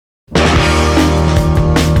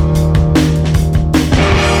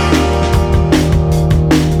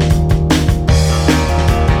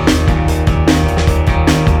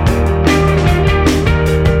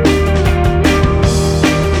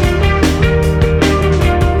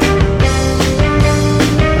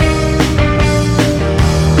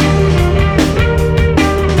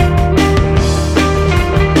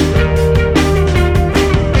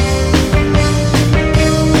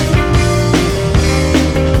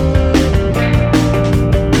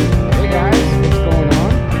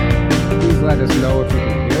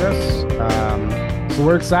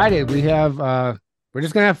we're excited. We're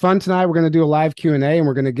just gonna have fun tonight. We're gonna do a live Q&A, and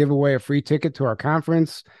we're gonna give away a free ticket to our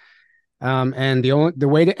conference. And the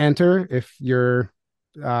way to enter, if you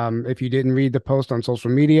didn't read the post on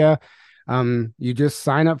social media, you just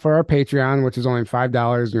sign up for our Patreon, which is only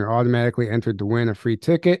 $5, and you're automatically entered to win a free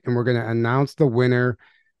ticket. And we're gonna announce the winner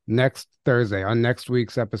next Thursday on next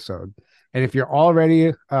week's episode. And if you're already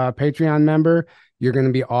a Patreon member, you're going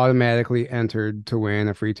to be automatically entered to win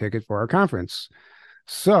a free ticket for our conference.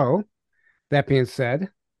 So, that being said,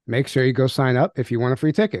 make sure you go sign up if you want a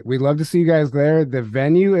free ticket. We'd love to see you guys there. The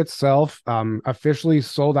venue itself officially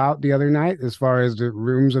sold out the other night as far as the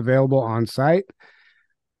rooms available on site.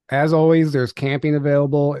 As always, there's camping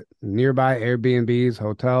available, nearby Airbnbs,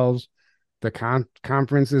 hotels. The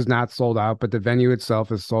conference is not sold out, but the venue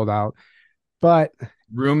itself is sold out. But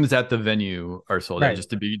rooms at the venue are sold out. right,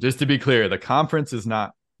 Just to be clear, the conference is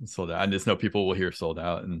not sold out. I just know people will hear sold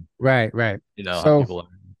out, and right. you know how So, people are.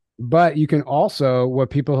 but you can also, what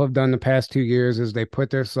people have done the past 2 years is they put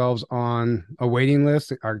themselves on a waiting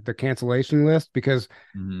list or the cancellation list because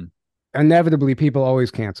Mhm. inevitably people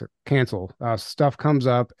always cancel. Stuff comes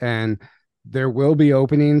up and there will be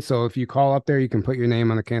openings. So if you call up there, you can put your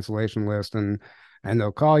name on the cancellation list and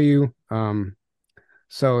they'll call you.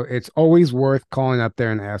 So it's always worth calling up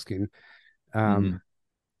there and asking. Um, Mhm.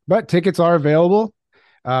 but tickets are available.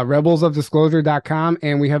 Rebelsofdisclosure.com,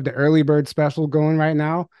 and we have the early bird special going right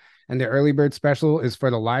now. And the early bird special is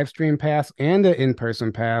for the live stream pass and the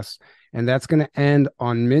in-person pass. And that's going to end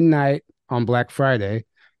on midnight on Black Friday.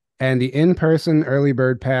 And the in-person early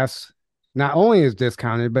bird pass not only is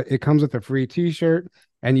discounted, but it comes with a free t-shirt.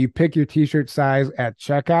 And you pick your t-shirt size at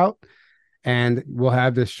checkout, and we'll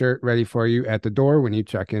have this shirt ready for you at the door when you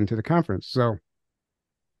check into the conference. So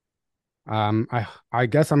I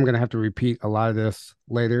guess I'm gonna have to repeat a lot of this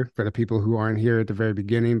later for the people who aren't here at the very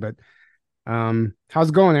beginning. But how's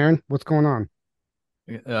it going, Aaron? What's going on?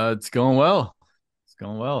 It's going well. It's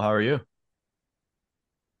going well. How are you?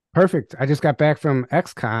 Perfect. I just got back from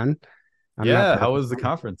XCon. I'm not Yeah. How perfect. was the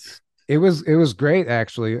conference? It was great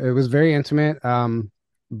actually. It was very intimate.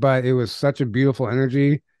 But it was such a beautiful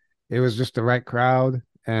energy. It was just the right crowd,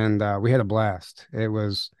 and we had a blast. It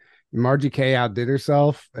was Margie K outdid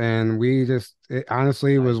herself, and it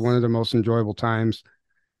honestly was one Nice. of the most enjoyable times.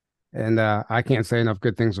 And I can't say enough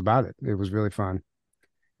good things about it. It was really fun.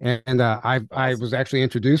 And I Awesome. was actually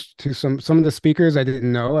introduced to some of the speakers I didn't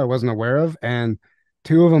know, I wasn't aware of, and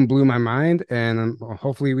two of them blew my mind. And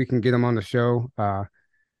hopefully we can get them on the show.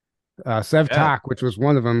 Sev Yeah. Tak, which was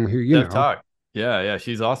one of them, who you Dev know. Talk. Yeah. Yeah.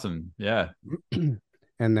 She's awesome. Yeah. And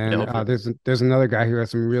Yeah. then Hopefully. there's another guy who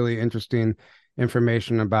has some really interesting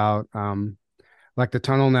information about like the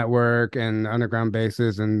tunnel network and underground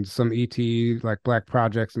bases and some ET like black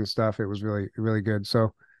projects and stuff. It was really really good.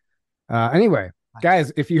 So anyway, Nice.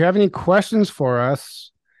 guys, if you have any questions for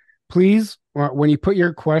us, please, when you put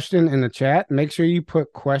your question in the chat, make sure you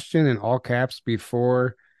put question in all caps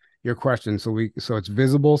before your question, so it's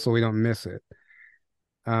visible, so we don't miss it.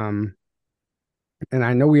 Um, and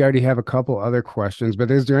I know we already have a couple other questions,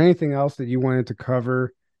 but is there anything else that you wanted to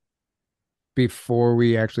cover before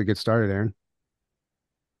we actually get started, Aaron?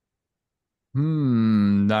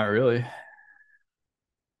 Not really.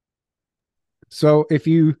 So if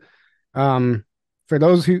you, um, for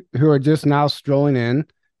those who are just now strolling in,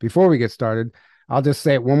 before we get started, I'll just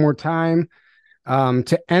say it one more time.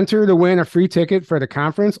 To enter to win a free ticket for the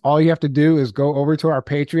conference, all you have to do is go over to our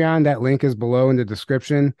Patreon. That link is below in the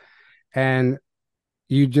description, and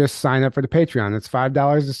you just sign up for the Patreon. It's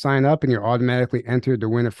 $5 to sign up, and you're automatically entered to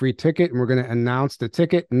win a free ticket. And we're going to announce the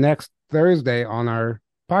ticket next Thursday on our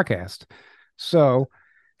podcast. So,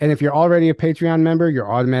 and if you're already a Patreon member,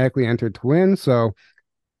 you're automatically entered to win. So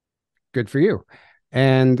good for you.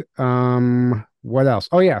 And what else?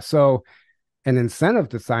 Oh yeah, so an incentive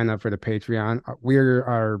to sign up for the Patreon. We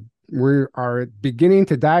are beginning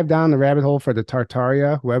to dive down the rabbit hole for the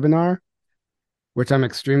Tartaria webinar, which I'm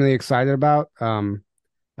extremely excited about.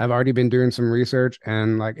 I've already been doing some research,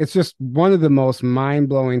 and like it's just one of the most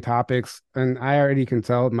mind-blowing topics, and I already can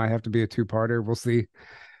tell it might have to be a two-parter. We'll see.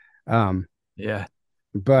 Um, Yeah.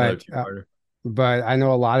 Another but two-parter. but I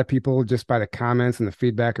know a lot of people just by the comments and the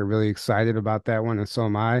feedback are really excited about that one, and so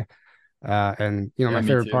am I. And Yeah. Me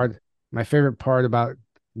too. my favorite part about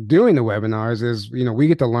doing the webinars is, we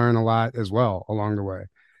get to learn a lot as well along the way.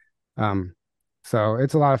 Um, so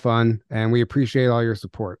it's a lot of fun, and we appreciate all your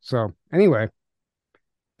support. So anyway,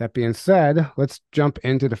 that being said, let's jump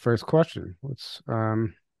into the first question.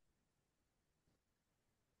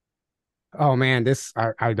 Oh man, this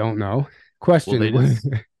I don't know. Well, they Question. just.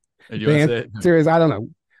 Do you The want to say it? answer is I don't know.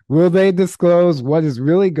 Will they disclose what is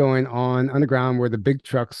really going on underground where the big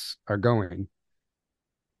trucks are going?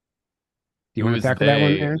 Do you want to Who's tackle that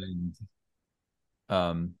one, they? Aaron? And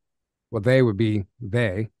um, Well, they would be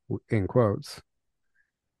they in quotes.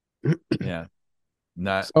 yeah,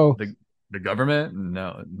 not So, the government.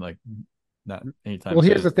 No, like not anytime well,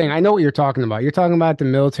 here's the soon. thing. I know what you're talking about. You're talking about the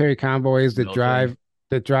military convoys Military.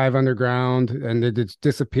 that drive underground and they just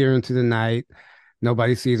disappear into the night.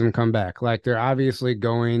 Nobody sees them come back. Like they're obviously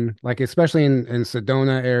going, like especially in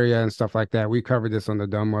Sedona area and stuff like that. We covered this on the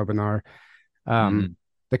dumb webinar. Um, Hmm.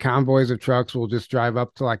 the convoys of trucks will just drive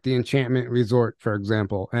up to like the Enchantment Resort, for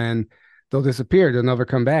example, and they'll disappear. They'll never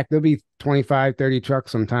come back. There'll be 25, 30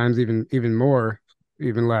 trucks, sometimes even more,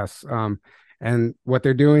 even less. And what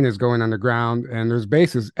they're doing is going underground, and there's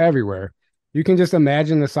bases everywhere. You can just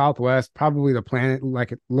imagine the Southwest, probably the planet,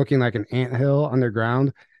 like looking like an ant hill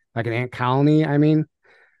underground, like an ant colony. I mean,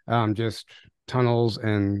 just tunnels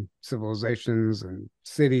and civilizations and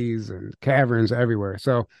cities and caverns everywhere.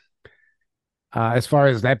 So as far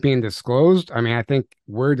as that being disclosed, I mean, I think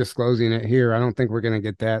we're disclosing it here. I don't think we're going to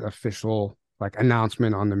get that official like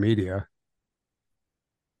announcement on the media.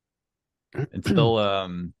 Until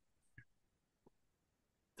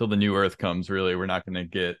till the new Earth comes, really, we're not going to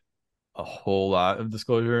get a whole lot of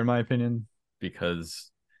disclosure, in my opinion,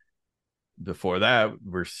 because before that,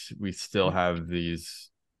 we still have these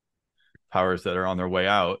powers that are on their way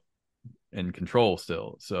out in control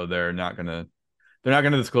still. So they're not gonna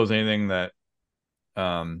disclose anything that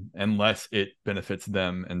unless it benefits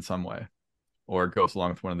them in some way or goes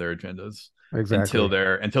along with one of their agendas Exactly. until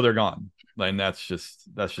they're gone. Like, and that's just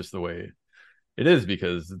the way it is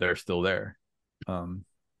because they're still there. Um,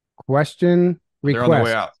 Question they're on their way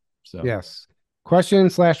request. out. So Yes. Question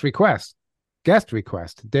slash request. Guest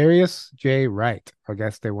request. Darius J. Wright. I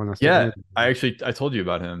guess they want us to yeah, interview I him. actually I told you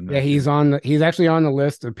about him Yeah, actually. he's actually on the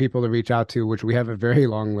list of people to reach out to, which we have a very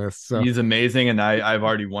long list. So He's amazing, and I've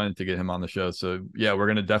already wanted to get him on the show. So yeah, we're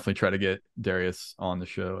gonna definitely try to get Darius on the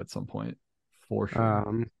show at some point for sure.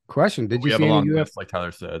 question. But Did you we have see a any long UF? list, like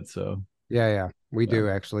Tyler said. So Yeah, we yeah. do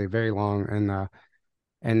actually, very long.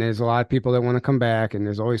 And there's a lot of people that want to come back and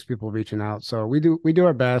there's always people reaching out. So we do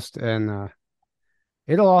our best and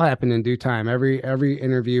it'll all happen in due time. Every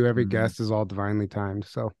interview, every Mhm. guest is all divinely timed.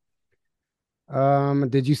 So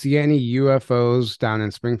did you see any UFOs down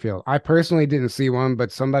in Springfield? I personally didn't see one,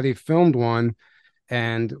 but somebody filmed one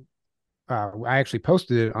and I actually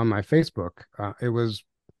posted it on my Facebook. It was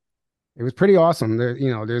pretty awesome.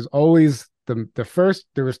 There's always the first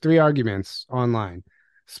there was three arguments online: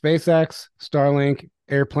 SpaceX, Starlink,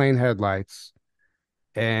 airplane headlights,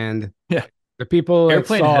 and Yeah, the people that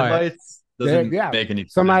airplane saw it, headlights doesn't yeah, make any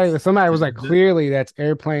somebody sense. somebody was like, clearly that's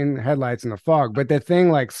airplane headlights in the fog, but the thing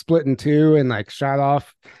like split in two and like shot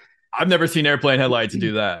off. I've never seen airplane headlights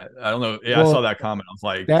do that. I don't know. Yeah, I saw Well, that comment. I was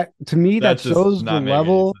like, that to me that that does shows the not make any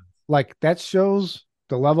level, sense. like that shows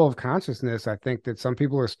the level of consciousness I think that some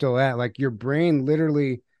people are still at. Like your brain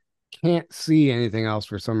literally can't see anything else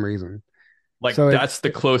for some reason. Like So that's the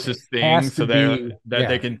it closest thing has to so that be, they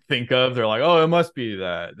yeah, can think of. They're like, oh, it must be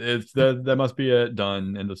that. It's that must be it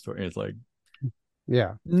done in the story. And it's like,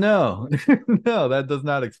 yeah. no, no, that does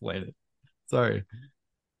not explain it. Sorry.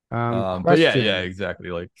 But yeah, Question. exactly.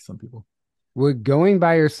 Like some people. Would going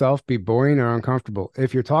by yourself be boring or uncomfortable?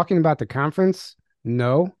 If you're talking about the conference,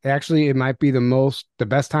 no. Actually, it might be the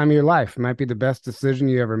best time of your life. It might be the best decision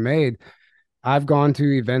you ever made. I've gone to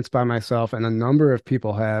events by myself, and a number of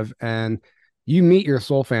people have, and you meet your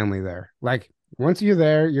soul family there. Like once you're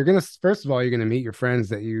there, you're gonna first of all, you're gonna meet your friends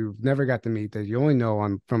that you've never got to meet that you only know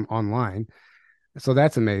on from online. So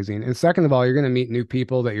that's amazing. And second of all, you're gonna meet new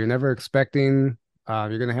people that you're never expecting.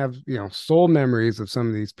 You're gonna have, soul memories of some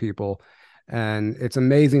of these people, and it's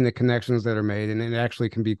amazing the connections that are made, and it actually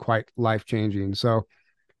can be quite life changing. So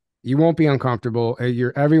you won't be uncomfortable.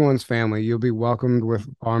 You're everyone's family. You'll be welcomed with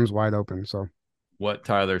arms wide open. So. What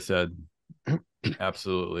Tyler said.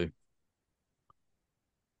 Absolutely.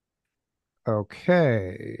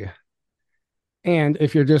 Okay. And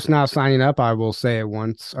if you're just now signing up, I will say it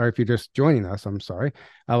once, or if you're just joining us, I'm sorry,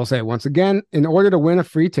 I will say it once again. In order to win a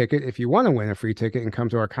free ticket, if you want to win a free ticket and come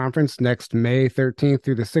to our conference next May 13th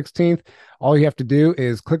through the 16th, all you have to do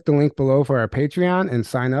is click the link below for our Patreon and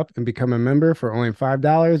sign up and become a member for only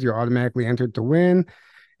 $5. You're automatically entered to win.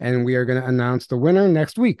 And we are going to announce the winner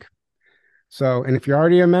next week. So, and if you're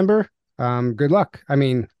already a member, good luck. I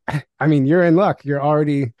mean, you're in luck. You're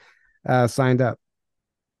already signed up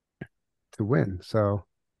to win. So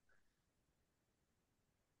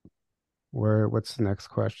what's the next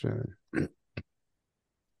question?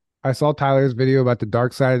 I saw Tyler's video about the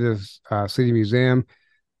dark side of the City Museum.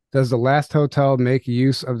 Does the last hotel make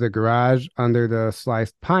use of the garage under the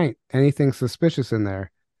Sliced Pint? Anything suspicious in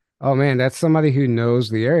there? Oh man, that's somebody who knows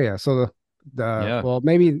the area. So the Yeah, well,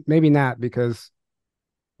 maybe not because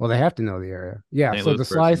well, they have to know the area. Yeah. St. So Louis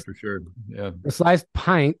person for sure. Yeah. the Sliced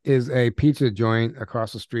Pint is a pizza joint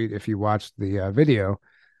across the street. If you watch the video,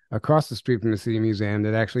 across the street from the City Museum,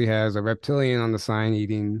 that actually has a reptilian on the sign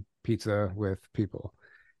eating pizza with people.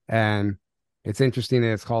 And it's interesting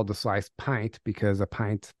that it's called the Sliced Pint because a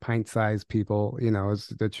pint-sized people, is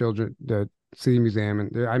the children, the City Museum,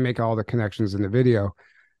 and I make all the connections in the video.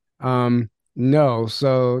 No,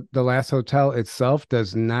 so the Last Hotel itself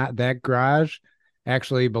does not. That garage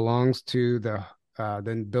actually belongs to the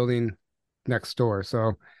building next door.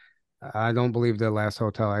 So I don't believe the Last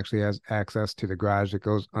Hotel actually has access to the garage that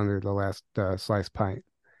goes under the Last Sliced Pint.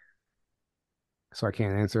 So I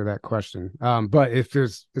can't answer that question. But if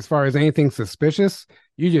there's, as far as anything suspicious,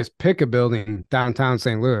 you just pick a building downtown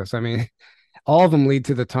St. Louis. I mean, all of them lead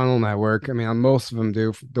to the tunnel network. I mean, most of them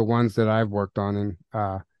do. The ones that I've worked on,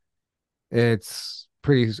 and it's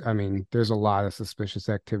pretty. I mean, there's a lot of suspicious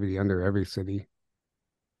activity under every city.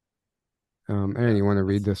 Aaron, you want to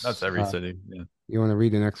read That's this? every city. Yeah. You want to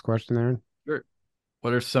read the next question, Aaron? Sure.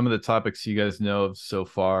 What are some of the topics you guys know of so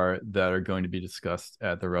far that are going to be discussed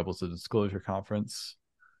at the Rebels of Disclosure conference?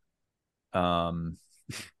 A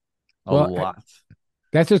Well, lot.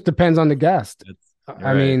 that just depends on the guest. I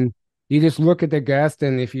Right. mean, you just look at the guest,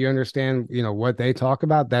 and if you understand, what they talk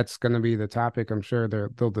about, that's going to be the topic. I'm sure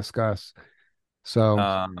they'll discuss. So,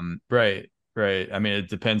 Right. I mean, it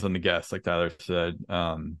depends on the guest, like Tyler said.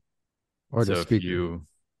 or the So if speaker. you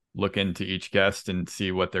look into each guest and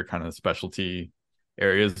see what their kind of specialty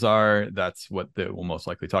areas are, that's what they will most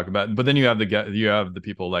likely talk about. But then you have the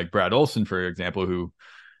people like Brad Olson, for example, who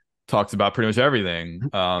talks about pretty much everything.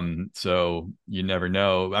 So you never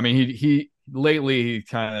know. I mean, he lately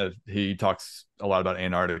he talks a lot about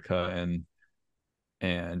Antarctica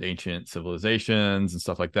and ancient civilizations and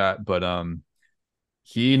stuff like that. But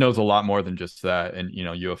he knows a lot more than just that, and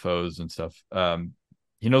UFOs and stuff.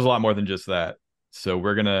 He knows a lot more than just that. So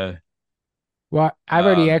we're gonna Well, I've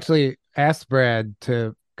already um actually asked Brad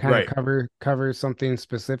to kind of right. cover something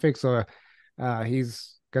specific. So,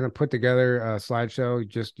 he's going to put together a slideshow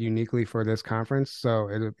just uniquely for this conference.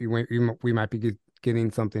 So we might be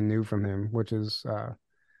getting something new from him, which is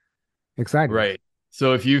exciting. Right.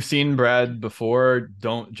 So if you've seen Brad before,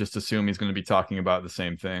 don't just assume he's going to be talking about the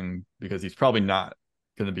same thing, because he's probably not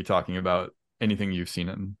going to be talking about anything you've seen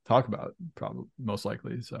him talk about, probably most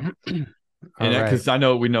likely. So, All and right. because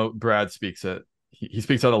we know Brad speaks at he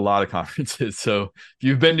speaks at a lot of conferences. So if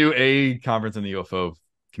you've been to a conference in the UFO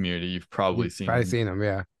community, you've probably You've seen probably him seen him,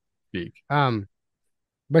 yeah. speak.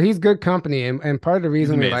 But he's good company, and part of the He's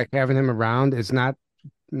reason we amazing. like having him around is not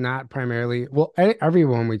primarily, well,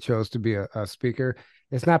 everyone we chose to be a speaker,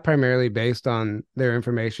 it's not primarily based on their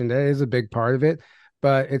information. That is a big part of it,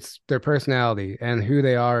 but it's their personality and who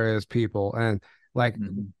they are as people. And like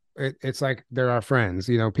Mhm. it's like they're our friends,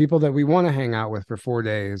 people that we want to hang out with for 4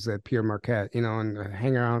 days at Pierre Marquette, and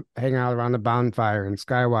hang out around the bonfire and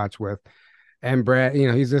Skywatch with. And Brad,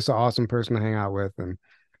 he's just an awesome person to hang out with,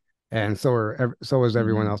 and so is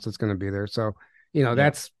everyone Mhm. else that's going to be there. So,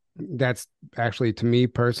 Yep. that's actually, to me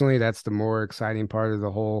personally, that's the more exciting part of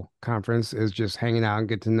the whole conference, is just hanging out and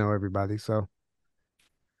get to know everybody. So,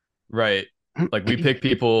 Right. Like we pick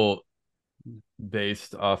people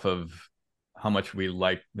based off of how much we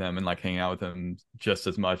like them and like hanging out with them just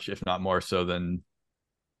as much, if not more so, than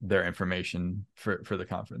their information for the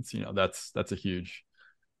conference. That's a huge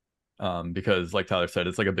because like Tyler said,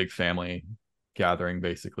 it's like a big family gathering.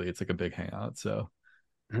 Basically, it's like a big hangout. So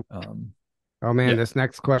um oh man, yeah, this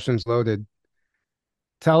next question's loaded.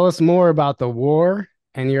 Tell us more about the war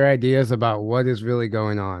and your ideas about what is really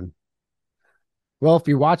going on. Well, if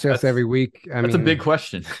you watch us that's every week, I that's a big mean,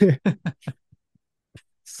 question.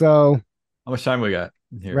 so How much time we got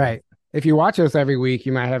here? right. If you watch us every week,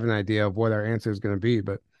 you might have an idea of what our answer is going to be,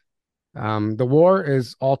 but the war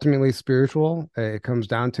is ultimately spiritual. It comes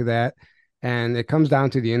down to that. And it comes down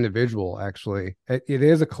to the individual, actually. It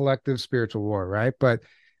is a collective spiritual war, right? But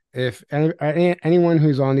if anyone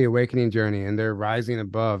who's on the awakening journey and they're rising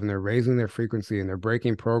above and they're raising their frequency and they're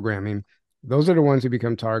breaking programming, those are the ones who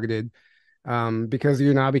become targeted, because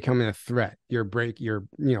you're now becoming a threat. You're breaking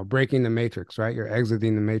the matrix, right? You're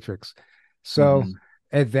exiting the matrix. So Mm-hmm.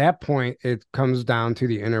 at that point, it comes down to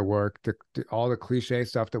the inner work, all the cliche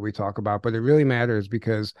stuff that we talk about, but it really matters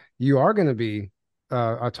because you are going to be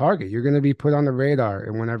a target. You're going to be put on the radar,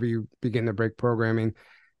 and whenever you begin to break programming,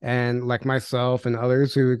 and like myself and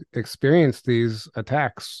others who experience these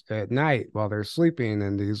attacks at night while they're sleeping,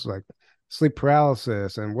 and these like sleep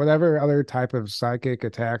paralysis and whatever other type of psychic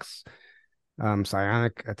attacks,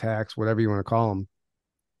 psionic attacks, whatever you want to call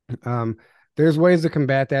them. There's ways to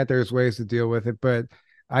combat that. There's ways to deal with it, but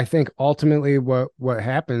I think ultimately what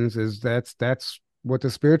happens is that's what the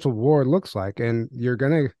spiritual war looks like, and you're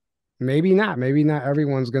gonna maybe not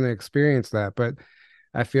everyone's gonna experience that, but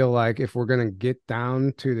I feel like if we're gonna get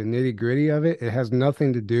down to the nitty gritty of it, it has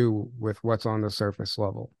nothing to do with what's on the surface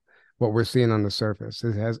level, what we're seeing on the surface.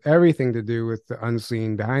 It has everything to do with the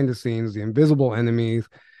unseen, behind the scenes, the invisible enemies,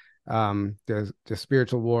 the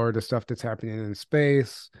spiritual war, the stuff that's happening in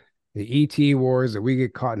space, the ET wars that we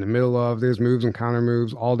get caught in the middle of. There's moves and counter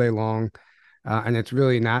moves all day long. And it's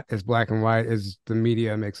really not as black and white as the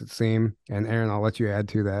media makes it seem. And Aaron, I'll let you add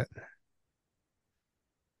to that.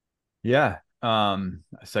 Yeah.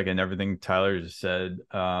 Second everything Tyler just said.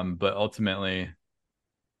 But ultimately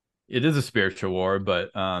it is a spiritual war,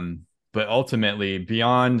 but ultimately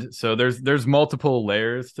beyond, so there's multiple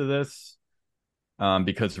layers to this.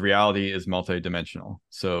 Because reality is multidimensional.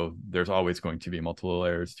 So there's always going to be multiple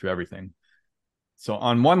layers to everything. So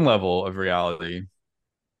on one level of reality,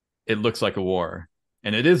 it looks like a war,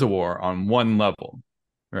 and it is a war on one level,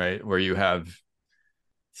 right? Where you have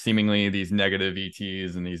seemingly these negative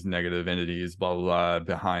ETs and these negative entities, blah, blah, blah,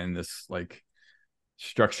 behind this like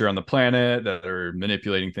structure on the planet that are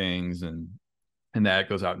manipulating things, and that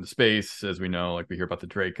goes out into space, as we know, like we hear about the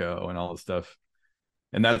Draco and all this stuff.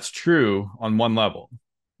 And that's true on one level.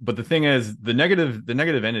 But the thing is, the negative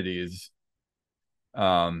entities,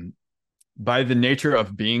 by the nature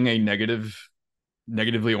of being a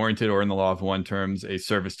negatively oriented, or in the law of one terms, a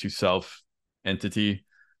service to self entity,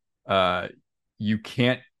 uh, you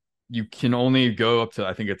can only go up to,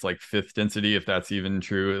 I think it's like fifth density, if that's even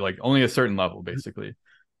true, like only a certain level, basically.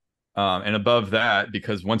 And above that,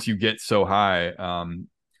 because once you get so high,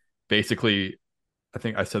 basically, I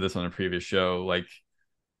think I said this on a previous show, like,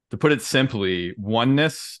 to put it simply,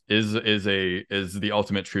 oneness is the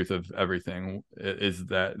ultimate truth of everything. Is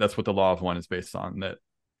that's what the law of one is based on, that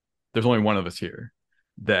there's only one of us here,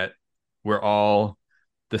 that we're all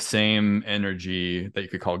the same energy that you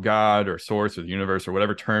could call God or source or the universe or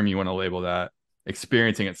whatever term you want to label that,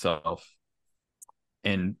 experiencing itself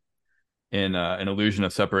in an illusion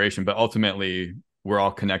of separation, but ultimately we're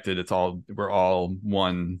all connected. We're all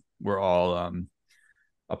one. We're all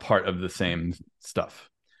a part of the same stuff.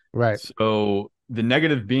 Right. So the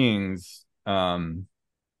negative beings,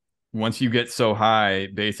 once you get so high,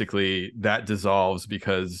 basically that dissolves,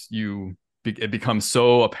 because it becomes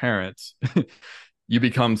so apparent. You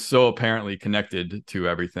become so apparently connected to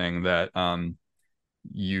everything that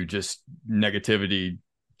you just, negativity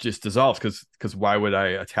just dissolves, because why would I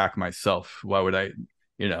attack myself? Why would I,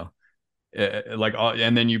 you know,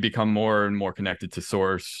 and then you become more and more connected to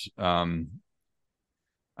source.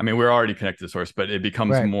 I mean, we're already connected to source, but it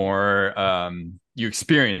becomes Right. more, you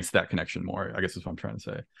experience that connection more, I guess is what I'm trying to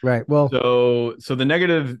say. Right. Well, So the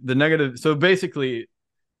negative, so basically,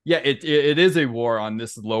 yeah, it is a war on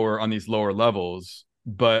these lower levels,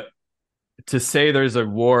 but to say there's a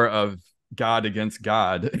war of God against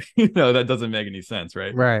God, that doesn't make any sense,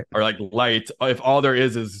 right? right. Or like light, if all there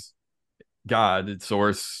is God, it's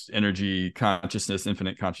source, energy, consciousness,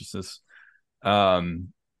 infinite consciousness.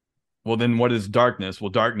 Well, then what is darkness? Well,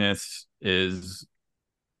 darkness is,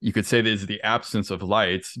 you could say, is the absence of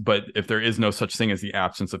light, but if there is no such thing as the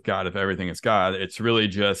absence of God, if everything is God, it's really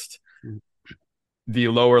just the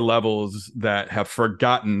lower levels that have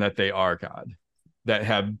forgotten that they are God, that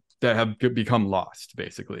have become lost,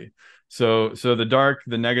 basically. So the dark,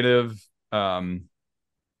 the negative,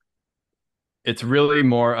 it's really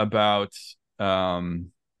more about,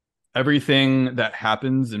 everything that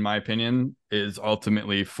happens, in my opinion, is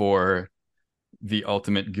ultimately for the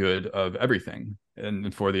ultimate good of everything,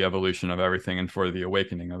 and for the evolution of everything, and for the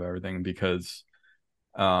awakening of everything. Because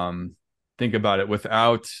think about it,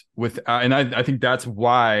 without and I think that's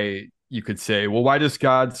why you could say, well, why does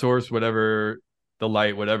God, source, whatever, the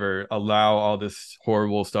light, whatever, allow all this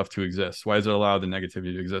horrible stuff to exist? Why does it allow the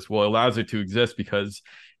negativity to exist? Well, it allows it to exist because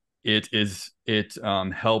it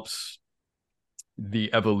helps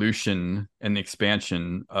the evolution and the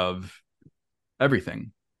expansion of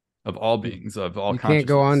everything, of all beings, of all You can't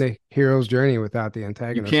go on consciousness. the hero's journey without the You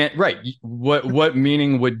antagonist. can't, right? What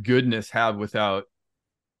meaning would goodness have without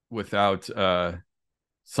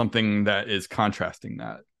something that is contrasting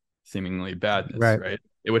that seemingly badness, Right. right?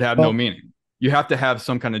 It would have no Well, meaning. You have to have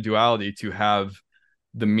some kind of duality to have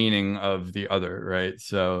the meaning of the other, right?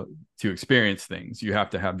 So to experience things, you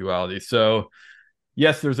have to have duality. So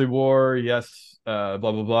yes, there's a war, yes, blah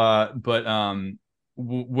blah blah, but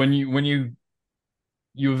when you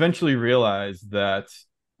eventually realize that,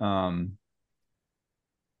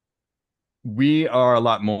 we are a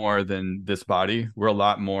lot more than this body. We're a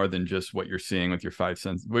lot more than just what you're seeing with your five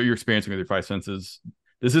senses, what you're experiencing with your five senses.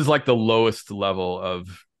 This is like the lowest level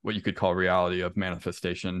of what you could call reality of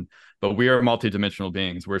manifestation. But we are multidimensional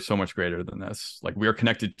beings. We're so much greater than this. Like we are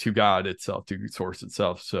connected to God itself, to source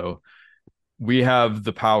itself. So we have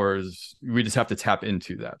the powers. We just have to tap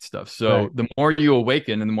into that stuff. So Right. the more you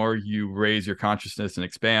awaken and the more you raise your consciousness and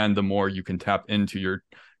expand, the more you can tap into your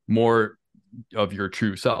more of your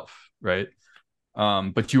true self, right?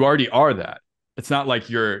 But you already are that. It's not like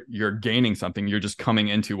you're gaining something. You're just coming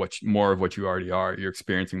into more of what you already are. You're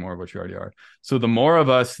experiencing more of what you already are. So the more of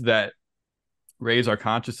us that raise our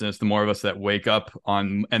consciousness, the more of us that wake up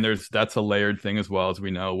on, and that's a layered thing as well. As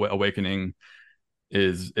we know, awakening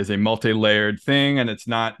is a multi-layered thing, and it's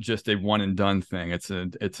not just a one and done thing. It's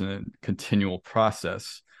a continual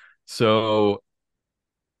process. So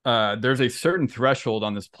there's a certain threshold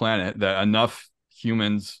on this planet that enough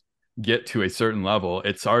humans get to a certain level,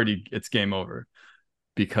 it's game over,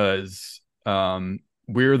 because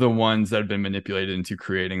we're the ones that have been manipulated into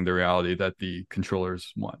creating the reality that the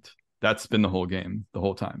controllers want. That's been the whole game, the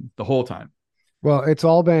whole time. Well, it's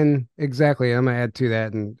all been exactly. I'm gonna add to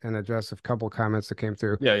that and address a couple comments that came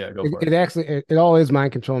through. Yeah, yeah, go It, for it. it actually it all is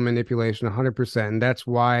mind control and manipulation, 100%, and that's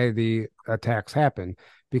why the attacks happen.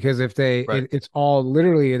 Because if Right. it's all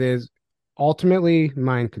literally it is ultimately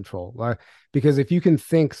mind control. Because if you can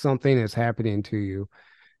think something is happening to you,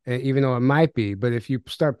 even though it might be, but if you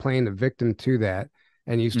start playing the victim to that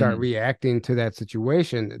and you start Mhm. reacting to that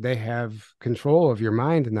situation, they have control of your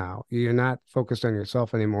mind now. You're not focused on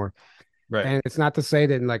yourself anymore. Right. And it's not to say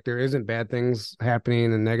that like there isn't bad things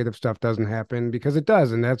happening and negative stuff doesn't happen, because it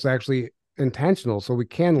does, and that's actually intentional. So we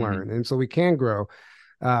can Mhm. learn and so we can grow.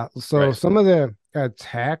 So Right. some of the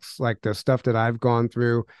attacks, like the stuff that I've gone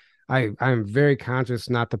through, I'm very conscious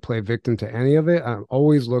not to play victim to any of it. I'm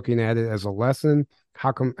always looking at it as a lesson.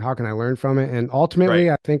 How can I learn from it? And Right. ultimately,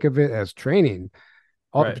 I think of it as training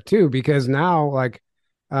Right. too, because now like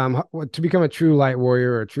to become a true light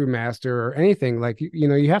warrior or a true master or anything, like you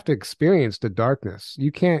know, you have to experience the darkness.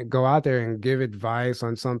 You can't go out there and give advice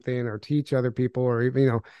on something or teach other people or even, you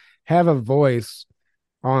know, have a voice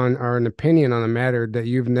on or an opinion on a matter that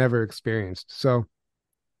you've never experienced. So So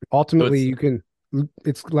ultimately it's you can,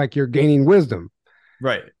 it's like you're gaining wisdom.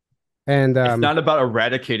 right. And It's not about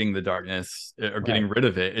eradicating the darkness or right, getting rid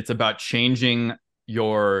of it. It's about changing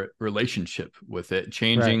your relationship with it, right,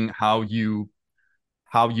 changing how you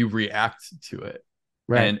react to it,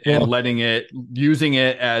 right. and Well, letting it, using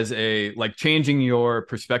it as a, like, changing your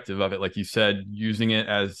perspective of it, like you said, using it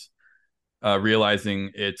as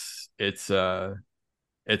realizing it's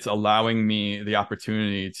allowing me the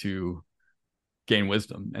opportunity to gain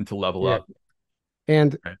wisdom and to level yeah. up.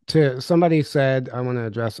 And Right. to somebody said, I want to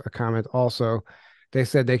address a comment also. They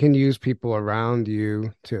said they can use people around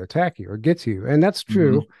you to attack you or get to you. And that's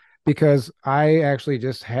true, Mm-hmm. because I actually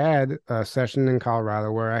just had a session in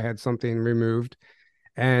Colorado where I had something removed,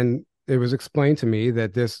 and it was explained to me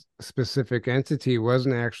that this specific entity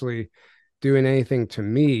wasn't actually doing anything to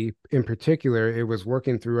me in particular. It was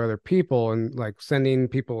working through other people and like sending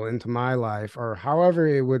people into my life or however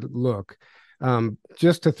it would look,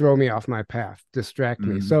 just to throw me off my path, distract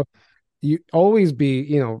me. Mm-hmm. So you always be,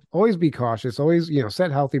 you know, always be cautious, always, you know,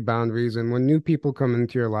 set healthy boundaries. And when new people come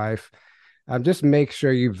into your life, just make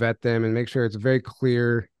sure you vet them and make sure it's very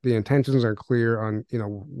clear. The intentions are clear on, you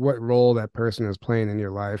know, what role that person is playing in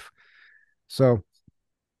your life. So,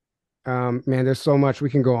 man, there's so much we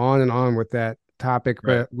can go on and on with that topic,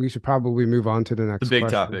 Right. but we should probably move on to the It's a next big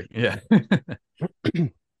question. topic. Yeah.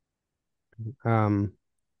 Um,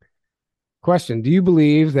 Question: do you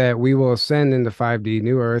believe that we will ascend into 5D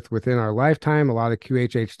New Earth within our lifetime? A lot of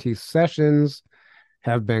QHHT sessions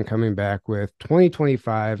have been coming back with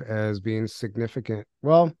 2025 as being significant.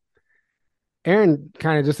 Well, Aaron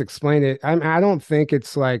kind of just explained it. I don't think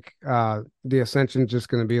it's like the ascension just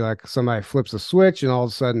going to be like somebody flips a switch and all of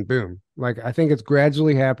a sudden, boom. Like I think it's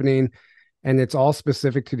gradually happening, and it's all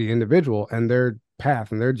specific to the individual and their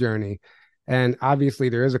path and their journey. And obviously,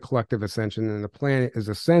 there is a collective ascension, and the planet is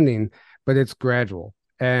ascending, but it's gradual.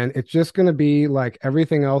 And it's just going to be like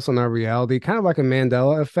everything else in our reality, kind of like a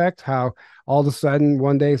Mandela effect, how all of a sudden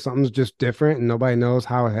one day something's just different and nobody knows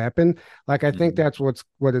how it happened. Like I think Mhm. that's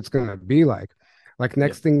what it's going to be like. Like Yeah.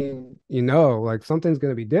 next thing you know, like something's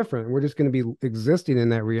going to be different. We're just going to be existing in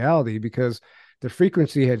that reality because the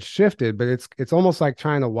frequency had shifted, but it's almost like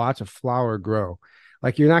trying to watch a flower grow.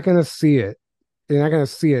 Like you're not going to see it. You're not going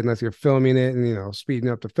to see it unless you're filming it and, you know, speeding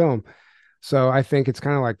up the film. So I think it's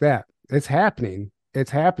kind of like that. It's happening.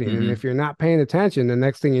 It's happening. And Hmm. if you're not paying attention, the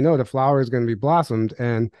next thing you know, the flower is going to be blossomed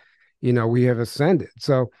and, you know, we have ascended.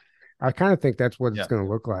 So I kind of think that's what it's Yeah. going to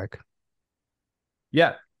look like.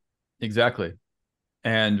 Yeah, exactly.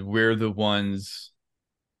 And we're the ones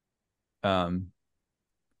um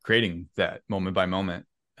creating that moment by moment.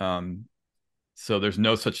 Um so there's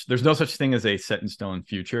no such thing as a set in stone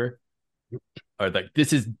future, or like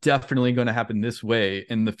this is definitely going to happen this way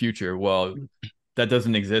in the future. Well, that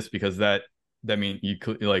doesn't exist, because that mean you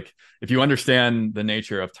like, if you understand the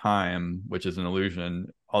nature of time, which is an illusion,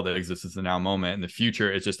 all that exists is the now moment, and the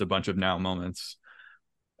future is just a bunch of now moments.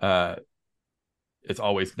 uh it's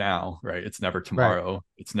always now, right? It's never Right. tomorrow,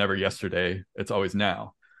 it's never yesterday, it's always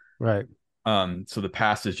now. Right. So the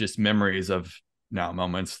past is just memories of now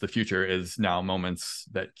moments, the future is now moments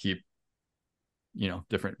that keep,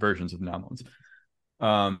 different versions of now moments.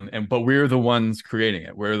 And but we're the ones creating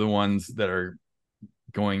it, we're the ones that are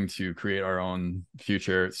going to create our own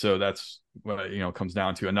future. So that's what, comes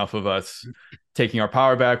down to enough of us taking our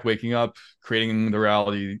power back, waking up, creating the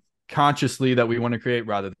reality consciously that we want to create,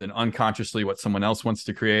 rather than unconsciously what someone else wants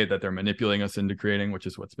to create, that they're manipulating us into creating, which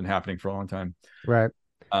is what's been happening for a long time. Right.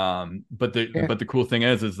 Yeah. But the cool thing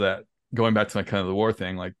is that, going back to like kind of the war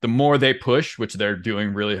thing, like the more they push, which they're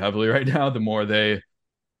doing really heavily right now, the more they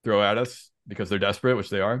throw at us because they're desperate, which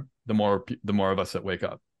they are, the more of us that wake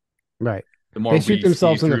up, Right. the more They shoot we see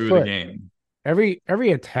themselves in the through the foot. game.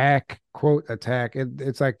 Every attack, quote attack,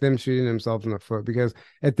 it's like them shooting themselves in the foot, because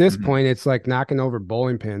at this Mm-hmm. point it's like knocking over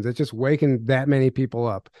bowling pins. It's just waking that many people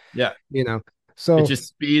up, Yeah, you know. it So just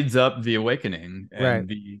speeds up the awakening, right.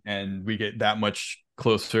 and we get that much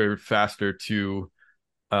closer, faster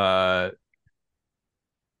uh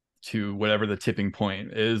to whatever the tipping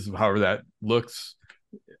point is, however that looks.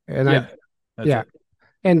 And I Yeah, that's yeah.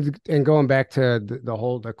 it. And going back to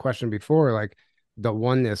the question before, like the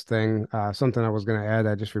oneness thing, something I was going to add,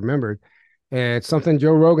 I just remembered. It's something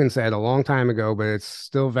Joe Rogan said a long time ago, but it's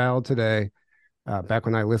still valid today. Back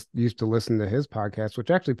when I used to listen to his podcast,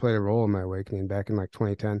 which actually played a role in my awakening back in like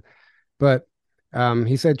 2010. But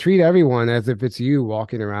he said, treat everyone as if it's you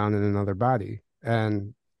walking around in another body.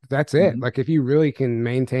 And that's it. Mm-hmm. Like if you really can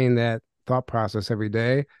maintain that thought process every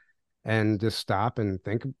day and just stop and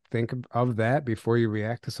think of that before you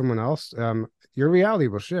react to someone else, your reality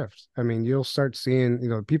will shift. I mean, you'll start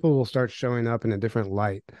seeing, people will start showing up in a different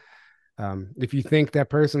light. If you think that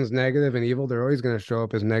person's negative and evil, they're always going to show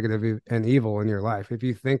up as negative and evil in your life. If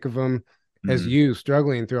you think of them as Mm-hmm. you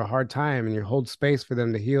struggling through a hard time and you hold space for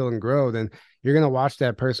them to heal and grow, then you're going to watch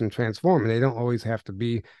that person transform, and they don't always have to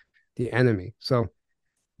be the enemy. So,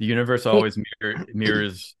 The universe hey, always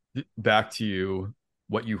mirrors back to you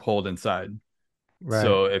what you hold inside. right,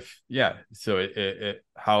 So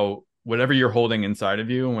how whatever you're holding inside of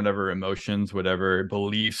you, and whatever emotions, whatever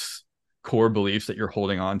beliefs, core beliefs that you're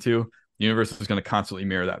holding on to, the universe is going to constantly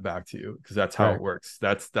mirror that back to you, because that's how right. it works.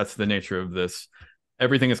 That's the nature of this.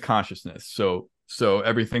 Everything is consciousness. So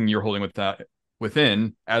everything you're holding with that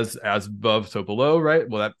within, as above so below, right?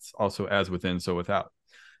 Well, that's also as within so without.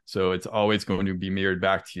 So it's always going to be mirrored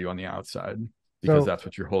back to you on the outside, because So that's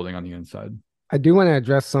what you're holding on the inside. I do want to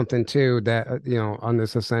address something too that, on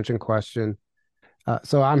this ascension question.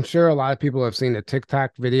 So I'm sure a lot of people have seen the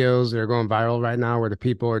TikTok videos that are going viral right now, where the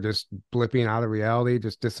people are just blipping out of reality,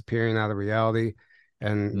 just disappearing out of reality,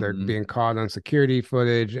 and they're Mm-hmm. being caught on security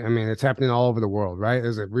footage. I mean, it's happening all over the world, right?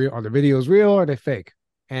 Is it real? Are the videos real or are they fake?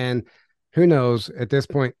 And who knows? At this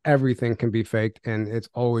point, everything can be faked, and it's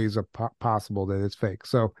always possible that it's fake.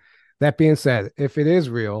 So, that being said, if it is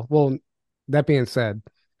real, well, that being said,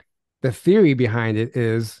 the theory behind it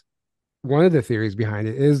is one of the theories behind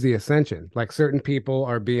it is the ascension. Like certain people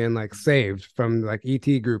are being like saved from like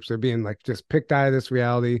ET groups. They're being like just picked out of this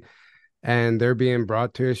reality, and they're being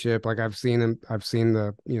brought to a ship. Like I've seen them. I've seen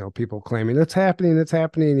the, people claiming it's happening. It's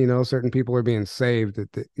happening. Certain people are being saved.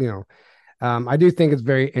 I do think it's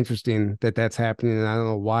very interesting that that's happening, and I don't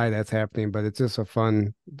know why that's happening, but it's just a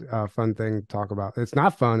fun thing to talk about. It's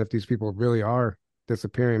not fun if these people really are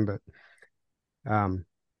disappearing, but um,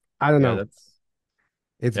 I don't Yeah, know. that's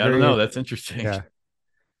It's yeah, I don't know. very, That's interesting. yeah.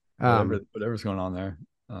 Um, Whatever's going on there.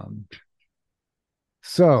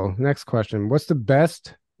 So, next question. What's the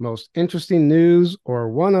best, most interesting news or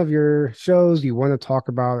one of your shows you want to talk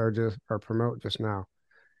about or promote just now?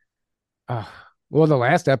 Uh, well, the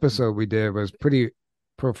last episode we did was pretty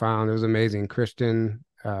profound. It was amazing. Kristen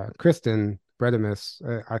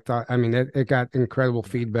Bredemis. I thought, I mean, it got incredible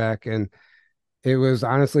feedback, and it was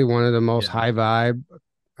honestly one of the most Yeah. high vibe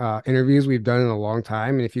interviews we've done in a long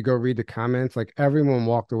time. And if you go read the comments, like everyone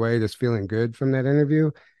walked away just feeling good from that interview,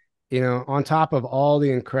 on top of all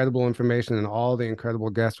the incredible information and all the incredible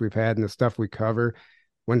guests we've had and the stuff we cover,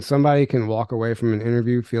 when somebody can walk away from an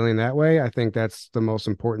interview feeling that way, I think that's the most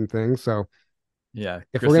important thing. So, Yeah,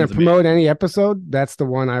 If we're going Kristen's to promote amazing. any episode, that's the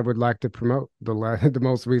one I would like to promote, the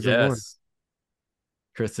most recent one. Yes,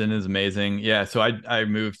 Kristen is amazing. Yeah, so I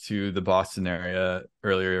moved to the Boston area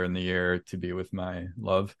earlier in the year to be with my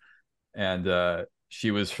love, and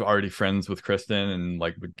she was already friends with Kristen and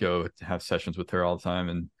like would go have sessions with her all the time,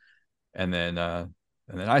 and then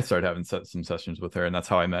and then I started having some sessions with her, and that's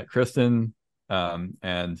how I met Kristen.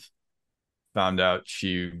 And found out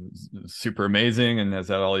she was super amazing and has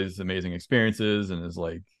had all these amazing experiences and is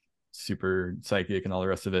like super psychic and all the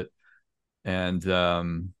rest of it. And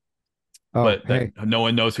Oh, but hey, then no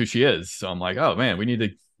one knows who she is. So I'm like, oh man, we need to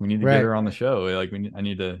get right. her on the show. Like I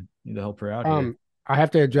need to help her out here. I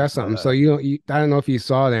have to I address saw something. that. So I don't know if you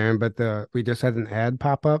saw it, Aaron, but we just had an ad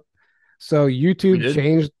pop up. So We YouTube did.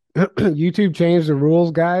 changed YouTube changed the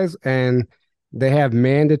rules, guys, and they have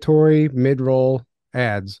mandatory mid-roll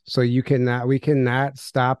ads. So we cannot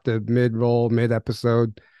stop the mid-roll,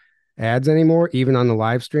 mid-episode ads anymore, even on the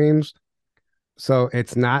live streams. So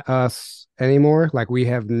it's not us anymore. Like we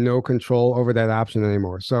have no control over that option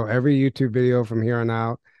anymore. So every YouTube video from here on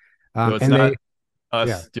out, So it's and they, not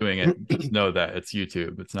yeah. us doing it. Just know that it's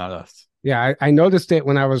YouTube. It's not us. Yeah, I noticed it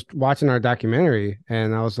when I was watching our documentary,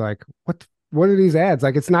 and I was like, what are these ads?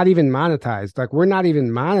 Like, it's not even monetized. Like, we're not even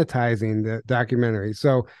monetizing the documentary.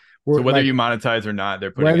 So So we're whether like, you monetize or not,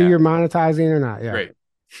 they're putting whether you're ads. monetizing or not, yeah. Great.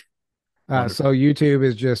 Wonderful. So YouTube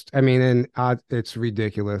is just, I mean, and it's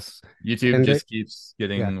ridiculous. YouTube And just keeps yeah,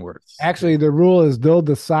 getting worse. actually, the rule is they'll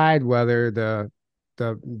decide whether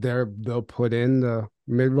they'll put in the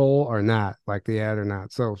mid roll or not, like the ad or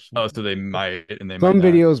not. So Oh, so they might and they might some not.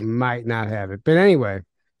 videos might not have it, but anyway,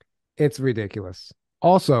 it's ridiculous.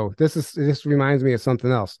 Also, this reminds me of something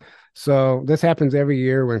else. So this happens every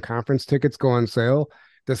year when conference tickets go on sale.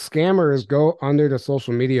 The scammers go under the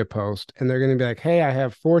social media post and they're going to be like, "Hey, I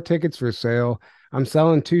have 4 tickets for sale. I'm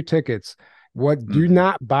selling 2 tickets. What? Do Mhm.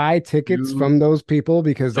 not buy tickets You from those people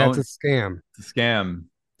because that's a don't scam." it's a scam.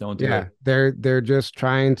 Don't do Yeah, it. they're just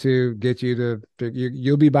trying to get you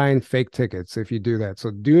you'll be buying fake tickets if you do that. So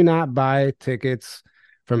do not buy tickets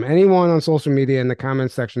from anyone on social media in the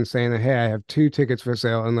comment section saying that, hey, I have 2 tickets for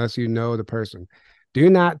sale unless you know the person. Do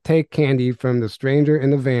not take candy from the stranger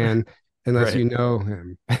in the van unless Right. you know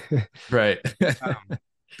him. Right.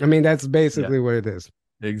 I mean, that's Yeah, basically what it is.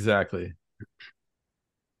 exactly.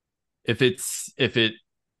 If it's if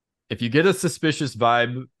you get a suspicious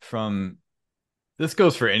vibe from this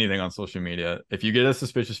goes for anything on social media. If you get a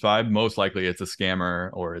suspicious vibe, most likely it's a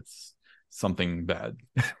scammer or it's something bad.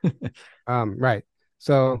 Right.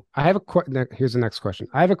 So I have here's the next question.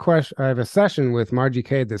 I have a question. I have a session with Margie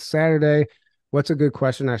K this Saturday. What's a good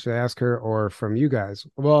question I should ask her or from you guys?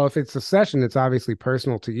 Well, if it's a session, it's obviously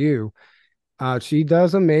personal to you. She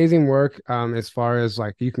does amazing work as far as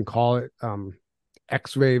like you can call it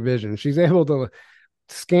X-ray vision. She's able to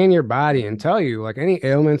scan your body and tell you like any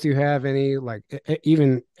ailments you have, any like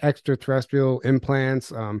even extraterrestrial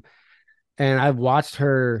implants. And I've watched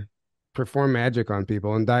her perform magic on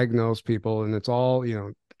people and diagnose people, and it's all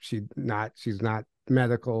she's not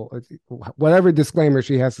medical. Whatever disclaimer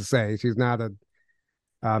she has to say, she's not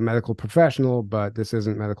a medical professional, but this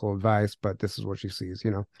isn't medical advice. But this is what she sees.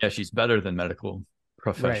 Yeah, she's better than medical Right.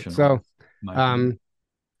 professionals, So, in my opinion. um,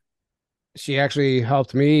 she actually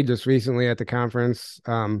helped me just recently at the conference.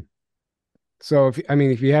 So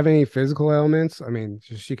if you have any physical ailments, I mean,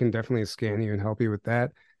 she can definitely scan you and help you with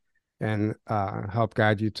that, and help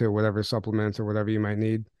guide you to whatever supplements or whatever you might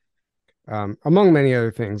need, among many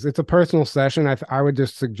other things. It's a personal session. I would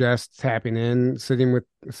just suggest tapping in, sitting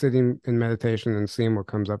in meditation and seeing what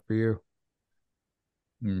comes up for you.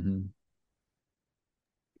 Mm-hmm.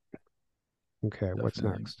 Okay, what's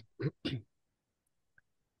Definitely. next?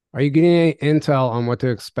 Are you getting any intel on what to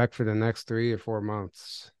expect for the next 3 or 4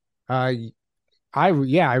 months? Uh, I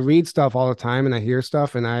read stuff all the time and I hear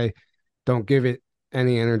stuff and I don't give it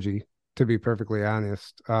any energy, to be perfectly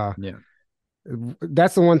honest. Yeah.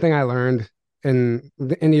 That's the one thing I learned in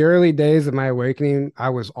the early days of my awakening. I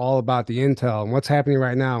was all about the intel and what's happening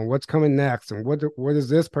right now and what's coming next and what is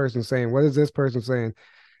this person saying? What is this person saying?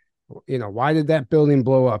 Why did that building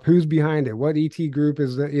blow up? Who's behind it? What ET group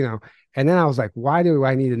is that? And then I was like, why do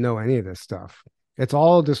I need to know any of this stuff? It's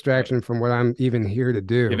all a Right. distraction from what I'm even here to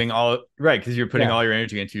do. Giving all right, because you're putting Yeah, all your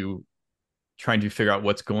energy into trying to figure out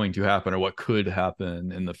what's going to happen or what could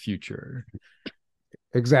happen in the future.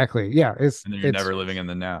 exactly. Yeah, And then you're it's never living in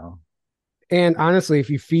the now. and honestly, if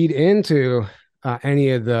you feed into any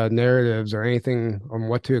of the narratives or anything on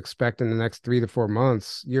what to expect in the next 3 to 4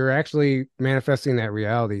 months, you're actually manifesting that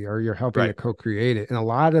reality or you're helping to Right. co-create it. And a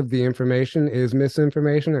lot of the information is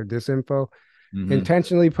misinformation or disinfo. Hmm.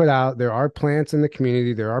 intentionally put out. There are plants in the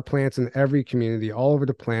community, there are plants in every community all over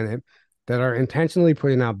the planet that are intentionally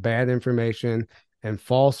putting out bad information and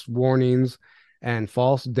false warnings and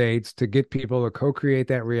false dates to get people to co-create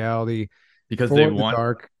that reality Because they for the want,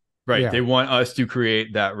 dark. right, Yeah. they want us to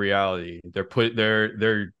create that reality.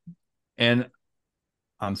 They're and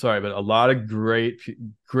I'm sorry, but a lot of great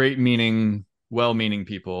meaning, well-meaning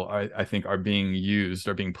people, I think, are being used,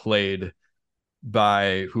 are being played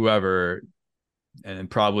by whoever, and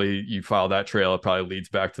probably you follow that trail, it probably leads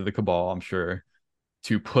back to the cabal, I'm sure,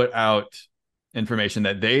 to put out information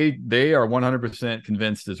that they are 100%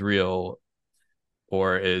 convinced is real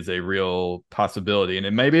or is a real possibility. And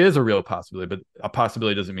it maybe is a real possibility, but a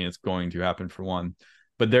possibility doesn't mean it's going to happen, for one.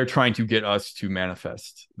 But they're trying to get us to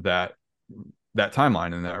manifest that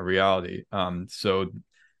timeline and that reality. So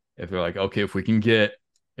if they're like, okay, if we can get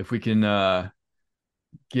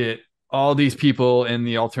all these people in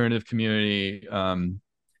the alternative community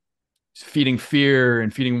feeding fear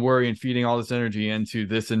and feeding worry and feeding all this energy into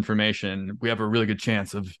this information, we have a really good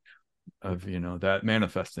chance of that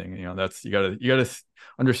manifesting. That's, you gotta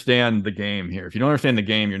understand the game here. If you don't understand the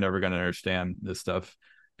game, you're never going to understand this stuff,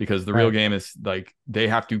 because the real Right. game is like, they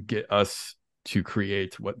have to get us to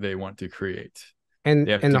create what they want to create. and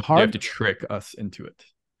They have and to the they have hard to trick us into it.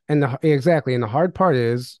 and the exactly and the hard part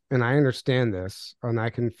is, and I understand this and I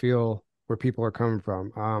can feel where people are coming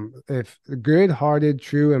from. If good-hearted,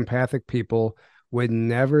 true empathic people would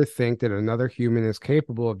never think that another human is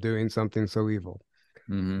capable of doing something so evil,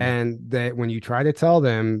 Mm-hmm. and that when you try to tell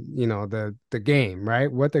them, the game,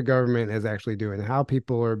 right, what the government is actually doing, how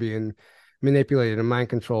people are being manipulated and mind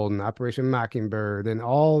controlled, and Operation Mockingbird, and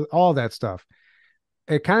all that stuff,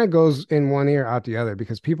 it kind of goes in one ear out the other,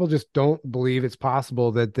 because people just don't believe it's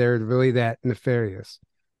possible that they're really that nefarious.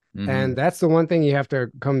 Mm-hmm. And that's the one thing you have to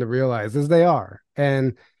come to realize is they are.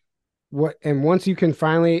 And once you can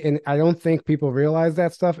finally, and I don't think people realize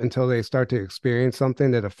that stuff until they start to experience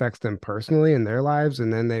something that affects them personally in their lives,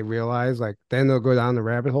 and then they realize, like, then they'll go down the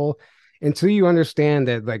rabbit hole. Until you understand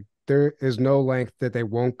that, like, there is no length that they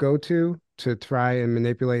won't go to try and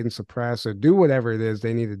manipulate and suppress or do whatever it is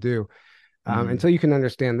they need to do. Mm-hmm. Until you can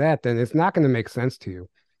understand that, then it's not going to make sense to you,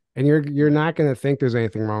 and you're Right. not going to think there's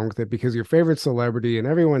anything wrong with it, because your favorite celebrity and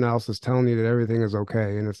everyone else is telling you that everything is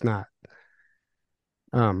okay, and it's not.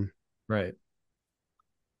 Um, Right.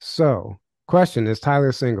 so, question: is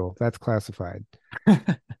Tyler single? That's classified. It's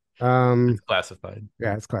Um, classified.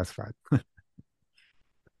 yeah, it's classified.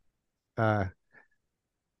 Uh,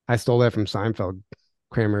 I stole that from Seinfeld.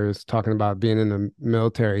 Kramer was talking about being in the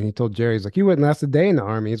military, and he told Jerry, he's like, "You wouldn't last a day in the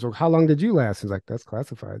army." He's like, "How long did you last?" He's like, "That's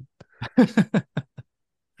classified."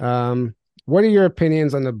 Um, what are your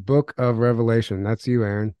opinions on the Book of Revelation? That's you,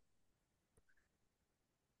 Aaron.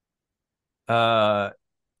 uh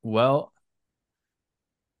well,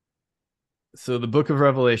 so the book of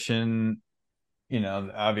Revelation,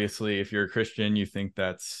 obviously, if you're a Christian, you think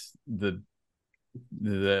that's the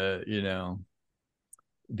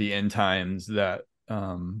end times that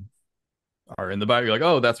are in the Bible. You're like,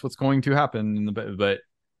 oh, that's what's going to happen in the Bible. But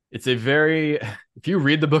it's a very if you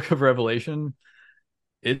read the book of Revelation,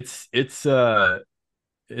 it's it's not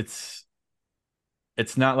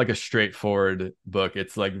like a straightforward book.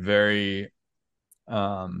 It's like very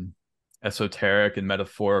um esoteric and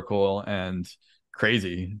metaphorical and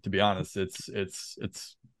crazy, to be honest.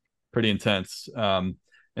 It's pretty intense. And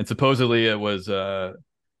supposedly it was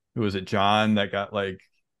who was it, John, that got like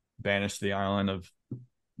banished to the island of,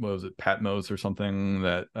 what was it, Patmos or something,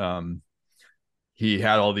 that he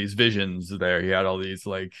had all these visions there. He had all these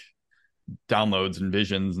like downloads and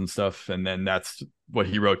visions and stuff, and then that's what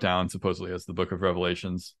he wrote down supposedly as the book of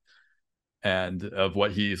Revelations, and of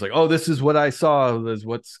what he's like, oh, this is what I saw is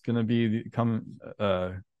what's going to be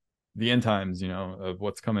the end times, of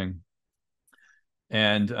what's coming.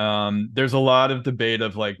 And there's a lot of debate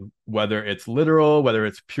of like whether it's literal, whether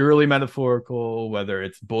it's purely metaphorical, whether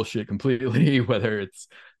it's bullshit completely, whether it's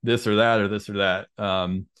this or that or this or that.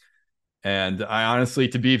 And I honestly,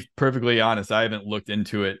 to be perfectly honest, I haven't looked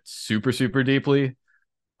into it super, super deeply.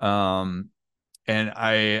 Um, and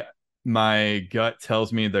my gut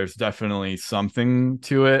tells me there's definitely something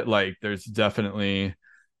to it. Like, there's definitely,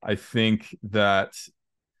 I think that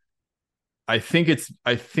I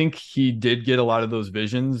think he did get a lot of those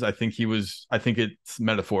visions. I think it's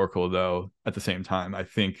metaphorical though at the same time. I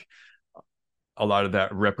think a lot of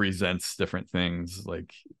that represents different things,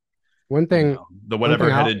 like, One thing, the one thing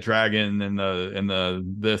whatever I'll, headed dragon and the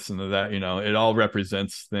this and the that, it all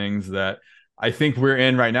represents things that I think we're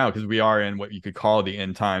in right now, because we are in what you could call the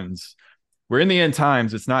end times, we're in the end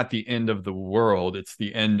times. It's not the end of the world. It's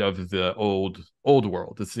the end of the old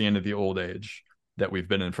world. It's the end of the old age that we've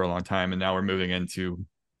been in for a long time. And now we're moving into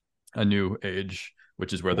a new age,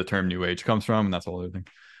 which is where the term new age comes from. And that's all other thing.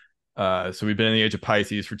 So we've been in the age of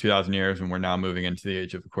Pisces for 2,000 years, and we're now moving into the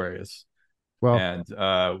age of Aquarius. Well, and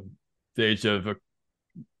the age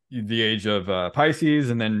of Pisces,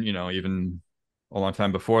 and then even a long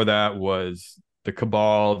time before that was the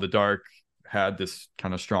Cabal. The Dark had this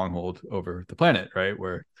kind of stronghold over the planet, right,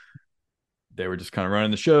 where they were just kind of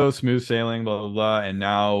running the show, smooth sailing, blah blah blah. And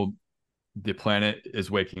now the planet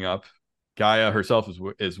is waking up. Gaia herself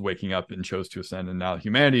is waking up and chose to ascend, and now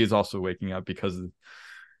humanity is also waking up because of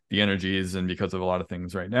the energies and because of a lot of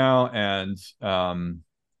things right now. And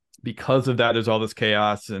because of that, there's all this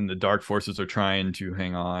chaos, and the dark forces are trying to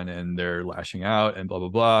hang on, and they're lashing out, and blah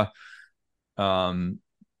blah blah.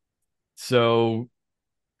 So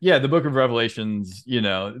yeah, the Book of Revelations,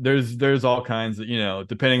 there's all kinds of,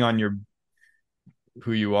 depending on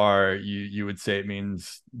who you are, you would say it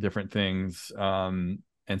means different things. And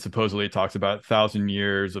supposedly it talks about 1,000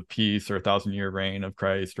 years of peace or 1,000-year reign of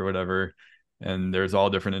Christ or whatever. And there's all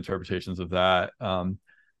different interpretations of that.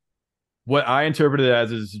 What I interpret it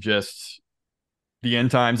as is just the end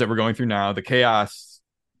times that we're going through now, the chaotic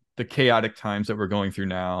times that we're going through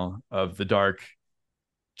now, of the dark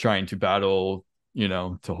trying to battle,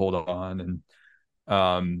 to hold on.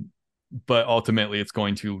 And but ultimately it's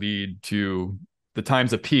going to lead to the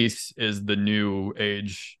times of peace, is the new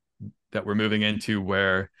age that we're moving into,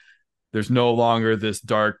 where there's no longer this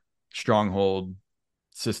dark stronghold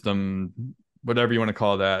system, whatever you want to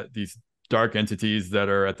call that, these dark entities that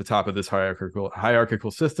are at the top of this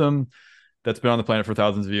hierarchical system that's been on the planet for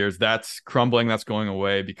thousands of years. That's crumbling, that's going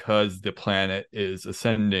away, because the planet is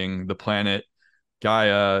ascending. The planet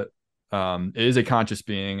Gaia is a conscious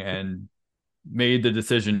being and made the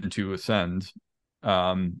decision to ascend.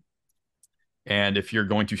 And if you're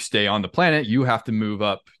going to stay on the planet, you have to move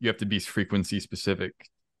up. You have to be frequency specific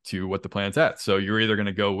to what the planet's at. So you're either going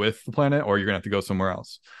to go with the planet, or you're going to have to go somewhere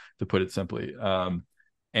else, to put it simply.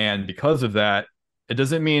 And because of that, it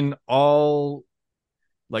doesn't mean all,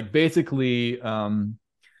 like, basically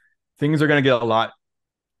things are going to get a lot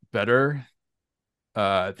better.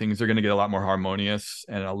 Things are going to get a lot more harmonious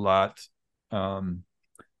and a lot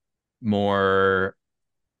more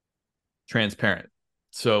transparent.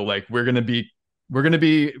 So like we're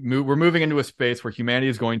moving into a space where humanity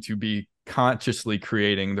is going to be consciously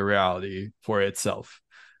creating the reality for itself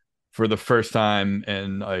for the first time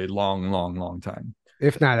in a long time,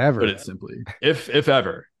 if not ever. Put it simply, if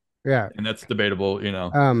ever. Yeah, and that's debatable,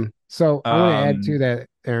 So I want to add to that,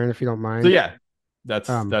 Aaron, if you don't mind. So yeah, that's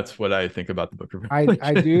what I think about the Book of Revelation.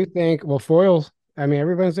 I do think, well, Foils, I mean,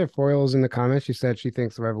 everybody said Foils in the comments. She said she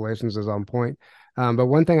thinks the Revelations is on point. But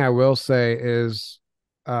one thing I will say is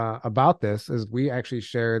about this is we actually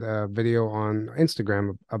shared a video on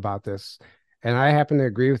Instagram about this, and I happen to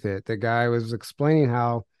agree with it. The guy was explaining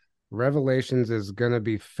how Revelations is going to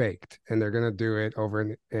be faked, and they're going to do it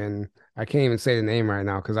over in I can't even say the name right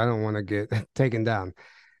now because I don't want to get taken down.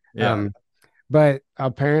 Yeah. But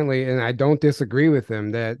apparently, and I don't disagree with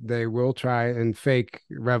them, that they will try and fake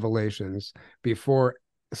Revelations before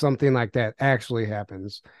something like that actually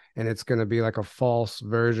happens. And it's going to be like a false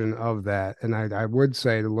version of that. And I would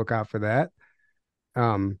say to look out for that.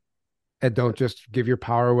 And don't just give your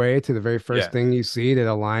power away to the very first thing you see that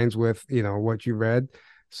aligns with, what you read.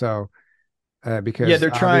 So, because they're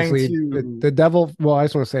trying to the devil. Well, I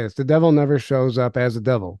just want to say this: the devil never shows up as a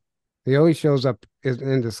devil. He always shows up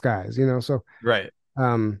in disguise, So right.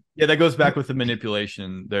 That goes back with the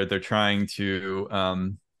manipulation. They're trying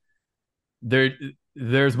to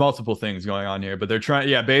there's multiple things going on here, but they're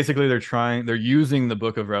using the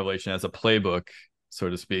Book of Revelation as a playbook, so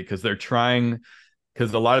to speak, because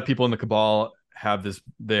a lot of people in the Cabal have this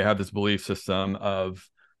belief system of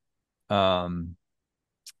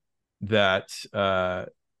that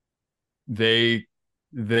they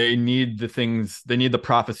need the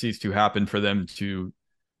prophecies to happen for them to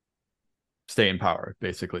stay in power,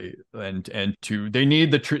 basically, and they've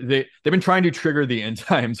been trying to trigger the end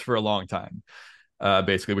times for a long time,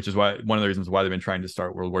 basically, which is why one of the reasons why they've been trying to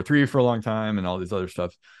start World War III for a long time and all this other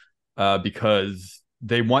stuff, because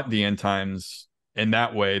they want the end times in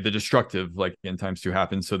that way, the destructive like end times to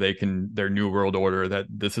happen, so they can their new world order, that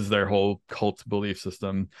this is their whole cult belief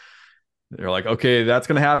system. They're like, okay, that's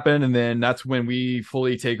going to happen, and then that's when we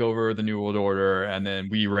fully take over the new world order, and then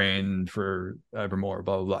we reign for evermore,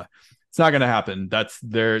 blah blah blah. It's not going to happen. That's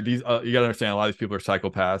these you got to understand, a lot of these people are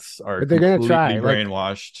psychopaths, are but they're going to try,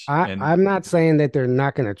 brainwashed. I'm not saying that they're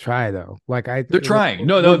not going to try, though. They're trying.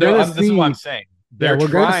 No, this is what I'm saying. Yeah, they're we're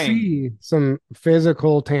gonna trying. see some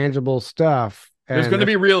physical, tangible stuff, There's and going to that's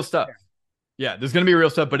be real stuff. Yeah, there's going to be real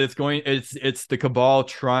stuff, but it's the cabal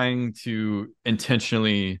trying to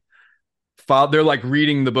intentionally follow. They're like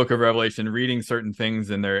reading the book of Revelation, reading certain things,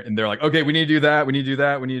 and they're like, okay, we need to do that, we need to do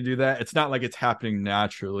that, we need to do that. It's not like it's happening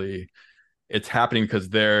naturally. It's happening because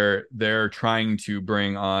they're trying to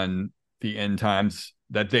bring on the end times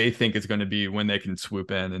that they think is going to be when they can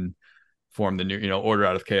swoop in and form the new, order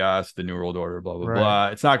out of chaos, the new world order, blah blah right, blah.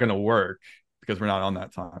 It's not going to work because we're not on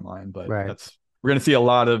that timeline, but right. we're going to see a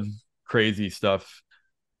lot of crazy stuff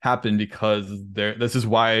happen because there. This is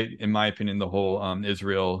why, in my opinion, the whole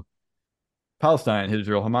Israel Palestine,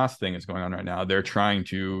 Israel Hamas thing is going on right now. They're trying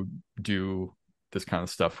to do this kind of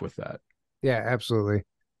stuff with that. Yeah, absolutely.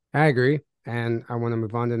 I agree. And I want to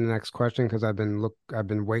move on to the next question because I've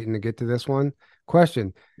been waiting to get to this one.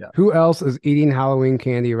 Question. Yeah. Who else is eating Halloween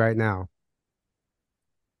candy right now?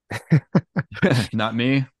 Not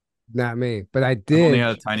me. Not me, but I've only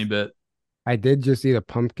had a tiny bit. I did just eat a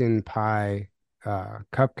pumpkin pie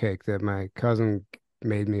cupcake that my cousin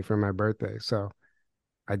made me for my birthday. So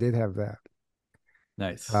I did have that.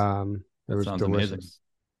 Nice. It That was sounds amazing. delicious.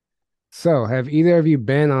 So, have either of you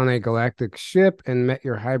been on a galactic ship and met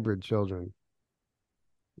your hybrid children?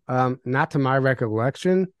 Not to my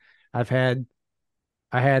recollection. I've had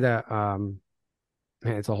I had a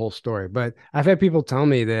man, it's a whole story, but I've had people tell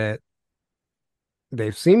me that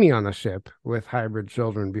they've seen me on a ship with hybrid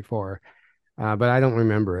children before, but I don't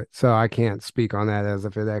remember it, so I can't speak on that as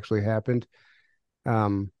if it actually happened.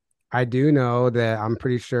 Um, I do know that I'm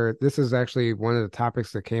pretty sure this is actually one of the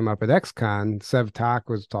topics that came up at XCon. Sev Tak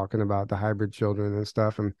was talking about the hybrid children and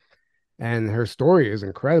stuff, and her story is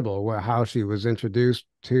incredible. How she was introduced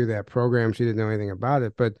to that program, she didn't know anything about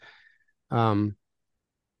it, but um,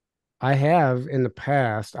 I have in the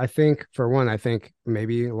past. I think for one, I think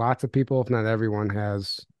maybe lots of people, if not everyone,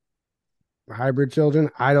 has hybrid children.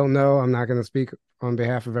 I don't know. I'm not going to speak on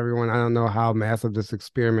behalf of everyone. I don't know how massive this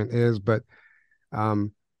experiment is, but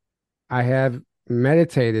um, I have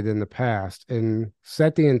meditated in the past and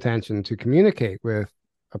set the intention to communicate with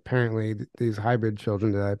apparently these hybrid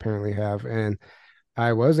children that I apparently have. And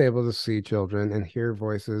I was able to see children and hear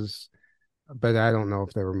voices, but I don't know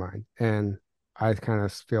if they were mine. And I kind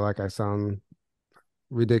of feel like I sound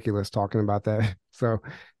ridiculous talking about that. So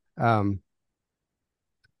um,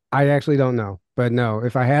 I actually don't know. But no,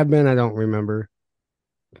 if I have been, I don't remember.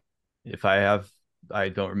 If I have, I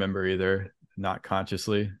don't remember either. Not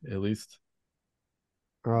consciously, at least.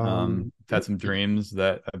 Um, I've had some dreams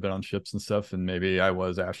that I've been on ships and stuff, and maybe I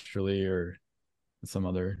was astrally or in some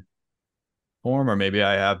other form, or maybe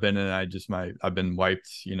I have been and I've been wiped,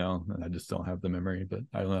 and I just don't have the memory, but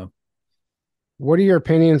I don't know. What are your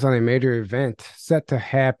opinions on a major event set to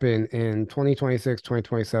happen in 2026,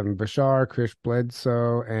 2027? Bashar, Chris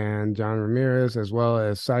Bledsoe, and John Ramirez, as well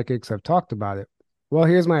as psychics, have talked about it. Well,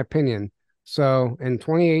 here's my opinion. So in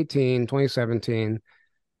 2018, 2017,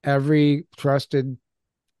 every trusted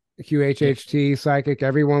Yeah. QHHT psychic,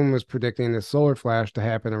 everyone was predicting the solar flash to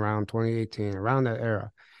happen around 2018, around that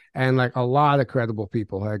era. And like a lot of credible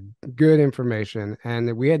people had good information,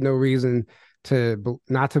 and we had no reason to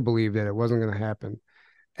not to believe that it wasn't going to happen.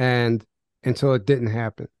 And until it didn't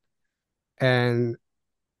happen. And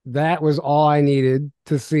that was all I needed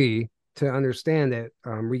to see to understand that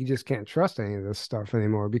we just can't trust any of this stuff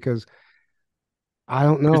anymore because I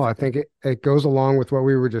don't know. I think it goes along with what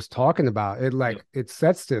we were just talking about. It Yep. like it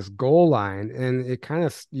sets this goal line and it kind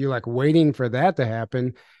of you're like waiting for that to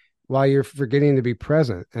happen while you're forgetting to be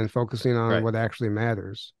present and focusing on Right. what actually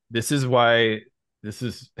matters. This is why this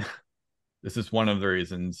is this is one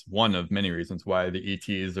of many reasons why the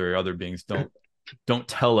ETs or other beings don't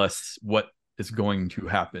tell us what is going to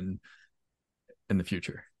happen in the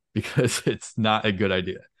future because it's not a good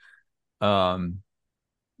idea. Um,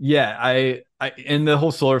 yeah, I in the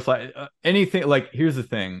whole solar flash, anything like here's the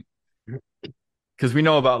thing, because we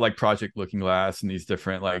know about like Project Looking Glass and these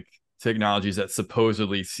different like technologies that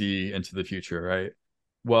supposedly see into the future, right?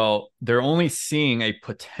 Well, they're only seeing a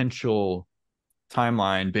potential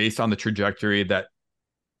timeline based on the trajectory that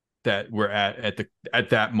we're at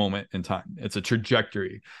that moment in time. It's a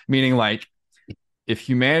trajectory, meaning like if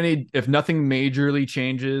nothing majorly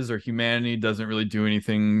changes or humanity doesn't really do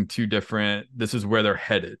anything too different, this is where they're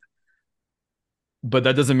headed. But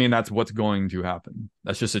that doesn't mean that's what's going to happen.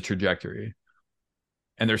 That's just a trajectory.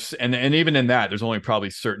 And and even in that, there's only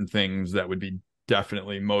probably certain things that would be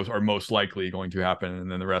definitely most likely going to happen,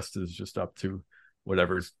 and then the rest is just up to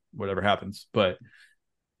whatever happens. But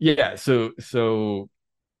yeah, so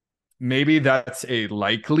maybe that's a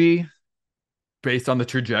likely based on the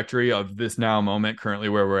trajectory of this now moment currently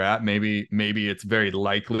where we're at, maybe it's very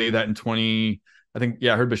likely that in 20, I think,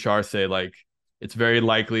 yeah, I heard Bashar say like it's very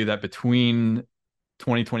likely that between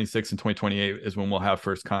 2026 and 2028 is when we'll have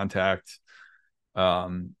first contact,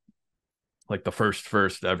 like the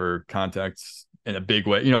first ever contacts in a big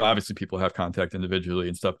way. You know, obviously people have contact individually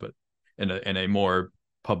and stuff, but in a more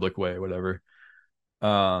public way, whatever.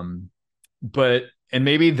 But and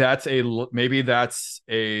maybe that's a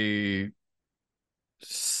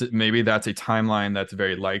timeline that's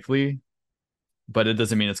very likely, but it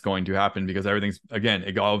doesn't mean it's going to happen, because everything's, again,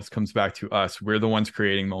 it always comes back to us. We're the ones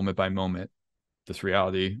creating moment by moment this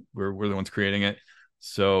reality. We're the ones creating it.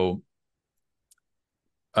 So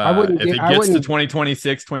if it gets to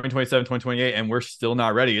 2026, 2027, 2028 and we're still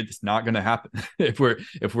not ready, it's not going to happen. if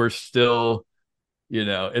we're still, you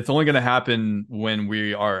know, it's only going to happen when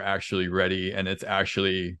we are actually ready and it's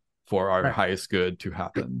actually for our highest good to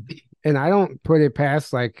happen. And I don't put it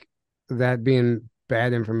past like that being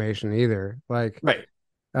bad information either. Like, right.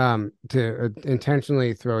 To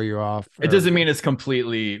intentionally throw you off. It doesn't mean it's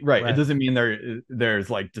completely right. It doesn't mean there's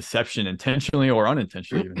like deception intentionally or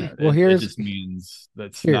unintentionally. Even well, it just means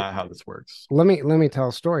that's not how this works. Let me tell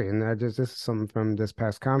a story, and this is something from this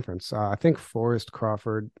past conference. I think Forrest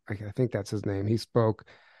Crawford, I think that's his name. He spoke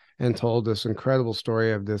and told this incredible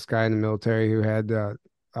story of this guy in the military who had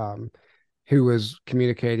who was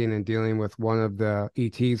communicating and dealing with one of the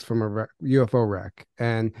ETs from a UFO wreck.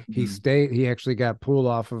 And he actually got pulled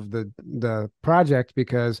off of the project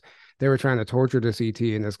because they were trying to torture this ET,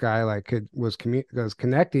 and this guy like was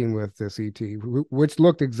connecting with this ET, which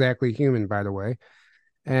looked exactly human, by the way.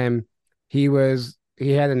 And he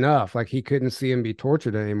had enough, like he couldn't see him be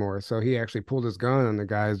tortured anymore. So he actually pulled his gun on the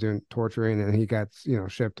guys doing torturing, and he got,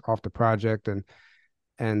 shipped off the project, and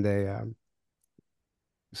they,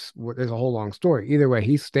 there's a whole long story. Either way,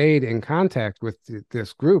 he stayed in contact with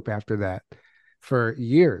this group after that for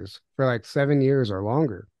years, for like 7 years or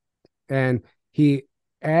longer. And he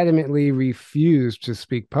adamantly refused to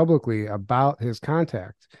speak publicly about his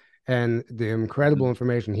contact and the incredible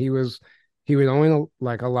information. He would only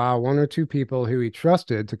like allow one or two people who he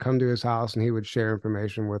trusted to come to his house, and he would share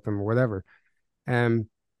information with them or whatever. And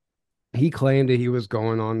he claimed that he was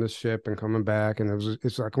going on the ship and coming back, and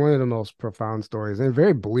it's like one of the most profound stories, and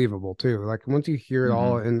very believable too. Like once you hear it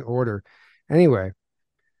all in order. Anyway,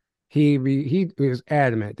 he was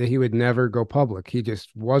adamant that he would never go public. He just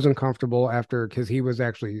wasn't comfortable because he was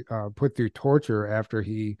actually put through torture after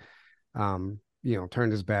he turned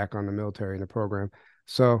his back on the military and the program.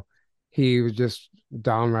 So he was just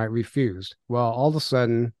downright refused. Well, all of a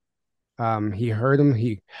sudden,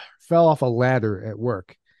 he fell off a ladder at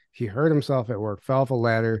work. He hurt himself at work, fell off a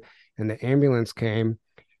ladder, and the ambulance came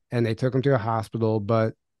and they took him to a hospital.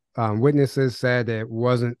 But witnesses said it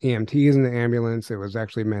wasn't EMTs in the ambulance. It was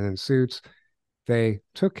actually men in suits. They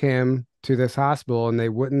took him to this hospital,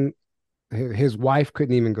 and his wife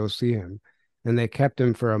couldn't even go see him. And they kept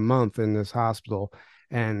him for a month in this hospital,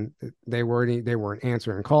 and they weren't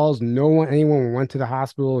answering calls. Anyone went to the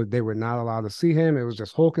hospital, they were not allowed to see him. It was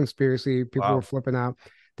this whole conspiracy. People were flipping out.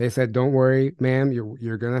 They said, "Don't worry, ma'am,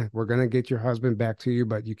 we're gonna get your husband back to you,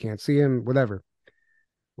 but you can't see him." Whatever.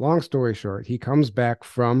 Long story short, he comes back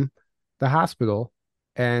from the hospital,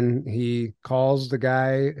 and he calls the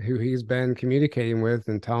guy who he's been communicating with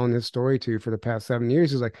and telling his story to for the past 7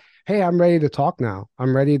 years. He's like, "Hey, I'm ready to talk now.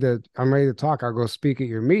 I'm ready to talk. I'll go speak at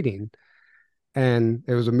your meeting." And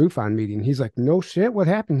it was a MUFON meeting. He's like, "No shit, what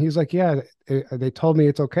happened?" He's like, "Yeah, they told me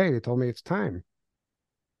it's okay. They told me it's time."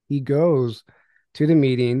 He goes to the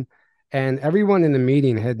meeting, and everyone in the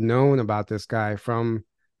meeting had known about this guy from,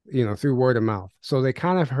 through word of mouth. So they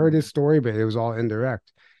kind of heard his story, but it was all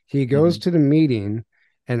indirect. He goes to the meeting,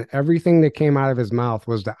 and everything that came out of his mouth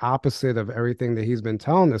was the opposite of everything that he's been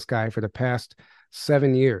telling this guy for the past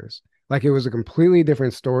 7 years. Like it was a completely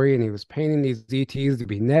different story, and he was painting these ETs to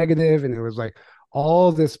be negative, and it was like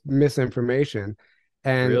all this misinformation.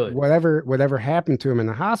 And really? whatever happened to him in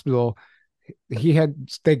the hospital,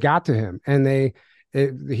 they got to him, and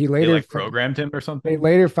he later programmed him or something. They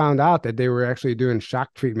later found out that they were actually doing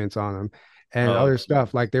shock treatments on him and other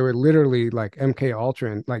stuff. Like they were literally like MK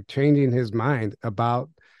Ultra, like changing his mind about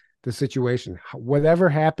the situation. Whatever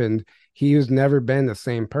happened, he has never been the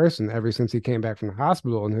same person ever since he came back from the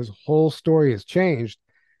hospital, and his whole story has changed.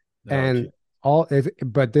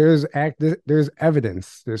 But there's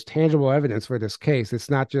evidence, there's tangible evidence for this case. It's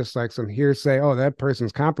not just like some hearsay, "Oh, that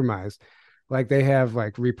person's compromised." Like they have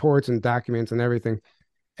like reports and documents and everything,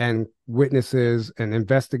 and witnesses and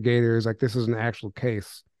investigators. Like this is an actual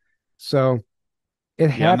case. So it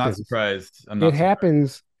happens. I'm not surprised.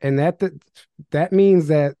 Happens, and that means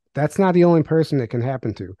that that's not the only person it can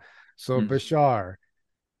happen to. So Mm. Bashar,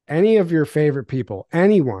 any of your favorite people,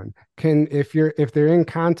 anyone can, if they're in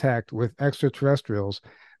contact with extraterrestrials,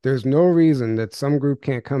 there's no reason that some group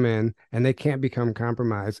can't come in and they can't become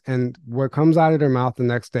compromised. And what comes out of their mouth the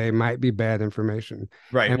next day might be bad information.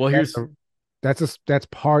 Right. And Well, here's that's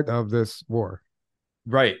part of this war.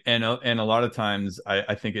 right. And a lot of times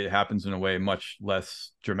I think it happens in a way much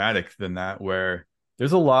less dramatic than that, where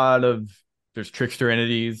there's a lot of there's trickster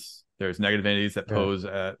entities, there's negative entities that Yeah. pose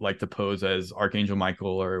like to pose as Archangel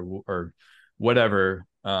Michael or whatever,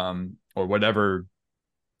 or whatever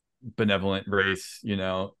benevolent race,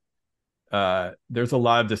 there's a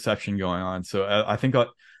lot of deception going on. So I think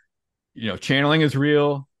channeling is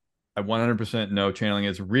real. I 100% know channeling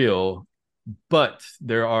is real, but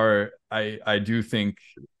I do think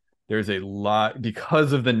there's a lot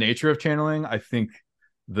because of the nature of channeling. I think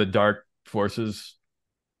the dark forces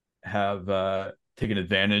have taken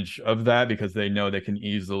advantage of that because they know they can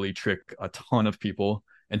easily trick a ton of people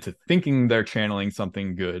into thinking they're channeling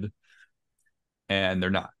something good, and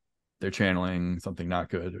they're not. They're channeling something not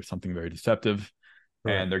good or something very deceptive,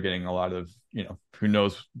 Right. and they're getting a lot of who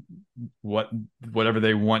knows whatever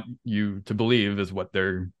they want you to believe is what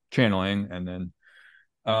they're channeling. And then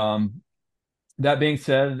that being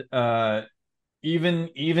said, even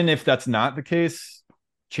if that's not the case,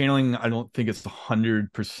 channeling, I don't think it's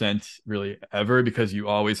 100% really ever, because you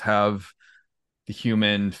always have the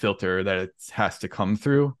human filter that it has to come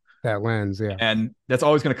through, That lens. Yeah. and that's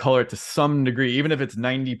always going to color it to some degree, even if it's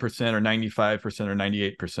 90% or 95% or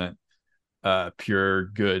 98% pure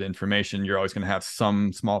good information. You're always going to have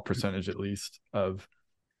some small percentage at least of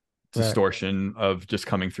Right. distortion of just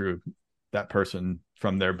coming through that person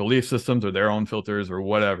from their belief systems or their own filters or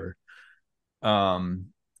whatever. um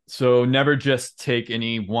so never just take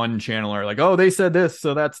any one channeler like, oh, they said this,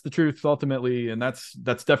 so that's the truth ultimately, and that's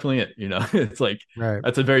definitely it. It's like Right.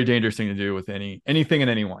 that's a very dangerous thing to do with anything and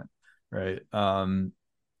anyone, right?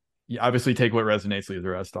 You obviously take what resonates, leave the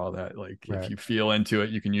rest, all that. Like if Right. you feel into it,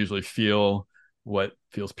 you can usually feel what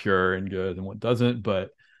feels pure and good and what doesn't.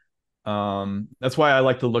 But that's why I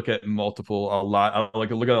like to look at a lot. I like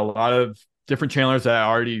to look at a lot of different channelers that I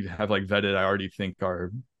already have like vetted. I already think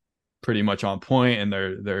are pretty much on point, and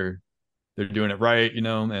they're doing it right,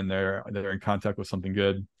 and they're in contact with something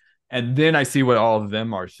good. And then I see what all of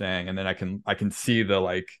them are saying, and then I can see the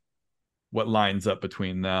like what lines up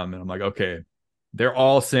between them, and I'm like, okay, they're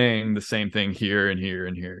all saying the same thing here and here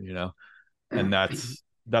and here, and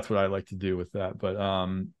that's what I like to do with that.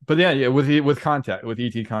 But yeah, with contact with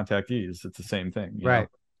ET contactees, it's the same thing. Right.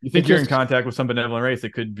 You It think you're in just contact with some benevolent race,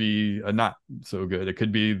 it could be a not so good. It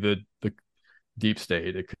could be the deep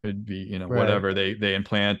state. It could be right. whatever. They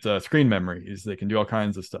implant screen memories. They can do all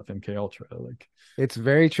kinds of stuff. MK Ultra, like It's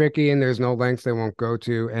very tricky, and there's no lengths they won't go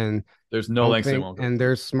to. And there's no don't lengths they think, won't go and to.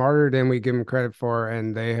 they're smarter than we give them credit for,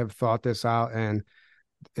 and they have thought this out, and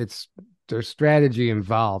it's there's strategy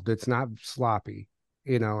involved. It's not sloppy,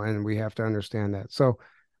 and we have to understand that. So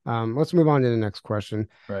let's move on to the next question.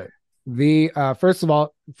 Right. The first of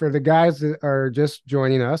all, for the guys that are just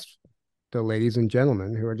joining us, the ladies and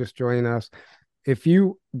gentlemen who are just joining us, if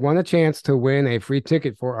you want a chance to win a free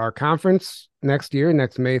ticket for our conference next year,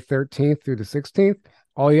 next May 13th through the 16th,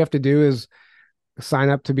 all you have to do is sign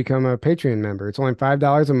up to become a Patreon member. It's only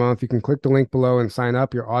 $5 a month. You can click the link below and sign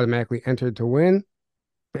up. You're automatically entered to win.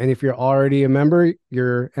 And if you're already a member,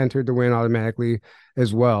 you're entered to win automatically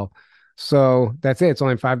as well. So that's it. It's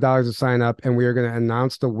only $5 to sign up, and we are going to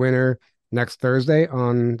announce the winner next Thursday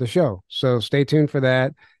on the show. So stay tuned for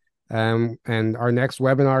that. And our next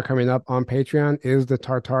webinar coming up on Patreon is the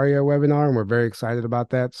Tartaria webinar, and we're very excited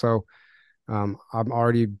about that. So I've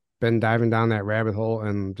already been diving down that rabbit hole,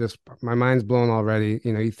 and just my mind's blown already.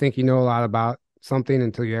 You think you know a lot about something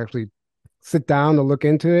until you actually sit down to look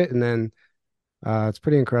into it, and then it's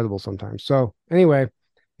pretty incredible sometimes. So anyway,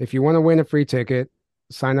 if you want to win a free ticket,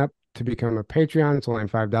 sign up to become a Patreon. It's only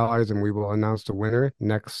 $5, and we will announce the winner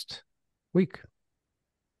next week.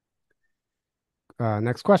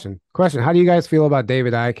 Next question. How do you guys feel about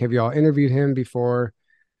David Icke? Have you all interviewed him before?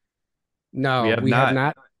 We No, have we have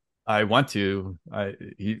not. not. I want to.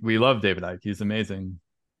 We love David Icke. He's amazing.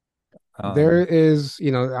 There is,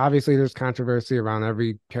 obviously there's controversy around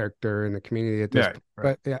every character in the community at this Right, point,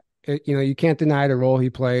 right. but yeah, you can't deny the role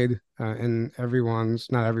he played in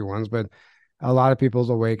not everyone's, but a lot of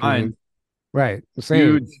people's awakening. Mine, Right. Same.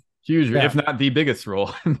 huge, huge, Yeah. if not the biggest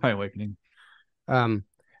role in my awakening. Um,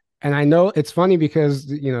 and I know it's funny because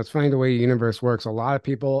it's funny the way the universe works. A lot of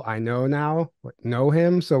people I know now know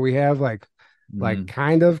him, so we have like Mm.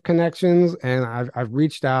 kind of connections. And I've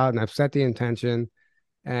reached out and I've set the intention.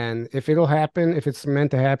 And if it'll happen, if it's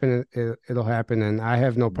meant to happen, it'll happen. And I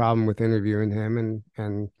have no problem with interviewing him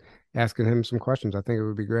and asking him some questions. I think it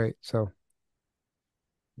would be great. So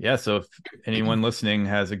Yeah. So if anyone listening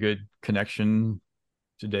has a good connection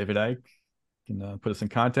to David Icke, can put us in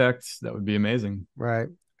contact. That would be amazing. right.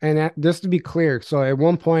 And just to be clear, so at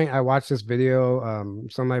one point I watched this video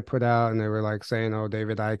somebody put out, and they were like saying, "Oh,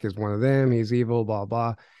 David Icke is one of them. He's evil, blah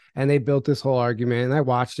blah." And they built this whole argument, and I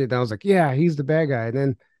watched it, and I was like, "Yeah, he's the bad guy."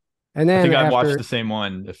 And I then think I've watched after, the same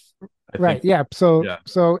one. If I right, think, yeah. So yeah,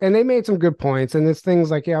 and they made some good points, and it's things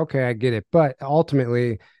like, yeah, okay, I get it. But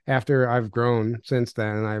ultimately, after I've grown since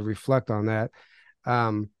then, and I reflect on that,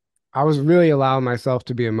 um, I was really allowing myself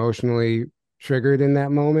to be emotionally triggered in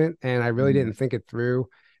that moment, and I really mm, didn't think it through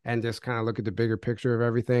and just kind of look at the bigger picture of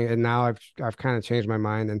everything. And now I've kind of changed my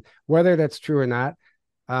mind, and whether that's true or not,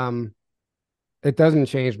 um, it doesn't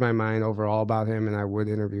change my mind overall about him, and I would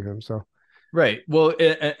interview him. So right. Well,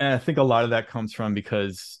 and I think a lot of that comes from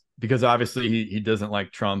because obviously he doesn't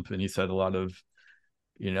like Trump, and he said a lot of,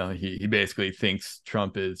 he basically thinks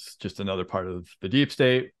Trump is just another part of the deep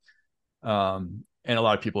state. And a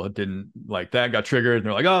lot of people didn't like that, got triggered, and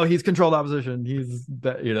they're like, "Oh, he's controlled opposition. He's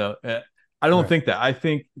that." I don't right, think that. I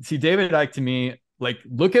think, see, David Icke to me, like,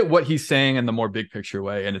 look at what he's saying in the more big picture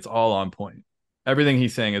way, and it's all on point. Everything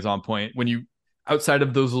he's saying is on point. When you outside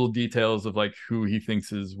of those little details of like who he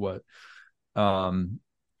thinks is what, um,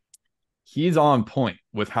 he's on point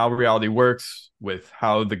with how reality works, with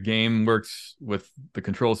how the game works, with the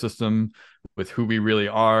control system, with who we really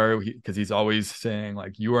are. Because he's always saying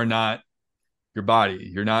like, you are not your body.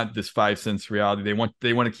 You're not this 5 sense reality. They want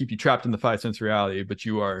to keep you trapped in the 5 sense reality, but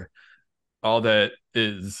you are all that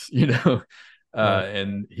is, right,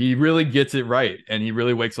 and he really gets it right. And he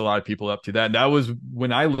really wakes a lot of people up to that. And that was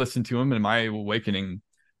when I listened to him in my awakening,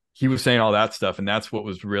 he was saying all that stuff. And that's what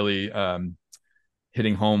was really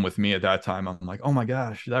hitting home with me at that time. I'm like, oh my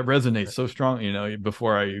gosh, that resonates right, so strong,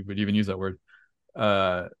 before I would even use that word.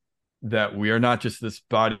 Uh, that we are not just this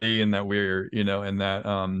body, and that we're, and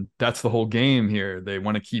that that's the whole game here. They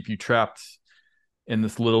want to keep you trapped in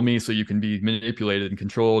this little me so you can be manipulated and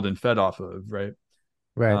controlled and fed off of, right?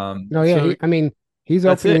 right. No, yeah. So I mean, he's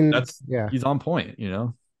that's it. opening, That's yeah. He's on point.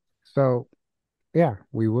 So yeah,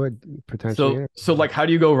 we would potentially So interview so him. like, how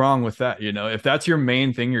do you go wrong with that? If that's your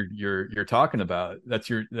main thing you're talking about, that's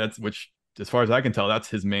which, as far as I can tell, that's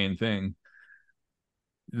his main thing.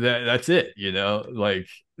 That's it. Like,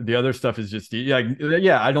 the other stuff is just,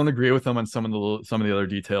 yeah, I don't agree with him on some of the other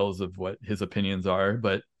details of what his opinions are,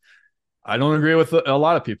 but I don't agree with a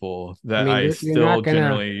lot of people I that mean, I you're not still gonna.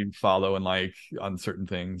 generally follow and like on certain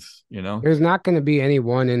things. There's not going to be any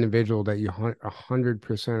one individual that you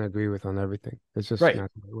 100% agree with on everything. It's just Right.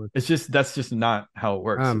 not the way it works. It's just That's just not how it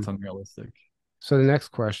works. It's Um, unrealistic. so the next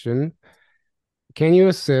question, can you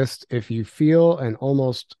assist if you feel an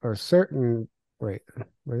almost or certain, wait,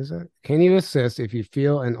 what is that? Can you assist if you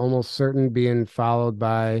feel an almost certain being followed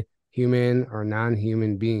by human or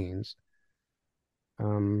non-human beings?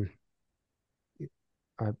 Um,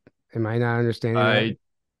 I, am I not understanding that? I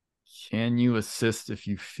Can you assist if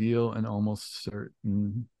you feel an almost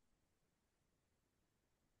certain?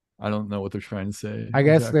 I don't know what they're trying to say I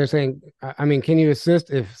guess exactly. they're saying, I mean, can you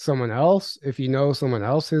assist if someone else, if you know someone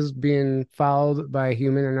else is being followed by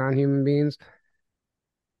human or non-human beings?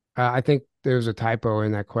 I think there's a typo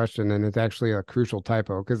in that question, and it's actually a crucial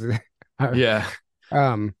typo because, Yeah.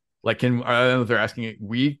 um, Like, I don't know if they're asking it,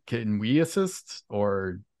 can we assist,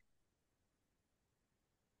 or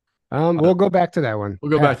I we'll don't, go back to that one.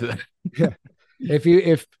 we'll go back to that. Yeah. If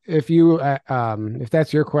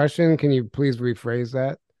that's your question, can you please rephrase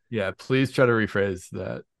that Yeah, please try to rephrase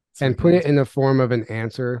that so we and put can. it in the form of an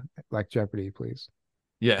answer like Jeopardy, please?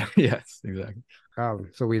 Yeah, yes, exactly.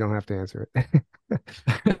 So we don't have to answer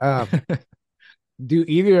it. uh, do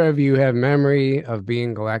either of you have memory of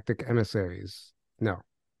being galactic emissaries? No.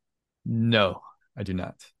 No, I do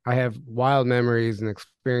not. I have wild memories and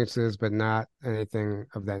experiences, but not anything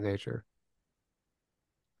of that nature.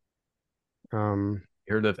 Um,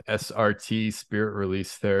 Heard of SRT, spirit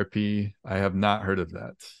release therapy? I have not heard of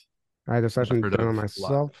that. I had a I've session heard done on of a lot.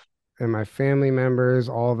 myself and my family members.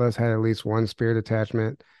 All of us had at least one spirit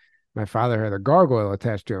attachment. My father had a gargoyle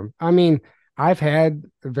attached to him. I mean, I've had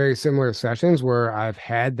very similar sessions where I've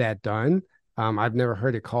had that done. I've never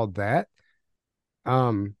heard it called that.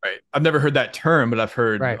 Um, Right. I've never heard that term, but I've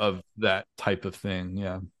heard right. of that type of thing.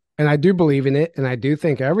 Yeah. And I do believe in it, and I do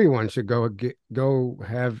think everyone should go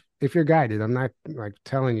have, if you're guided. I'm not like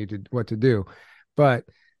telling you what to do, but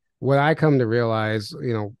what I come to realize,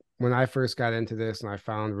 when I first got into this and I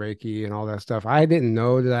found Reiki and all that stuff, I didn't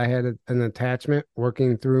know that I had an attachment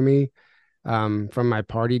working through me. from my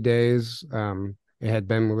party days. It had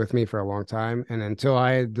been with me for a long time. And until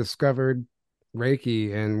I had discovered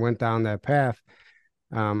Reiki and went down that path,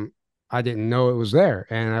 um, I didn't know it was there.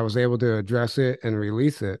 And I was able to address it and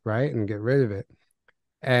release it, right? And get rid of it.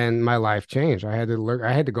 And my life changed. I had to learn,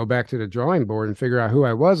 I had to go back to the drawing board and figure out who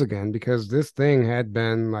I was again, because this thing had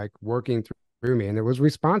been like working through me, and it was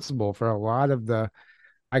responsible for a lot of the,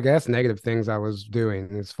 I guess, negative things I was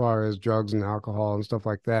doing as far as drugs and alcohol and stuff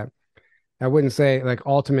like that. I wouldn't say like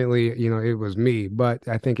ultimately, it was me, but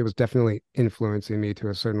I think it was definitely influencing me to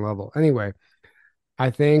a certain level. Anyway, I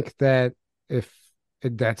think that if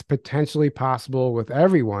that's potentially possible with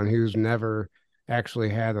everyone who's never actually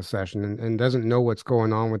had a session, and doesn't know what's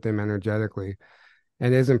going on with them energetically,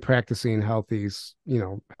 and isn't practicing healthy,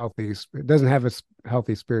 it doesn't have a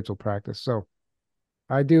healthy spiritual practice. So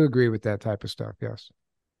I do agree with that type of stuff. Yes.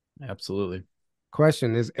 Absolutely.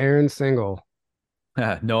 Question: Is Aaron single?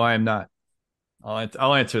 No, I am not.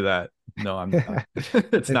 I'll answer that. No, I'm not.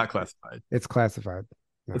 It's It, not classified. it's classified.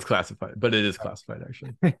 It's No. classified, but it is classified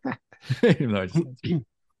actually. Even though I just answered.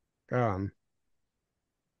 um,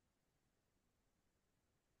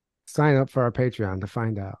 Sign up for our Patreon to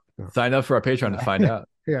find out. No. Sign up for our Patreon to find out.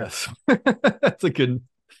 Yeah. Yes. That's a good,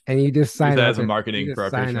 And you just use sign that up as a and you marketing for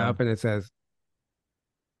just our sign Patreon. up and it says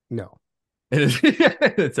no.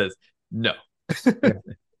 It says no. Yeah.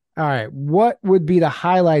 All right. What would be the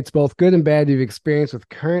highlights, both good and bad, you've experienced with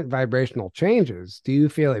current vibrational changes? Do you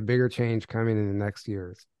feel a bigger change coming in the next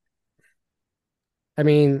years? I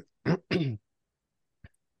mean, I'll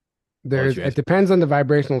let you it answer. depends on the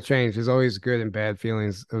vibrational change. There's always good and bad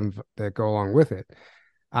feelings that go along with it.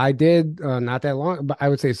 I did not that long, but I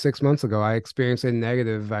would say 6 months ago, I experienced a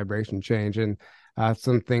negative vibration change, and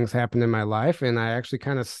some things happened in my life, and I actually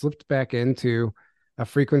kind of slipped back into a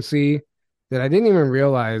frequency that I didn't even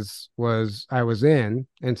realize was I was in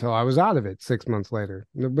until I was out of it 6 months later.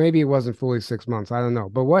 Maybe it wasn't fully 6 months. I don't know.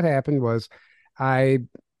 But what happened was I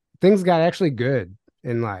things got actually good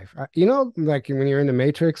in life. Like when you're in the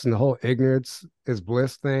Matrix and the whole ignorance is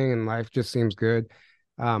bliss thing and life just seems good.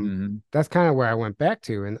 Um, Mm-hmm. that's kind of where I went back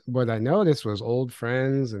to. And what I noticed was old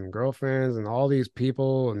friends and girlfriends and all these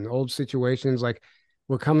people and old situations like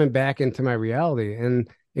were coming back into my reality. And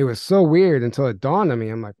it was so weird until it dawned on me.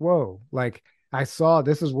 I'm like, whoa, like I saw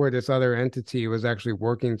this is where this other entity was actually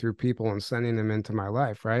working through people and sending them into my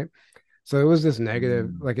life, right? So it was this negative,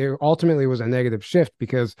 Mm-hmm. like it ultimately was a negative shift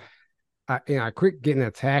because I quit getting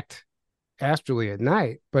attacked astrally at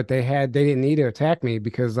night, but they didn't need to attack me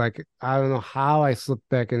because like I don't know how I slipped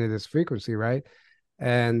back into this frequency, right?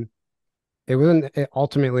 And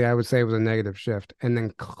ultimately I would say it was a negative shift. And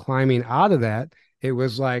then climbing out of that, it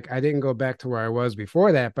was like I didn't go back to where I was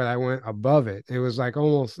before that, but I went above it. It was like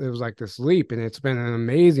this leap, and it's been an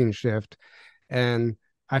amazing shift. And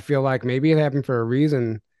I feel like maybe it happened for a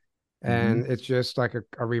reason, Mm-hmm. and it's just like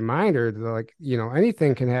a reminder that like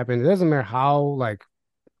anything can happen. It doesn't matter how like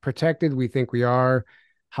protected we think we are,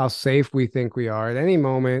 how safe we think we are at any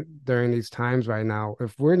moment during these times right now.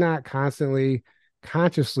 If we're not constantly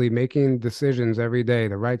consciously making decisions every day,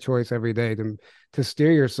 the right choice every day to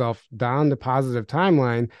steer yourself down the positive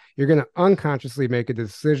timeline, you're going to unconsciously make a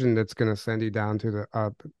decision that's going to send you down to the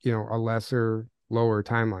a lesser, lower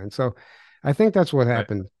timeline. So I think that's what Right.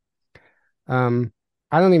 happened. um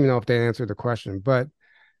I don't even know if they answered the question, but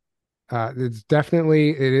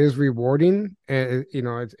it is rewarding, and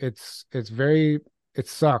it's very, it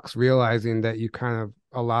sucks realizing that you kind of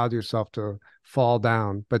allowed yourself to fall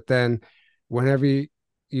down, but then whenever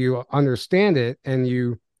you understand it and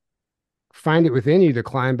you find it within you to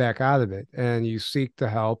climb back out of it and you seek the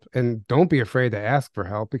help, and don't be afraid to ask for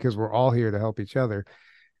help because we're all here to help each other,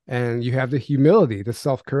 and you have the humility to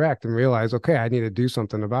self-correct and realize, okay, I need to do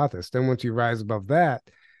something about this. Then once you rise above that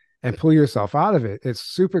and pull yourself out of it, it's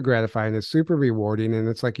super gratifying, it's super rewarding, and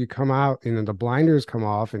it's like you come out, the blinders come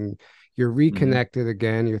off, and you're Mm-hmm. reconnected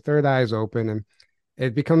again, your third eye is open, and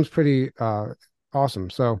it becomes pretty awesome.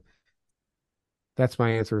 So that's my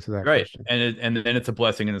answer to that Right. question. And then it's a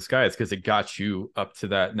blessing in disguise because it got you up to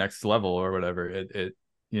that next level or whatever.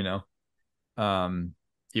 You know, um,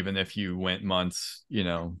 even if you went months,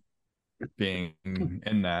 being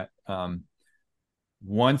in that,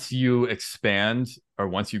 once you expand or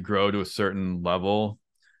once you grow to a certain level,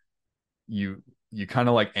 you kind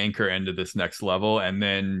of like anchor into this next level, and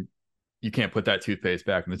then you can't put that toothpaste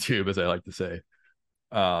back in the tube, as I like to say.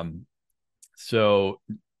 Um, so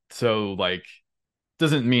like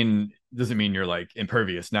doesn't mean you're like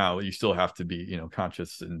impervious now. You still have to be,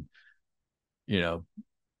 conscious and, you know,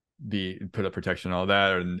 be put up protection and all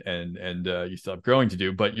that, and you still have growing to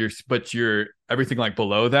do, but you're everything like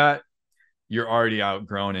below that, you're already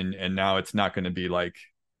outgrown, and now it's not going to be like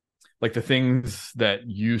the things that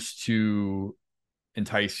used to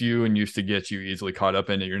entice you and used to get you easily caught up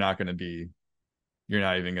in it. You're not even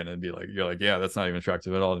going to be like, you're like, yeah, that's not even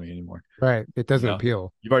attractive at all to me anymore. Right. It You doesn't know,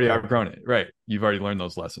 appeal. you've already Right. outgrown it. Right. You've already learned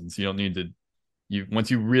those lessons. You don't need to,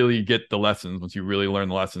 once you really get the lessons, once you really learn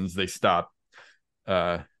the lessons, they stop.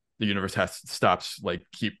 The universe stops like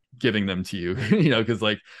keep giving them to you, because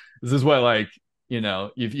like this is what like,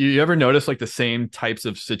 if you ever notice like the same types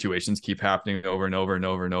of situations keep happening over and over and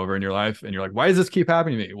over and over in your life, and you're like, why does this keep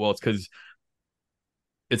happening to me? Well, it's because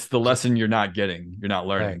it's the lesson you're not getting, you're not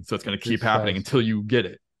Right. learning. So it's going to keep happening Precisely. until you get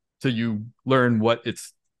it, until you learn what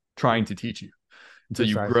it's trying to teach you, until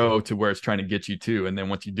you Precisely. grow to where it's trying to get you to. And then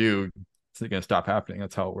once you do, it's going to stop happening.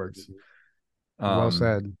 That's how it works. Well Um,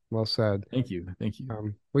 said. Well said. thank you. Thank you.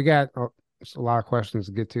 We got a lot of questions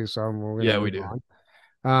to get to, so we're going to Yeah, we move do.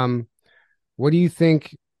 on. Um, what do you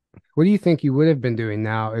think? What do you think you would have been doing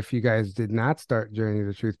now if you guys did not start Journey to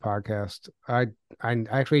the Truth podcast? I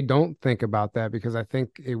actually don't think about that because I think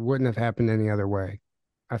it wouldn't have happened any other way.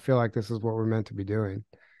 I feel like this is what we're meant to be doing.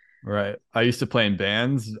 Right. I used to play in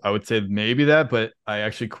bands. I would say maybe that, but I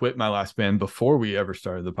actually quit my last band before we ever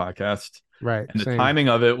started the podcast. Right. And the Same. timing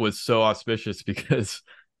of it was so auspicious because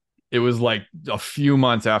it was like a few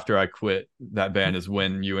months after I quit that band is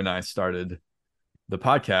when you and I started the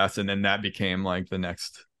podcast. And then that became like the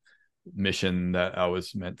next mission that I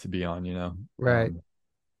was meant to be on. Right.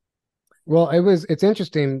 Well, it's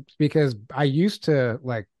interesting because I used to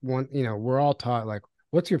like we're all taught like,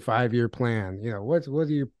 what's your 5 year plan? What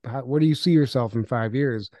do you see yourself in 5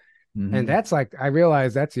 years? And Mm-hmm. that's like, I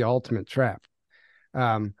realized that's the ultimate trap.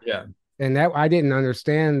 Um, Yeah. and that I didn't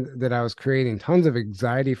understand that I was creating tons of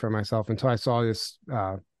anxiety for myself until I saw this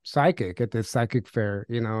psychic at this psychic fair,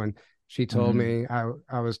 and she told Mm-hmm. me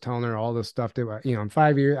I was telling her all the stuff that in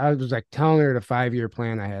 5 years I was like telling her the 5 year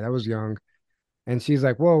plan I had. I was young, and she's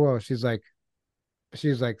like, "Whoa, whoa!" She's like,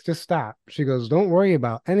 "Just stop." She goes, "Don't worry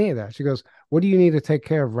about any of that." She goes, "What do you need to take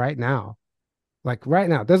care of right now? Like right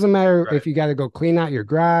now. It doesn't matter Right. if you got to go clean out your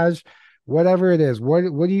garage, whatever it is.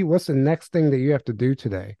 What's the next thing that you have to do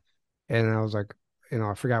today?" And I was like,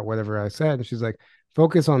 I forgot whatever I said. And she's like,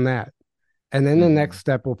 focus on that. And then the next Mm-hmm.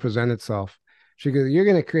 step will present itself. She goes, you're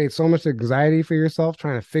going to create so much anxiety for yourself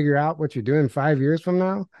trying to figure out what you're doing 5 years from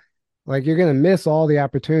now. Like you're going to miss all the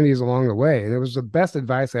opportunities along the way. And it was the best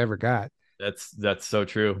advice I ever got. That's so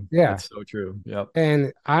true. Yeah. That's so true. Yep.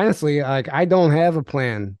 And honestly, like I don't have a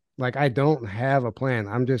plan. Like I don't have a plan.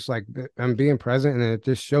 I'm just like, I'm being present and it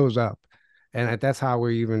just shows up. And that's how we're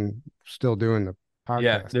even still doing the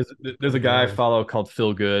Yeah, podcast. there's a Comes guy I alive. follow called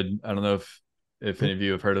Phil Good. I don't know if any of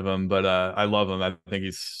you have heard of him, but I love him. I think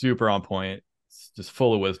he's super on point, just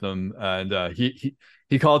full of wisdom, and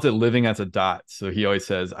he calls it living as a dot. So he always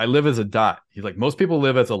says, "I live as a dot." He's like, most people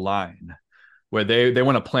live as a line, where they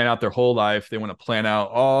want to plan out their whole life. They want to plan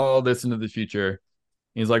out all this into the future.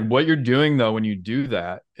 He's like, what you're doing though when you do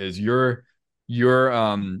that is you're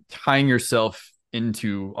tying yourself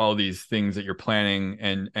into all these things that you're planning,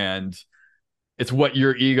 and it's what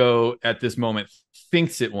your ego at this moment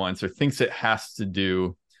thinks it wants or thinks it has to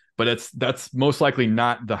do, but that's most likely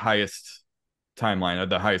not the highest timeline or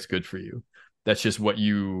the highest good for you. That's just what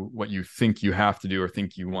you think you have to do or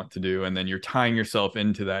think you want to do, and then you're tying yourself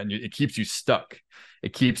into that, and it keeps you stuck.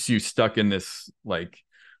 It keeps you stuck in this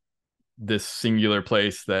singular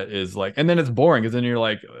place that is like, and then it's boring because then you're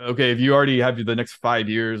like, okay, if you already have the next 5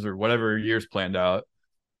 years or whatever years planned out,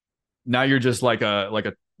 now you're just like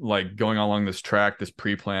going along this track, this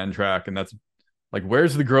pre-planned track, and that's like,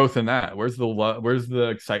 where's the growth in that? Where's the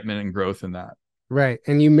excitement and growth in that? Right.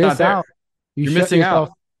 And you It's miss not there. out. You You're shut missing yourself,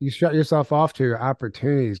 out. you shut yourself off to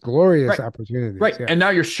opportunities, glorious Right. opportunities. Right. Yeah. And now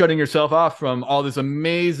you're shutting yourself off from all this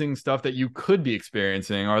amazing stuff that you could be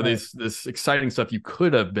experiencing, or Right. this exciting stuff you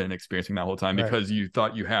could have been experiencing that whole time Right. because you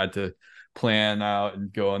thought you had to plan out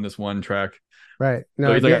and go on this one track. Right. So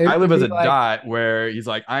No, he's like, I it'd live as be a like, dot, where he's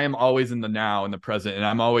like, I am always in the now, in the present, and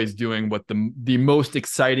I'm always doing what the most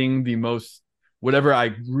exciting, the most whatever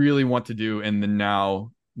I really want to do in the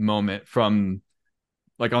now moment, from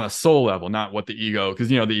like on a soul level, not what the ego, because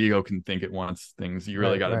the ego can think it wants things. You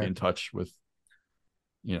really right, got to be right. in touch with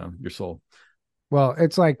your soul. Well,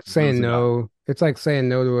 it's like Live saying as a dot. no. It's like saying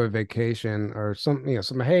no to a vacation or some,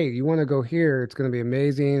 hey, you want to go here? It's going to be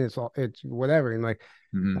amazing. It's whatever. And like,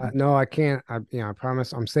 Mm-hmm. no, I can't. I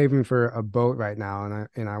promise I'm saving for a boat right now.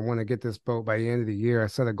 And I want to get this boat by the end of the year. I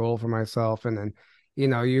set a goal for myself. And then,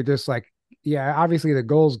 you're just like, yeah, obviously the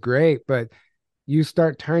goal's great, but you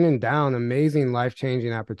start turning down amazing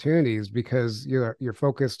life-changing opportunities because you're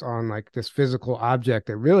focused on like this physical object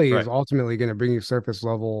that really is Right. ultimately going to bring you surface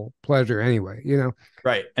level pleasure anyway, you know.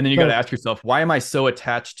 Right. And then you got to So ask yourself, why am I so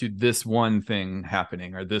attached to this one thing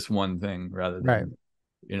happening or this one thing rather right,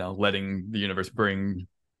 than, letting the universe bring,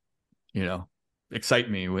 you know,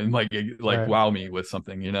 excite me with like right. wow me with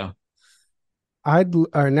something.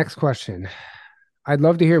 Our next question. I'd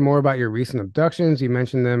love to hear more about your recent abductions. You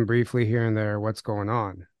mentioned them briefly here and there. What's going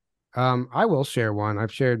on? I will share one.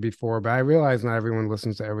 I've shared before, but I realize not everyone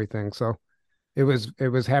listens to everything. So it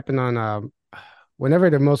was happened on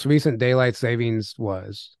whenever the most recent daylight savings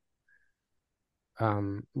was.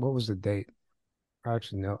 What was the date?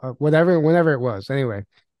 Actually, no. Whenever it was. Anyway,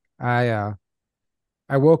 I uh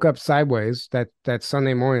I woke up sideways that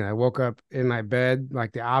Sunday morning. I woke up in my bed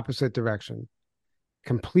like the opposite direction,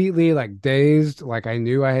 completely like dazed, like I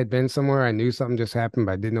knew I had been somewhere. I knew something just happened,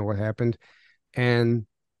 but I didn't know what happened. And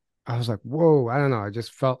I was like, whoa, I don't know. I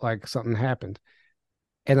just felt like something happened.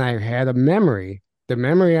 And I had a memory. The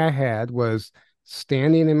memory I had was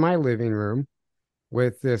standing in my living room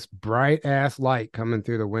with this bright ass light coming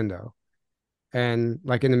through the window and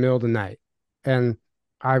like in the middle of the night. And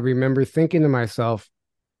I remember thinking to myself,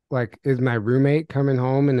 like, is my roommate coming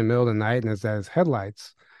home in the middle of the night and is that his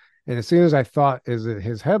headlights? And as soon as I thought, is it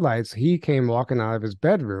his headlights? He came walking out of his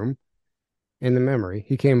bedroom in the memory.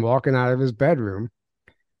 He came walking out of his bedroom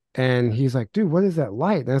and he's like, dude, what is that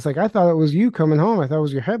light? And it's like, I thought it was you coming home. I thought it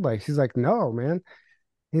was your headlights. He's like, no, man.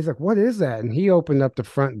 He's like, what is that? And he opened up the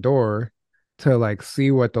front door to like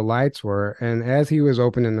see what the lights were. And as he was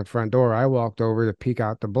opening the front door, I walked over to peek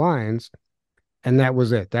out the blinds. And that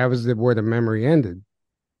was it. That was where the memory ended.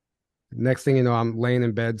 Next thing you know, I'm laying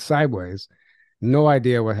in bed sideways. No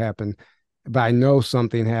idea what happened, but I know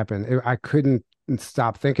something happened. I couldn't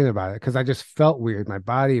stop thinking about it because I just felt weird. My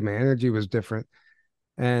body, my energy was different.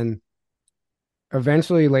 And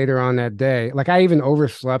eventually later on that day, like I even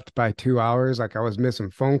overslept by 2 hours. Like I was missing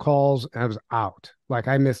phone calls and I was out. Like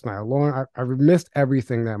I missed my alarm. I missed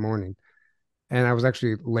everything that morning. And I was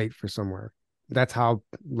actually late for somewhere. That's how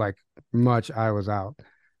like much I was out.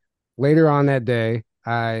 Later on that day,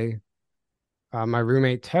 I my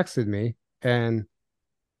roommate texted me and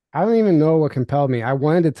I don't even know what compelled me. I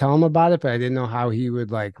wanted to tell him about it, but I didn't know how he would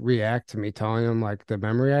like react to me telling him like the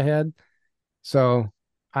memory I had. So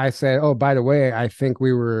I said, "Oh, by the way, I think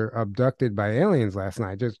we were abducted by aliens last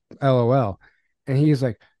night." Just LOL. And he's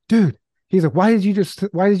like, "Dude," he's like, "Why did you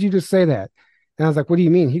just say that?" And I was like, "What do you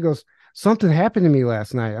mean?" He goes, "Something happened to me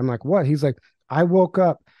last night." I'm like, "What?" He's like, "I woke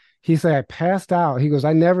up." He said, "I passed out." He goes,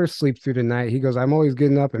 "I never sleep through the night." He goes, "I'm always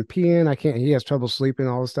getting up and peeing. I can't." He has trouble sleeping,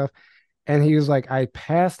 all this stuff. And he was like, I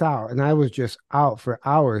passed out and I was just out for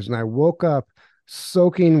hours. And I woke up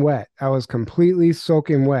soaking wet. I was completely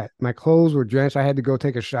soaking wet. My clothes were drenched. I had to go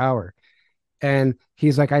take a shower. And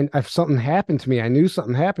he's like, I something happened to me. I knew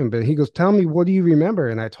something happened, but he goes, tell me, what do you remember?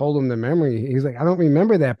 And I told him the memory. He's like, I don't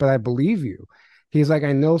remember that, but I believe you. He's like,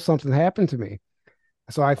 I know something happened to me.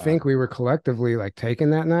 So I think Wow. we were collectively like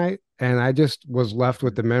taken that night. And I just was left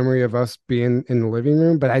with the memory of us being in the living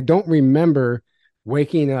room, but I don't remember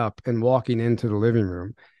waking up and walking into the living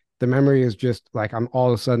room. The memory is just like I'm all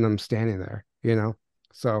of a sudden I'm standing there, you know?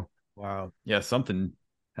 So Wow. Yeah, something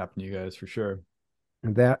happened to you guys for sure.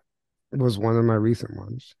 that was one of my recent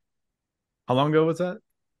ones. How long ago was that?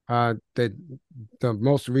 The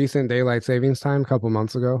most recent daylight savings time, a couple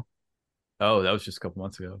months ago. Oh, that was just a couple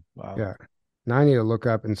months ago. Wow. Yeah. Now I need to look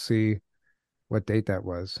up and see what date that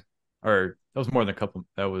was. Or that was more than a couple.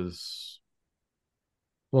 That was,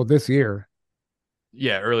 Well, this year,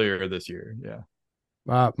 yeah, earlier this year. Yeah.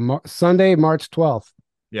 Sunday, March 12th.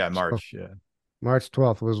 Yeah, So March. Yeah. March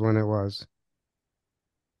 12th was when it was.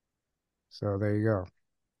 So there you go.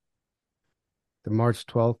 The March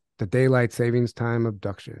 12th, the daylight savings time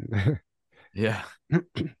abduction. Yeah.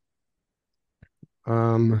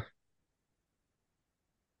 um,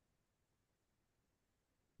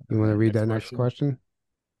 you All want to right. read Next that next question. question?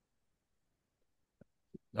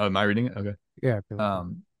 Oh, am I reading it? Okay. Yeah. Feel free.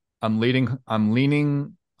 Um, I'm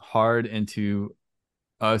leaning hard into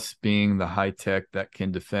us being the high tech that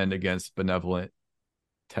can defend against benevolent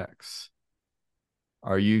techs.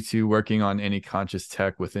 Are you two working on any conscious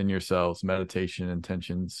tech within yourselves, meditation,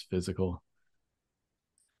 intentions, physical?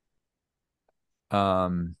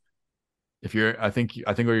 Um, if you're, I think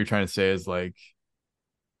what you're trying to say is like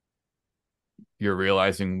you're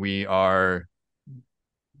realizing we are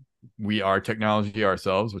technology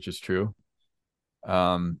ourselves, which is true.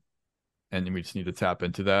 Um, and we just need to tap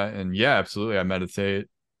into that. And yeah, absolutely, I meditate.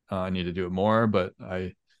 I need to do it more, but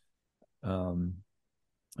um,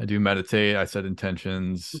 I do meditate. I set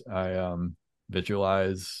intentions. I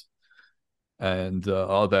visualize and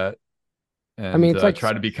all that, I mean, and it's like,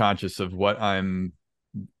 try to be conscious of what I'm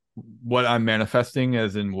manifesting,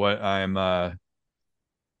 as in what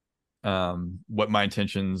my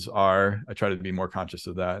intentions are. I try to be more conscious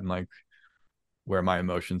of that, and like where my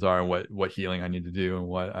emotions are, and what healing I need to do, and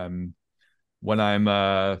what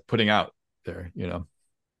I'm putting out there,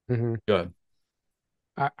 mhm. Good.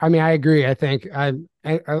 I mean, I agree. I think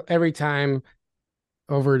every time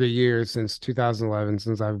over the years since 2011,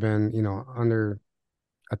 since I've been, under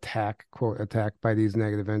attack, quote, attack by these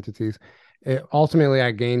negative entities, ultimately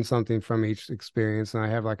I gain something from each experience, and I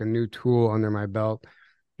have like a new tool under my belt.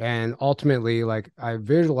 And ultimately, like, I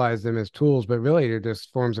visualize them as tools, but really they're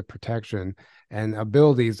just forms of protection and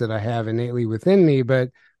abilities that I have innately within me. But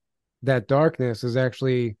that darkness is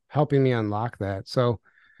actually helping me unlock that. So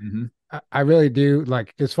Mm-hmm. I really do,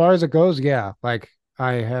 like, as far as it goes, yeah, like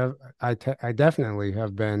I definitely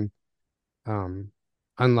have been um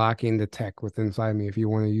unlocking the tech within inside me, if you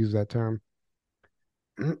want to use that term.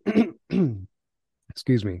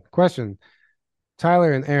 Excuse me. Question: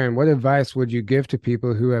 Tyler and Aaron, what advice would you give to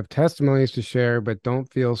people who have testimonies to share but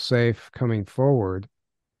don't feel safe coming forward?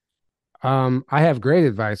 I have great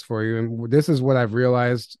advice for you, and this is what I've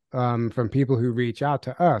realized from people who reach out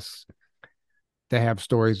to us. They have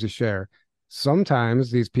stories to share.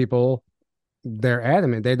 Sometimes these people, they're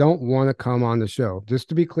adamant. They don't want to come on the show. Just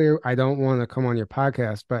to be clear, I don't want to come on your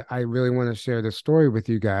podcast, but I really want to share the story with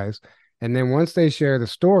you guys. And then once they share the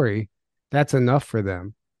story, that's enough for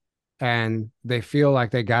them. And they feel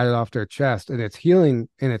like they got it off their chest, and it's healing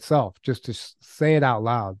in itself just to say it out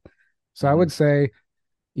loud. So I Mm-hmm. would say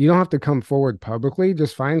you don't have to come forward publicly.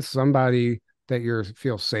 Just find somebody that you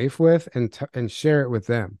feel safe with, and share it with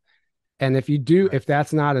them. And if you do, Right. if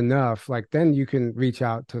that's not enough, like, then you can reach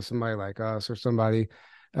out to somebody like us, or somebody,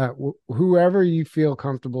 whoever you feel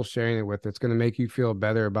comfortable sharing it with. It's going to make you feel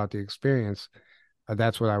better about the experience.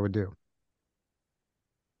 That's what I would do.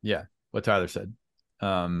 Yeah, what Tyler said.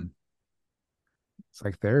 Um, It's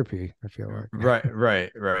like therapy, I feel like.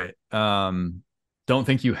 right. Don't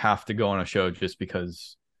think you have to go on a show just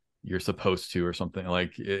because you're supposed to or something.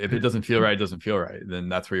 Like if it doesn't feel right, it doesn't feel right, then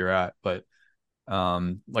that's where you're at. But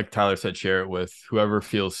like Tyler said, share it with whoever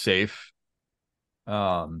feels safe.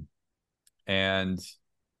 Um, and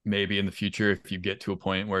maybe in the future, if you get to a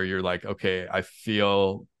point where you're like, okay, I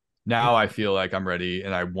feel like I'm ready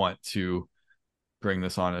and I want to bring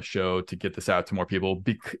this on a show to get this out to more people.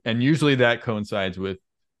 And usually that coincides with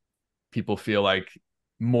people feel like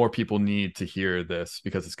more people need to hear this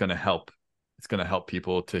because it's going to help. It's going to help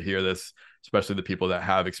people to hear this, especially the people that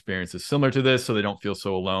have experiences similar to this, so they don't feel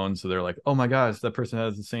so alone. So they're like, oh my gosh, that person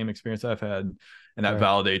has the same experience I've had. And that Right.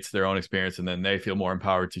 validates their own experience. And then they feel more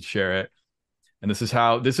empowered to share it. And this is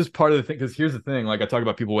part of the thing. Because here's the thing, like I talk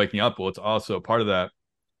about people waking up. Well, it's also part of that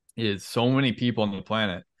is so many people on the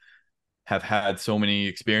planet have had so many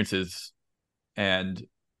experiences and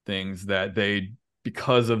things that they,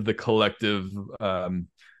 because of the collective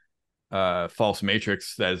false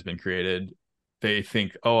matrix that has been created, they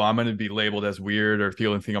think, oh, I'm going to be labeled as weird or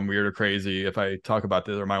think I'm weird or crazy if I talk about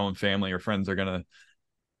this, or my own family or friends are going to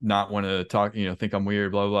not want to talk, think I'm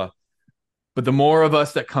weird, blah, blah, blah. But the more of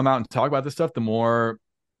us that come out and talk about this stuff, the more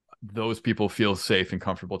those people feel safe and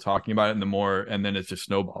comfortable talking about it, and then it just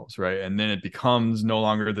snowballs, right? And then it becomes no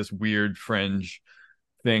longer this weird fringe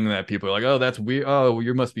thing that people are like, oh, that's weird. Oh,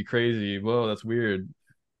 you must be crazy. Whoa, that's weird.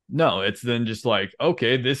 No, it's then just like,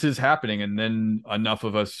 okay, this is happening. And then enough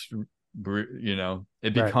of us, it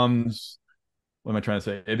Right. becomes, what am I trying to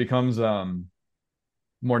say? It becomes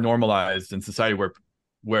more normalized in society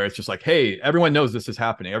where it's just like, hey, everyone knows this is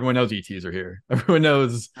happening. Everyone knows ETs are here. Everyone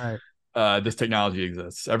knows Right. this technology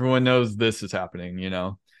exists. Everyone knows this is happening,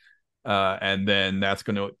 and then that's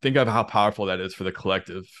going to think of how powerful that is for the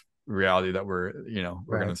collective reality that we're going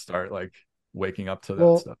Right. to start like waking up to that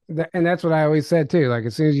Well, stuff. and that's what I always said too. Like,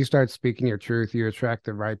 as soon as you start speaking your truth, you attract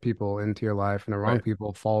the right people into your life, and the wrong Right.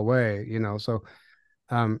 people fall away. So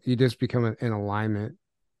you just become in alignment.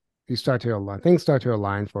 You start to align. Things start to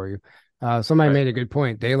align for you. Somebody Right. made a good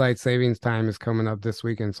point. Daylight savings time is coming up this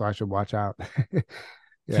weekend, so I should watch out.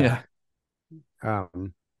 Yeah. Yeah.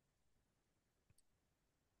 Um,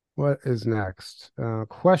 what is next?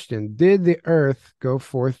 Question: Did the Earth go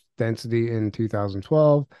fourth density in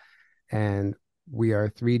 2012, and we are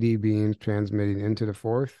 3D beings transmitting into the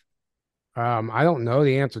fourth? I don't know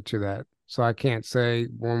the answer to that, so I can't say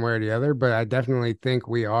one way or the other, but I definitely think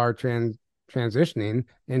we are transitioning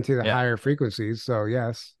into the Yeah. higher frequencies. So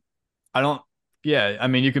yes. I don't, yeah. I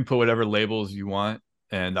mean, you can put whatever labels you want,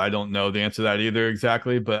 and I don't know the answer to that either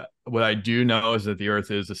exactly. But what I do know is that the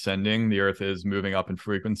Earth is ascending, the Earth is moving up in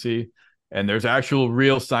frequency. And there's actual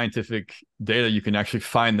real scientific data you can actually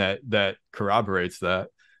find that corroborates that,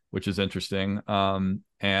 which is interesting.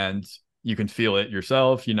 And you can feel it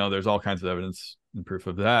yourself. There's all kinds of evidence and proof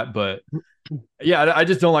of that. But yeah, I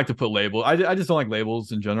just don't like to put labels. I just don't like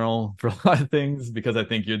labels in general for a lot of things, because I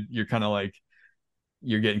think you're kind of like,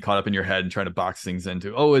 you're getting caught up in your head and trying to box things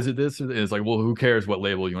into, oh, is it this? It's like, well, who cares what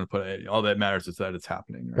label you want to put? All that matters is that it's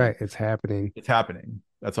happening, right? Right. It's happening. It's happening.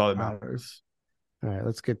 That's all that Wow. matters. All right,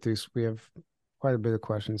 let's get through. We have quite a bit of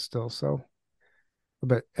questions still, so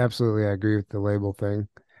but absolutely I agree with the label thing.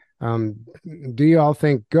 Um, do you all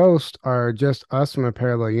think ghosts are just us from a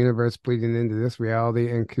parallel universe bleeding into this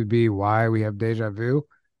reality and could be why we have deja vu?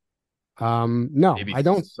 No, Maybe I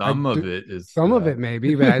don't. I some of do it is some of that. it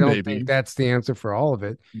maybe, but I don't think Maybe. that's the answer for all of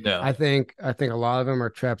it. No. I think a lot of them are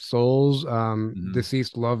trapped souls, Mhm.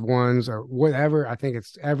 deceased loved ones, or whatever. I think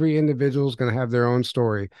it's every individual is going to have their own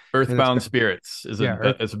story, and it's Earthbound spirits is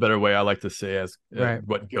yeah, is a better way I like to say as right.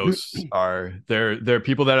 what ghosts are. They're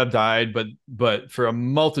people that have died, but for a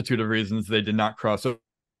multitude of reasons they did not cross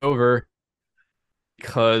over,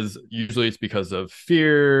 because usually it's because of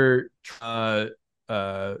fear,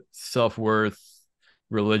 self-worth,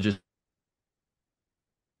 religious.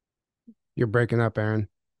 You're breaking up, Aaron.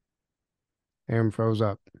 Aaron froze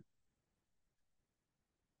up.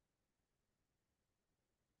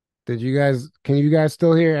 Can you guys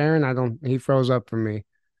still hear Aaron? I don't, he froze up for me.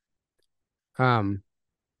 Um,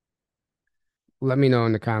 let me know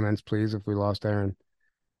in the comments, please, if we lost Aaron.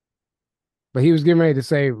 But he was getting ready to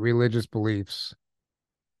say religious beliefs.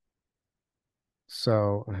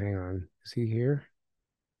 So hang on. Is he here?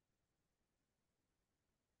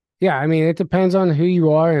 Yeah, I mean, it depends on who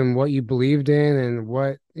you are and what you believed in and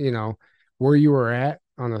where you were at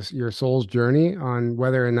on your soul's journey on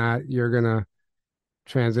whether or not you're gonna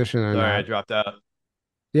transition or Sorry, I not. dropped out.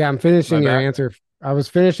 Yeah, I'm Am I finishing your back? answer. I was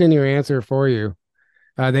finishing your answer for you.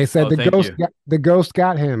 They said Oh, thank you. the ghost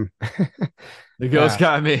got him. The Yeah, ghost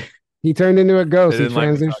got me. he turned into a They ghost. He didn't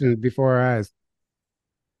like me talking. transitioned before our eyes.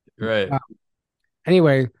 Right. Uh,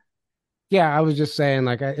 anyway, yeah, I was just saying,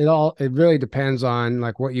 like, it really depends on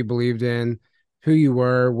like what you believed in, who you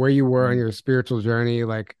were, where you were on Mhm. your spiritual journey,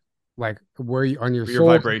 like where you on your Where your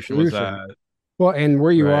soul's vibration was evolution. at. Well, and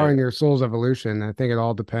where you are Right. in your soul's evolution. I think it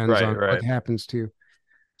all depends Right. on what Right. happens to you.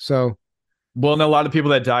 So, Well, and a lot of people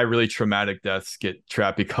that die really traumatic deaths get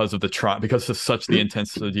trapped because of the trauma, because of such the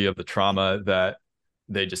intensity of the trauma that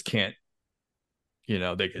they just can't, they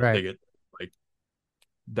right. get like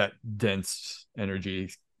that dense energy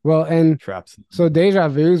Well, and traps. so deja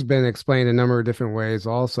vu's been explained a number of different ways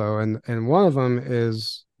also, and one of them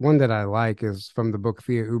is one that I like is from the book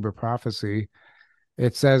Thea Uber Prophecy.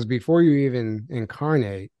 It says before you even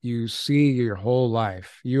incarnate, you see your whole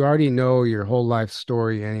life. You already know your whole life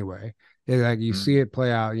story anyway. It's like you see Mhm. it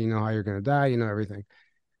play out, you know how you're gonna die, you know everything.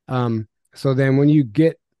 So then when you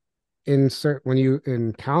get when you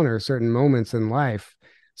encounter certain moments in life,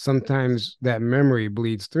 sometimes that memory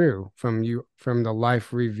bleeds through from the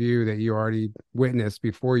life review that you already witnessed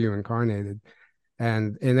before you incarnated.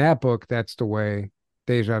 And in that book, that's the way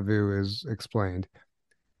deja vu is explained.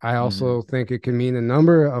 I Mhm. also think it can mean a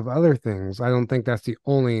number of other things. I don't think that's the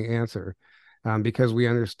only answer, because we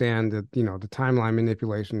understand that, the timeline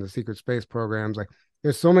manipulation, the secret space programs, like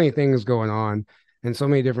there's so many things going on and so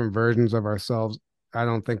many different versions of ourselves. I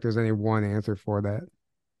don't think there's any one answer for that.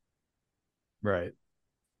 Right.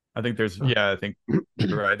 I think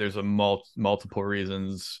you're right. There's a multiple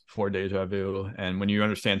reasons for deja vu. And when you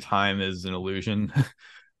understand time is an illusion,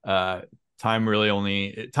 uh, time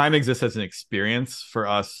exists as an experience for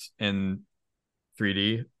us in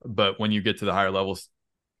 3D. But when you get to the higher levels,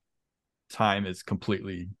 time is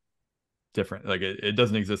completely different. Like it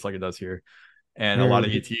doesn't exist like it does here. And a lot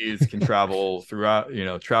of And ETs can travel throughout,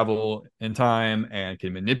 travel in time and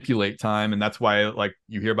can manipulate time. And that's why, like,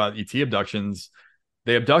 you hear about ET abductions.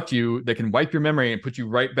 They abduct you, they can wipe your memory and put you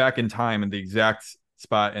right back in time in the exact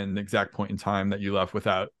spot and the exact point in time that you left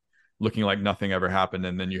without looking like nothing ever happened.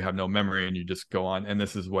 And then you have no memory and you just go on. And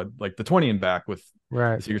this is what, like, the 20 and back with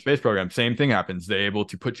right. the secret space program, same thing happens. They're able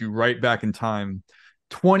to put you right back in time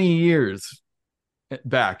 20 years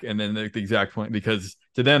back and then the exact point, because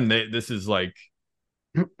to them this is like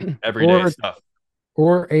everyday or stuff.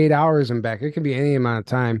 or 8 hours and back. It can be any amount of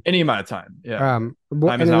time. Any amount of time. Yeah. Time is And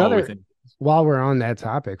not what we another, think. while we're on that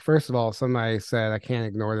topic, first of all, somebody said I can't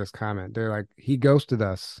ignore this comment. They're like, he ghosted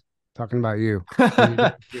us, talking about you. And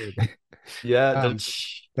he really did. Yeah. Um,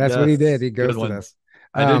 that's what he did. Yes. He Good ghosted one. us.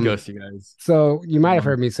 I did ghost you guys. So you might have Um,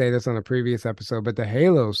 heard me say this on a previous episode, but the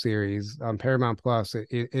Halo series on Paramount Plus,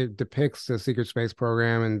 it depicts the secret space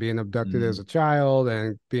program and being abducted as mm, a child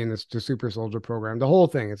and being the super soldier program. The whole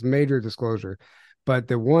thing, it's major disclosure. But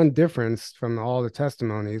the one difference from all the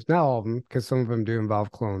testimonies, not all of them, because some of them do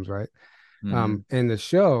involve clones, right? mhm, In the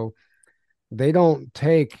show, they don't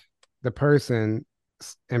take the person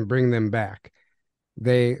and bring them back.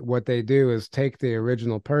 What they do is take the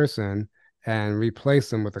original person and replace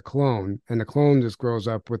them with a clone, and the clone just grows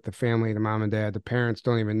up with the family, the mom and dad. The parents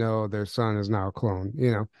don't even know their son is now a clone,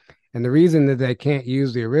 you know. And the reason that they can't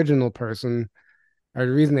use the original person, or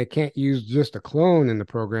the reason they can't use just a clone in the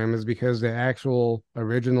program, is because the actual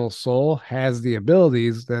original soul has the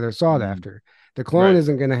abilities that are sought mm, after. The clone right.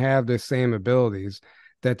 isn't going to have the same abilities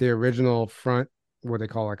that the original front, what they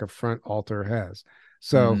call like a front alter, has.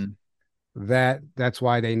 So Mhm, that's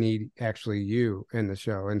why they need actually you in the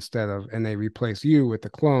show instead of, and they replace you with the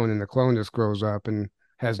clone, and the clone just grows up and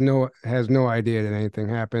has no idea that anything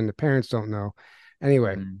happened. The parents don't know.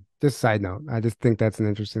 Anyway, mhm. just side note, I just think that's an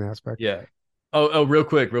interesting aspect. Yeah. Oh, real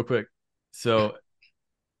quick, real quick. So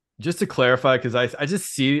just to clarify, because I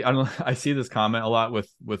just see I don't I see this comment a lot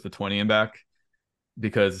with the 20 and back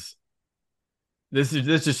because this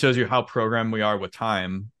just shows you how programmed we are with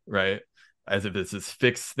time, right? As if it's this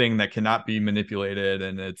fixed thing that cannot be manipulated,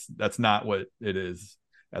 and that's not what it is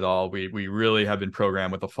at all. We really have been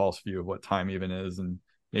programmed with a false view of what time even is and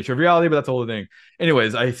nature of reality, but that's the whole thing.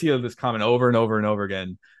 Anyways, I see this comment over and over and over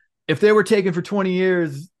again. If they were taken for 20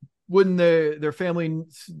 years, wouldn't their family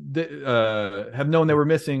have known they were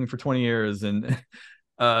missing for 20 years? And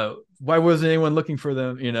why wasn't anyone looking for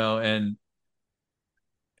them? And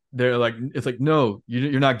they're like, it's like, no,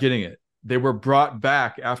 you're not getting it. They were brought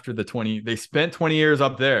back after the 20, they spent 20 years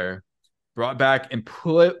up there, brought back and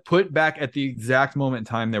put back at the exact moment in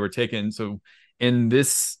time they were taken. So in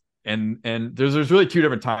this, and there's really two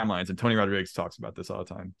different timelines, and Tony Rodriguez talks about this all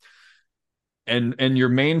the time. And your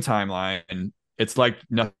main timeline, it's like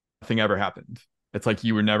nothing ever happened. It's like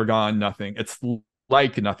you were never gone, nothing. It's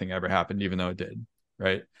like nothing ever happened, even though it did,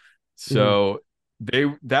 right? Mhm. So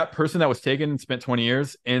that person that was taken and spent 20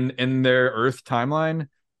 years in their Earth timeline,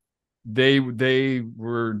 they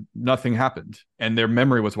were nothing happened, and their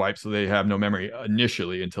memory was wiped, so they have no memory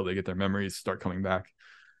initially until they get their memories start coming back.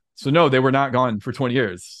 So no, they were not gone for 20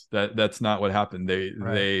 years. That's not what happened. They Right.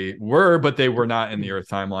 they were, but they were not in the Earth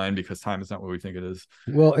timeline because time is not what we think it is.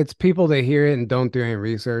 Well, it's people that hear it and don't do any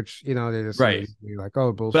research. You know, they just Right. be like,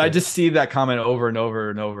 "Oh, But I bullshit." just see that comment over and over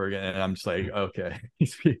and over again, and I'm just like, okay,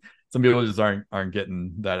 some people just aren't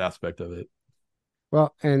getting that aspect of it.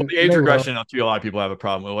 Well, Well, and the age they will. regression, I'll tell you, a lot of people have a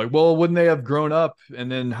problem with. Like, well, wouldn't they have grown up,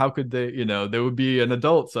 and then how could they? They would be an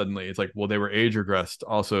adult suddenly. It's like, well, they were age regressed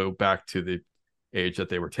also back to the age that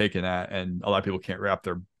they were taken at, and a lot of people can't wrap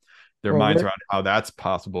their Well, minds we're around how that's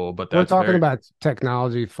possible. But we're that's talking very about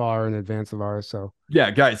technology far in advance of ours, so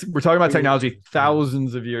yeah, guys. We're talking about we, technology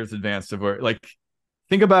thousands of years advanced of where like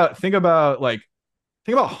think about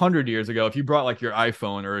 100 years ago, if you brought like your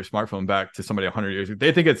iPhone or a smartphone back to somebody 100 years ago,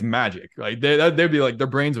 they think it's magic. Like they'd be like, their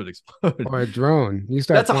brains would explode. or a drone. You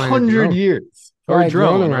start That's a flying a 100 drone, years, or fly a a drone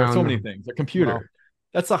drone, or so around. many things, a Well, computer.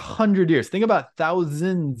 That's 100 years. Think about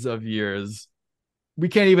thousands of years. We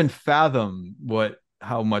can't even fathom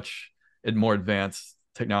how much more advanced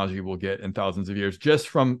technology will get in thousands of years just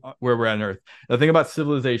from where we're at on Earth. Now, think about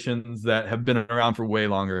civilizations that have been around for way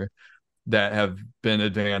longer, that have been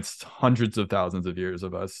advanced hundreds of thousands of years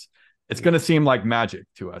of us. It's going to seem like magic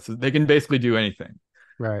to us. They can basically do anything.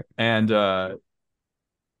 right. And yeah,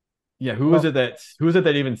 Well, who is it that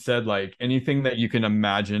even said like anything that you can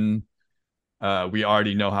imagine, we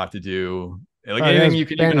already know how to do. Like that anything was you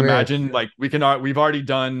can Ben even Rich. imagine, like we've already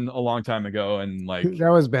done a long time ago, and like That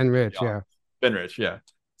was Ben Rich. yeah, Yeah, been rich, yeah.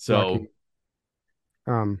 lucky. So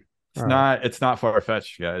Um, it's all right. not far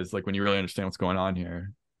fetched, guys. Like when you really understand what's going on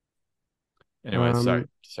here. Anyway, sorry, Um,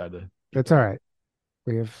 just had to get that's all that. right.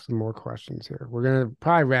 We have some more questions here. We're gonna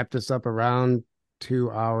probably wrap this up around 2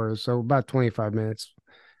 hours, so about 25 minutes.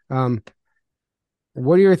 Um,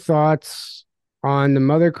 what are your thoughts on the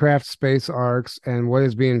Mothercraft space arcs and what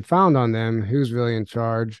is being found on them? Who's really in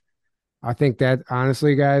charge? I think that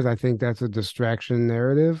honestly, guys, I think that's a distraction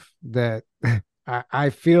narrative that I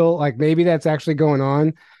feel like maybe that's actually going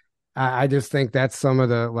on. I just think that's some of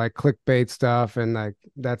the like clickbait stuff, and like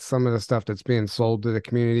that's some of the stuff that's being sold to the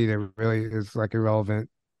community that really is like irrelevant,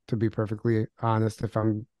 to be perfectly honest, if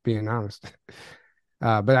I'm being honest.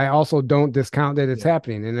 But I also don't discount that it's Yeah.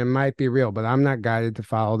 happening and it might be real, but I'm not guided to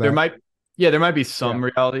follow There that. might yeah, there might be Yeah. some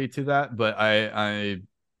reality to that, but I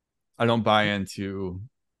don't buy into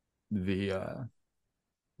the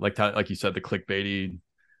like you said, the clickbaity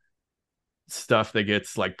stuff that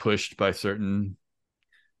gets like pushed by certain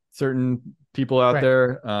people out Right.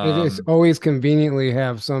 there. It is always conveniently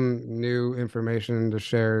have some new information to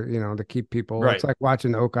share, to keep people. It's Right. like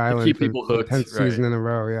watching Oak To Island keep for people the hooked. 10th Right. season in a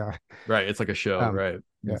row. Yeah. Right. It's like a show. Um, Right.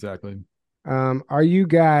 yeah. Exactly. Are you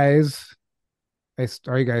guys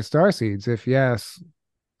are you guys starseeds? If yes,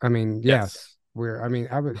 I mean, Yes. yes. I mean,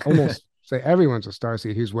 I would almost say everyone's a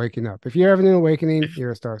starseed who's waking up. If you're having an awakening, If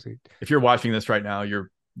you're a starseed. if you're watching this right now, you're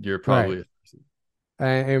Right. probably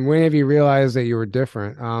And when have you realized that you were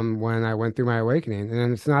different? When I went through my awakening,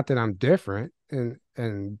 and it's not that I'm different,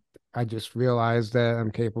 and I just realized that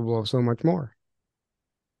I'm capable of so much more.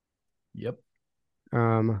 yep.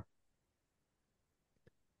 Um,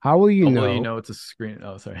 how will you How will you know? know it's a screen?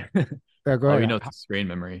 Oh, sorry. Go How will you ahead. know it's a screen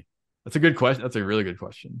memory? That's a good question. That's a really good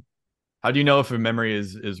question. How do you know if a memory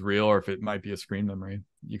is real or if it might be a screen memory?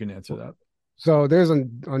 You can answer that. So there's a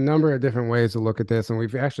number of different ways to look at this, and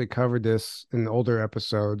we've actually covered this in older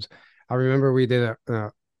episodes. I remember we did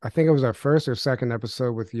I think it was our first or second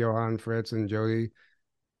episode with Johan Fritz and Jody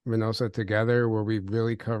Reynosa together, where we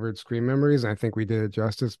really covered screen memories. And I think we did it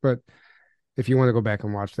justice. But if you want to go back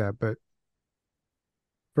and watch that, but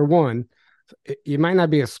for one, it might not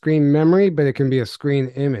be a screen memory, but it can be a screen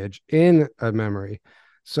image in a memory.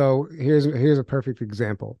 So here's a perfect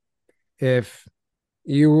example. If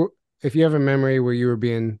you if you have a memory where you were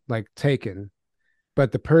being like taken,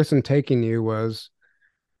 but the person taking you was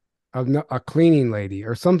a cleaning lady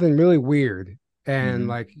or something really weird, and Mm-hmm.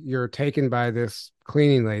 like you're taken by this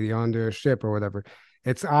cleaning lady onto a ship or whatever,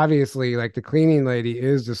 it's obviously like the cleaning lady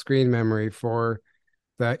is the screen memory for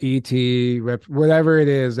the ET rep, whatever it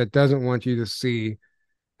is that doesn't want you to see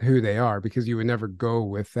who they are, because you would never go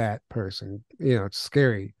with that person. It's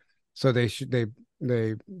scary. So they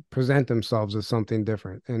present themselves as something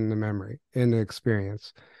different in the memory, in the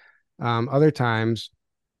experience. Other times,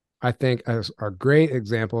 I think a great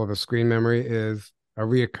example of a screen memory is a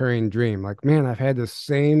reoccurring dream. Like, man, I've had the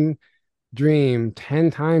same dream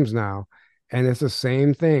 10 times now, and it's the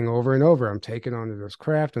same thing over and over. I'm taking on this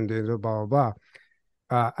craft and doing blah, blah,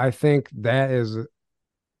 blah. I think that is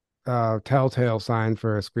a telltale sign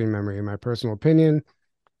for a screen memory, in my personal opinion.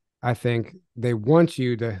 I think they want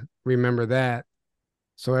you to remember that.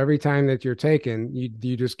 So every time that you're taken,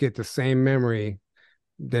 you just get the same memory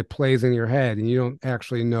that plays in your head, and you don't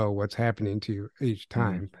actually know what's happening to you each Mm-hmm.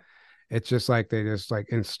 time. It's just like they just like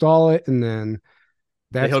install it, and then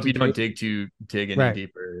They that's hope the you don't dream. dig any Right,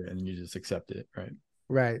 deeper and you just accept it, right?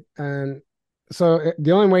 right. And so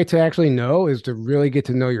the only way to actually know is to really get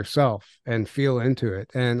to know yourself and feel into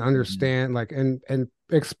it and Mm-hmm. understand, like, and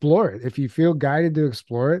explore it. If you feel guided to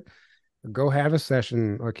explore it, go have a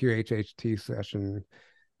session, a QHHT session.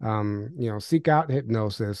 Seek out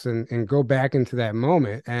hypnosis and go back into that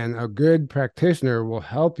moment. And a good practitioner will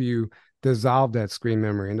help you dissolve that screen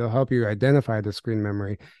memory, and they'll help you identify the screen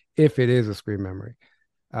memory if it is a screen memory.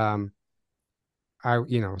 Um,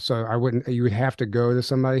 so I wouldn't, you would have to go to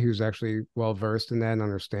somebody who's actually well versed in that and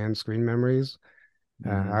understands screen memories.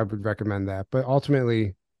 Mm-hmm. I would recommend that. But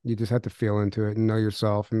ultimately, you just have to feel into it and know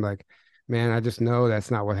yourself and like, man, I just know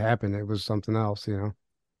that's not what happened. It was something else.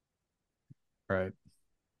 Right.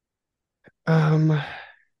 Um,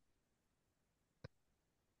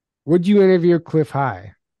 would you interview Cliff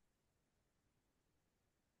High?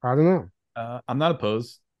 I don't know. I'm not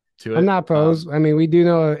opposed to I'm it. not opposed. I mean, we do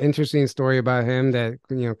know an interesting story about him that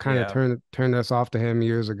kind of Yeah. turned us off to him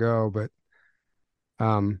years ago. But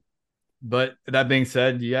um, But that being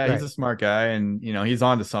said, yeah, he's right, a smart guy and he's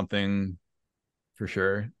on to something for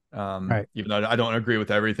sure. right, Even though I don't agree with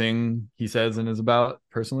everything he says and is about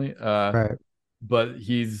personally. right, But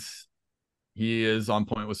he is on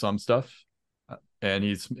point with some stuff. And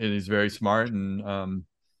he's very smart and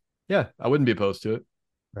yeah, I wouldn't be opposed to it.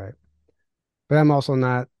 right. But I'm also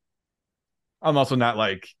not. I'm also not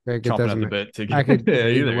like Like, it chomping doesn't at the matter. bit to I get could, yeah,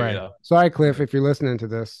 either either, way. Sorry, Cliff, Right. if you're listening to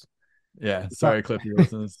this. Yeah. So- Sorry, Cliff, you're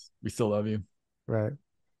listening. We still love you. Right.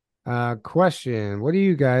 Question: what do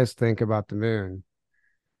you guys think about the moon?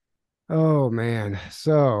 Oh man,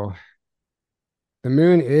 so the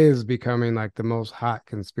moon is becoming like the most hot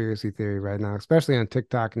conspiracy theory right now, especially on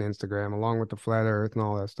TikTok and Instagram, along with the flat Earth and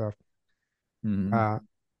all that stuff. Mhm. Uh,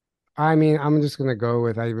 I mean, I'm just gonna go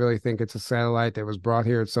with I really think it's a satellite that was brought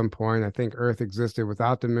here at some point. I think Earth existed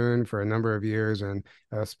without the moon for a number of years, and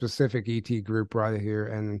a specific ET group brought it here,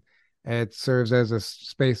 and it serves as a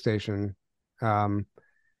space station. Um,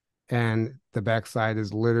 and the backside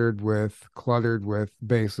is cluttered with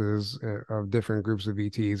bases of different groups of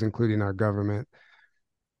ETs, including our government.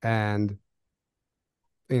 And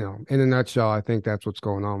in a nutshell, I think that's what's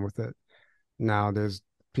going on with it. Now, there's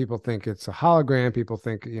people think it's a hologram. People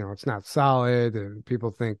think, it's not solid, and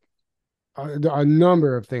people think a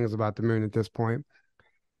number of things about the moon at this point.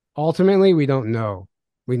 Ultimately, we don't know.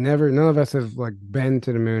 None of us have like been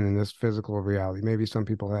to the moon in this physical reality. Maybe some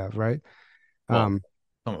people have, right? Well, Um,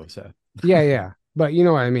 some of us have. yeah, yeah. But you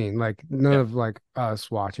know what I mean? Like none Yeah. of like us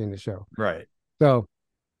watching the show. Right. So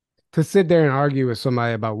to sit there and argue with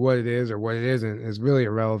somebody about what it is or what it isn't is really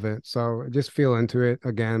irrelevant. So just feel into it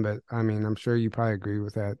again. But I mean, I'm sure you probably agree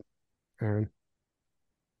with that, Aaron.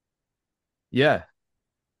 Yeah.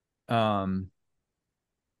 Um,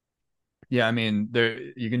 yeah, I mean, there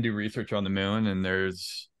you can do research on the moon, and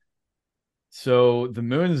so the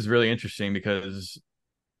moon is really interesting because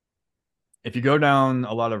if you go down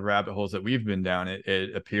a lot of rabbit holes that we've been down,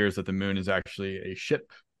 it appears that the moon is actually a ship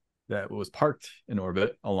that was parked in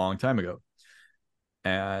orbit a long time ago.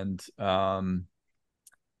 And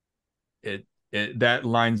it that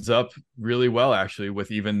lines up really well actually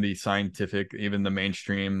with even the scientific, even the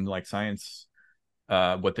mainstream like science,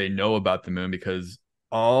 what they know about the moon, because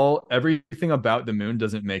everything about the moon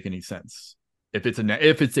doesn't make any sense if it's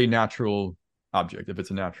a natural object, if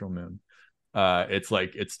it's a natural moon. It's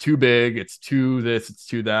like it's too big, it's too this, it's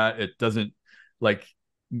too that. It doesn't, like,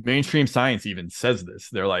 mainstream science even says this.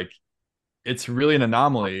 They're like, it's really an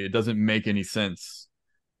anomaly. It doesn't make any sense.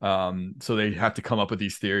 So they have to come up with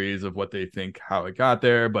these theories of what they think how it got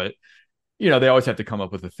there, but they always have to come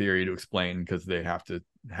up with a theory to explain because they have to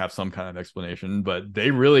have some kind of explanation. But they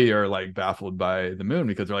really are like baffled by the moon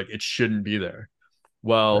because they're like, it shouldn't be there.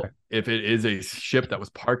 Well, Right. if it is a ship that was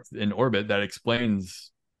parked in orbit, that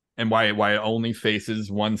explains, and why it only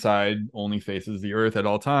faces one side, only faces the Earth at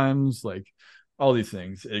all times, like all these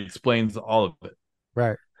things. It explains all of it.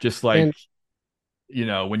 Right. Just like,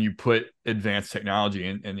 And when you put advanced technology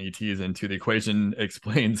and ETs into the equation, it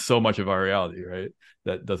explains so much of our reality, right?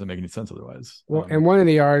 That doesn't make any sense otherwise. well, and one of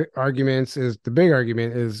the arguments is the big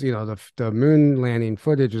argument is, the moon landing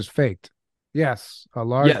footage is faked. Yes, a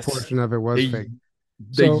large Yes, portion of it was they fake.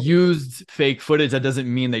 they So, used fake footage. That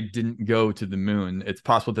doesn't mean they didn't go to the moon. It's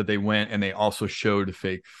possible that they went and they also showed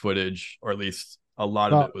fake footage, or at least a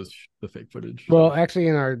lot of well, it was the fake footage. well, So actually,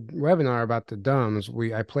 in our webinar about the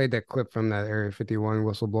DUMBs, I played that clip from that Area 51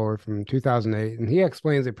 whistleblower from 2008, and he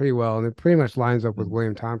explains it pretty well, and it pretty much lines up with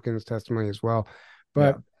William Tompkins' testimony as well.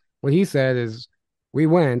 But yeah, what he said is, we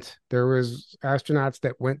went. There was astronauts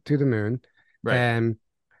that went to the moon, right.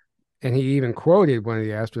 and he even quoted one of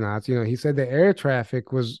the astronauts. He said the air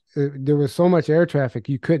traffic was there was so much air traffic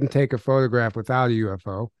you couldn't take a photograph without a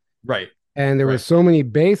UFO, Right. and there were Right. so many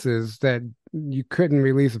bases that you couldn't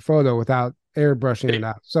release a photo without airbrushing it They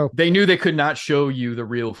out. So they knew they could not show you the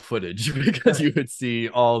real footage because right. you would see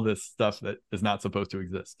all this stuff that is not supposed to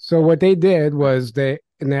exist. So what they did was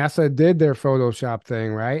NASA did their Photoshop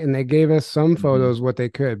thing, right? And they gave us some Mm-hmm. photos what they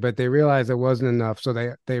could, but they realized it wasn't enough. So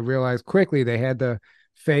they realized quickly they had to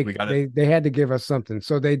We fake got it. they had to give us something.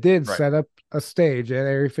 So they did Right. set up a stage at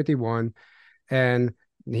Area 51. And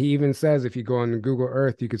he even says if you go on Google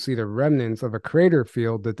Earth, you could see the remnants of a crater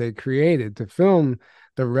field that they created to film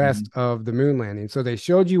the Mm-hmm. rest of the moon landing. So they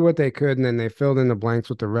showed you what they could, and then they filled in the blanks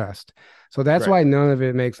with the rest. So that's Right. why none of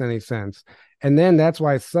it makes any sense. And then that's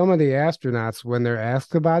why some of the astronauts, when they're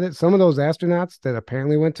asked about it, some of those astronauts that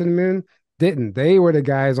apparently went to the moon didn't. They were the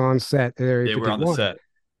guys on set at Area They were on the 51. set.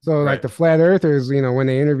 So like Right. the flat earthers, when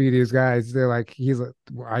they interview these guys, they're like, he's like,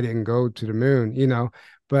 well, I didn't go to the moon.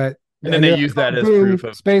 But And then and they they're use like, that oh, as proof boom,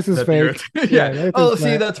 of space is that the fake. Earth. Yeah, Yeah. the Earth is Oh, see,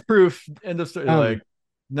 flat. that's proof. End of story. Um, Like,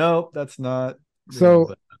 no, that's not. so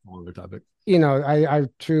But that's a whole other topic. I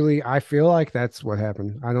truly I feel like that's what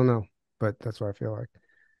happened. I don't know, but that's what I feel like.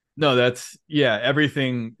 No, that's, yeah,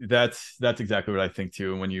 everything. That's exactly what I think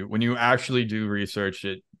too. And when you actually do research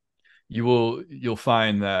it, you'll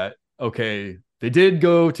find that, okay, they did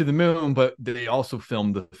go to the moon, but they also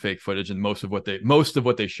filmed the fake footage, and most of what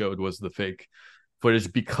they showed was the fake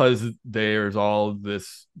footage, because there's all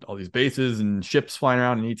these bases and ships flying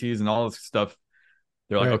around and ETs and all this stuff.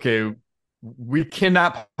 They're like, Right. okay, we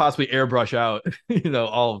cannot possibly airbrush out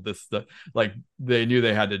all of this stuff. Like, they knew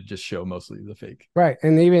they had to just show mostly the fake Right.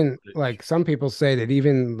 And even footage. like some people say that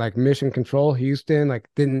even like Mission Control Houston, like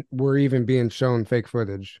didn't were even being shown fake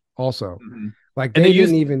footage also. Mm-hmm. Like And they they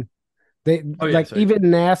didn't used, even they oh yeah, like sorry. even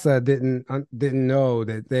NASA didn't know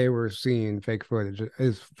that they were seeing fake footage.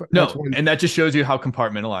 That's No, one. and that just shows you how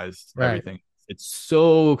compartmentalized Right. everything. It's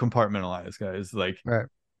so compartmentalized, guys. Like, Right.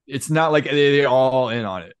 it's not like they're all in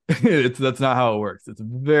on it. That's not how it works. It's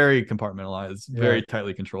very compartmentalized, Yeah. very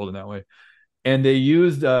tightly controlled in that way. And they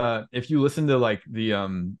used, if you listen to like the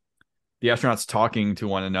astronauts talking to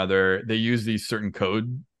one another, they use these certain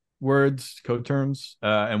code terms,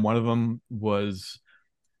 and one of them was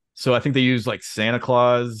So I think they use like Santa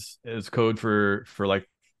Claus as code for like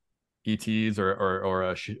ETs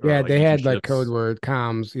or Yeah, like they ancient had like code ships. word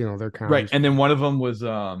comms, their Right. comms. And then one of them was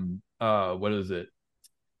what is it?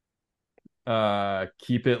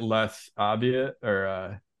 Keep it less obvious,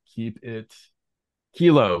 or keep it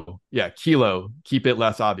kilo. Yeah, kilo. Keep it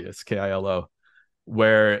less obvious, KILO.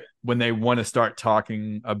 Where when they want to start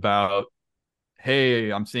talking about,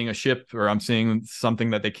 hey, I'm seeing a ship or I'm seeing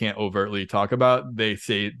something that they can't overtly talk about, they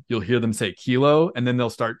say, you'll hear them say kilo, and then they'll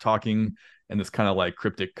start talking in this kind of like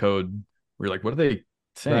cryptic code. We're like, what are they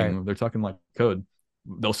Right, saying? They're talking like code.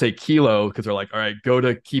 They'll say kilo because they're like, all right, go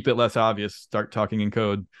to keep it less obvious, start talking in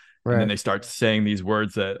code. And then right, they start saying these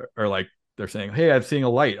words that are like, they're saying, hey, I'm seeing a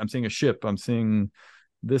light, I'm seeing a ship, I'm seeing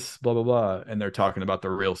this, blah, blah, blah. And they're talking about the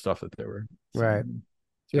real stuff that they were right. saying.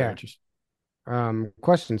 It's very Yeah. interesting.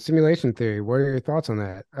 Question, simulation theory. What are your thoughts on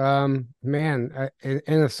that? Man,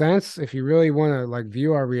 in a sense, if you really want to like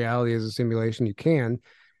view our reality as a simulation, you can.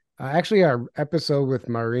 Actually, our episode with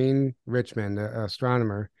Maureen Richmond,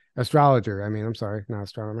 astrologer. I mean, I'm sorry, not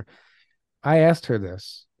astronomer. I asked her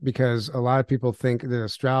this because a lot of people think that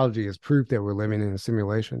astrology is proof that we're living in a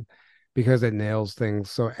simulation because it nails things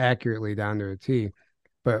so accurately down to a T.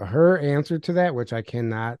 But her answer to that, which I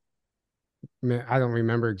don't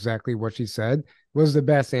remember exactly what she said, was the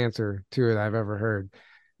best answer to it I've ever heard.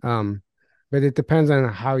 Um, but it depends on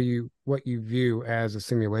what you view as a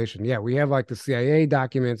simulation. Yeah, we have like the CIA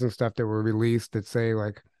documents and stuff that were released that say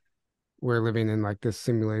like we're living in like this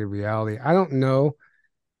simulated reality. I don't know.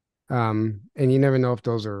 And you never know if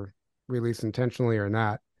those are released intentionally or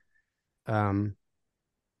not. Um,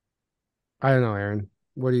 I don't know, Aaron.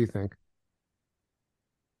 What do you think?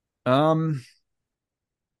 Um,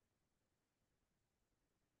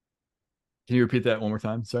 can you repeat that one more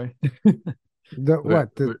time? Sorry. The We're,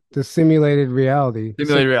 what? The we're, the simulated reality.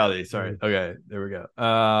 simulated reality. Sorry. Okay, there we go.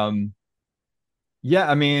 Yeah,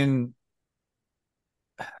 I mean,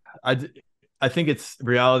 I I think it's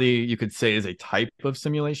reality. You could say is a type of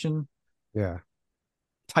simulation. Yeah.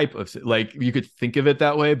 Type of like you could think of it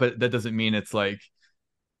that way, but that doesn't mean it's like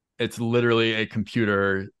it's literally a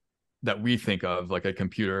computer that we think of like a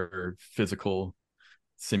computer physical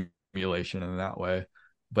simulation in that way.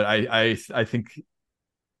 But I think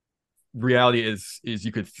reality is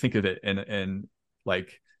you could think of it and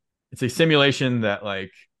like it's a simulation that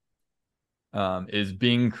like is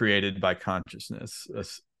being created by consciousness,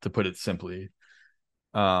 to put it simply,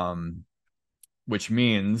 um, which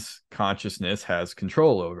means consciousness has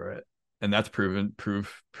control over it, and that's been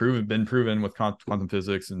proven with quantum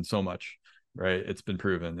physics and so much, right? It's been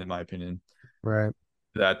proven, in my opinion, Right.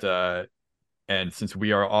 that and since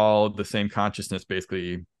we are all the same consciousness,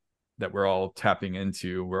 basically, that we're all tapping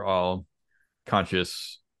into, we're all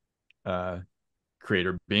conscious uh,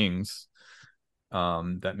 creator beings.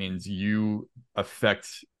 That means you affect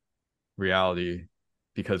reality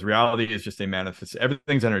because reality is just a manifest.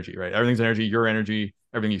 Everything's energy, right? Everything's energy. Your energy,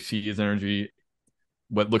 everything you see is energy.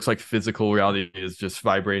 What looks like physical reality is just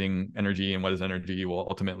vibrating energy, and what is energy? Well,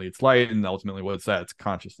 ultimately, it's light, and ultimately, what's that? It's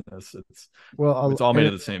consciousness. It's Well, all made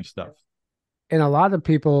of the same stuff. and a lot of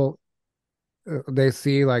people they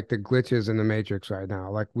see like the glitches in the matrix right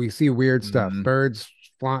now. Like we see weird stuff, Mm-hmm. birds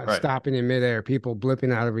Right, stopping in midair, people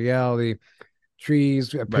blipping out of reality,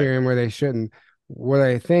 trees right. appearing where they shouldn't. What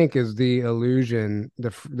I think is the illusion,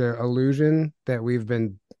 the illusion that we've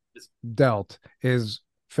been It's, dealt is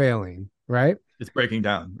failing, right? it's breaking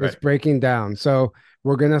down, It's right? breaking down. So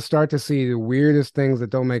we're going to start to see the weirdest things that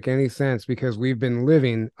don't make any sense because we've been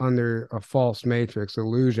living under a false matrix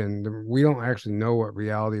illusion. We don't actually know what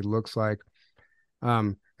reality looks like.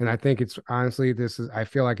 And I think it's honestly, I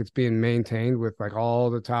feel like it's being maintained with like all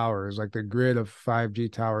the towers, like the grid of 5G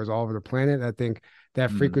towers all over the planet. I think that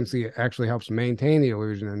Mm, frequency actually helps maintain the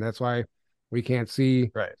illusion. And that's why we can't see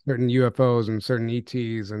right, certain UFOs and certain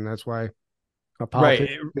ETs. And that's why a politician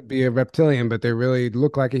right. could be a reptilian, but they really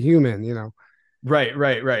look like a human.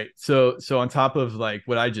 Right. So on top of like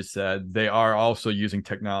what I just said, they are also using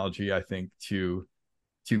technology, I think, to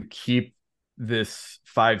keep this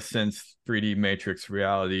 5 sense 3D matrix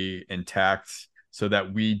reality intact so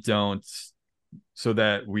that we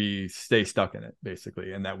stay stuck in it,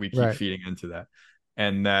 basically, and that we keep Right. feeding into that.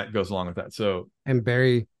 And that goes along with that. So And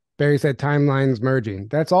Barry said timelines merging.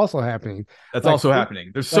 That's also happening. that's Like also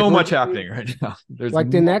happening. There's like so we're much getting happening right now. There's like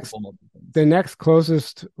multiple things. the next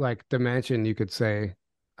closest like dimension you could say,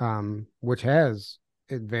 which has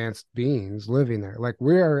advanced beings living there. Like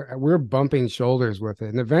we're bumping shoulders with it,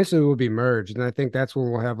 and eventually we'll be merged. And I think that's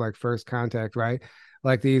when we'll have like first contact, right?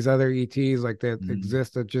 Like these other ETs, like that Mm,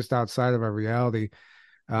 exist just outside of our reality.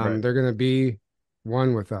 right. They're gonna be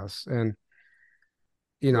one with us, and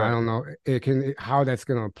I Right. don't know how that's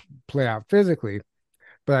going to play out physically,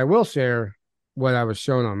 but I will share what I was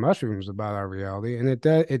shown on mushrooms about our reality, and it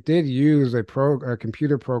did use a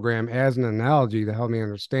computer program as an analogy to help me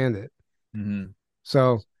understand it. Hmm.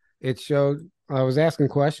 So it showed I was asking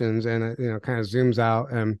questions, and it, kind of zooms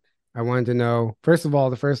out, and I wanted to know. First of all,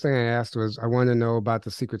 the first thing I asked was I wanted to know about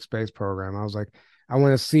the secret space program. I was like, I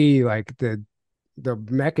want to see like the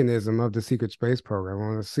mechanism of the secret space program. I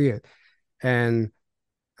want to see it, and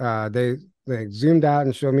they zoomed out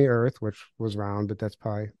and showed me Earth, which was round, but that's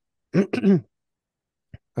probably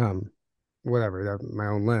um whatever, my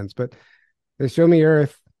own lens. But they showed me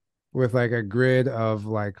Earth with like a grid of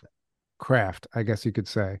like craft, I guess you could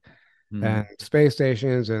say, and Hmm. space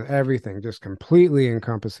stations and everything, just completely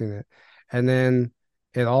encompassing it. And then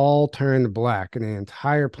it all turned black, and the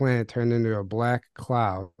entire planet turned into a black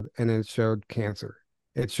cloud, and it showed cancer.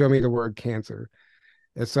 It showed me the word cancer.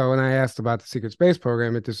 And so when I asked about the secret space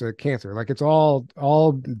program, it just said cancer. Like it's all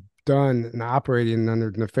done and operating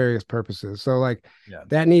under nefarious purposes. So like Yeah.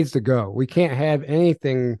 that needs to go. We can't have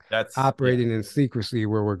anything Yeah. operating in secrecy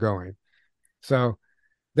where we're going. So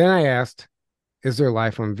then I asked, is there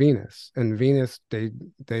life on Venus? And Venus, they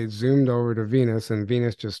zoomed over to Venus, and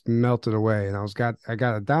Venus just melted away. And I got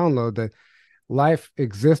a download that life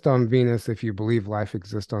exists on Venus if you believe life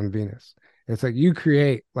exists on Venus. It's like you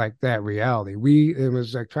create like that reality. It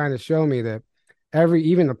was like trying to show me that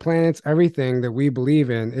even the planets, everything that we believe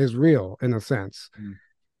in is real in a sense. Mm.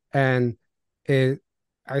 And it,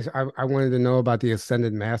 I wanted to know about the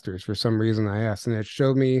Ascended Masters for some reason. I asked, and it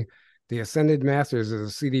showed me the Ascended Masters as a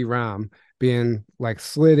CD-ROM being like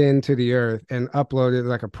slid into the earth and uploaded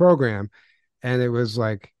like a program. And it was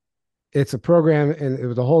like it's a program, and it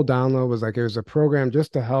was the whole download was like it was a program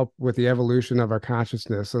just to help with the evolution of our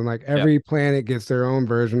consciousness, and like Yeah. every planet gets their own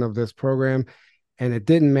version of this program, and it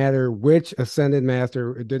didn't matter which ascended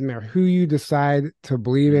master, it didn't matter who you decide to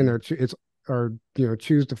believe in Mm. or it's or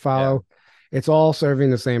choose to Yeah. follow, it's all serving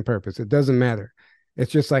the same purpose. It doesn't matter.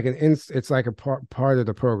 It's just like it's like a part of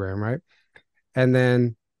the program, right? And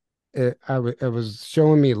then it was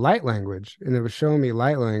showing me light language, and it was showing me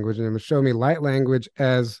light language, and it was showing me light language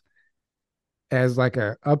as like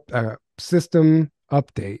a system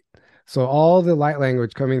update. So all the light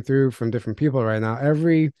language coming through from different people right now,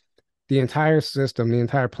 the entire system, the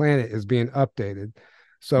entire planet is being updated.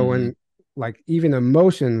 So Hmm. when like even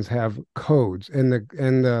emotions have codes, and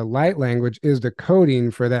the light language is the coding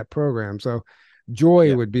for that program. So joy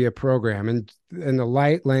Yeah. would be a program, and the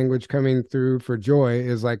light language coming through for joy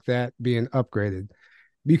is like that being upgraded.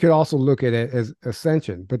 You could also look at it as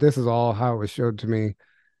ascension, but this is all how it was showed to me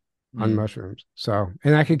on Mm. mushrooms. So,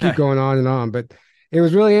 and I could keep going on, but it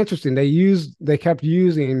was really interesting. They kept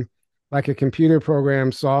using like a computer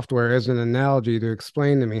program software as an analogy to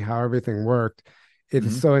explain to me how everything worked. It's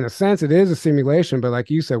Hmm. so in a sense it is a simulation, but like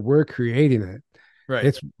you said, we're creating it.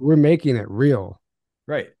 Right. We're making it real.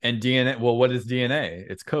 Right. And DNA, well, what is DNA?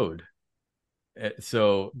 It's code.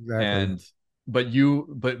 So, Exactly. and,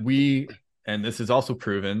 but we, and this is also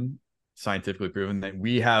proven, scientifically proven, that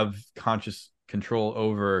we have conscious control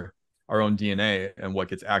over our own DNA and what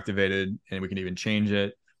gets activated, and we can even change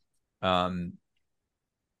it. Um,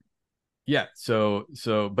 yeah.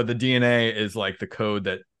 But the DNA is like the code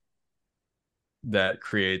that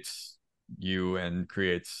creates you and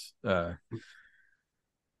creates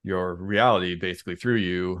your reality basically through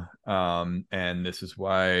you. And this is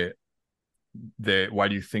why do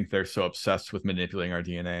you think they're so obsessed with manipulating our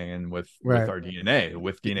DNA and with Right. our DNA,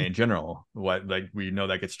 with DNA in general? What, like, we know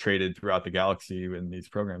that gets traded throughout the galaxy in these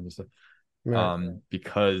programs and stuff. Right.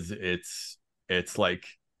 Because it's like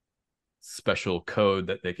special code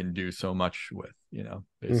that they can do so much with, Hmm.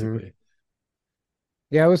 basically.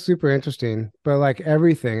 Yeah, it was super interesting. But like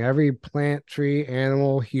everything, every plant, tree,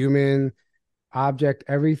 animal, human, object,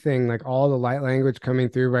 everything, like all the light language coming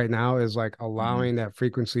through right now is like Mm-hmm. allowing that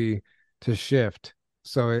frequency to shift.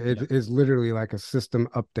 So Yeah. it is literally like a system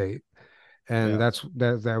update. And Yeah.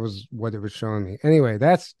 that was what it was showing me. Anyway,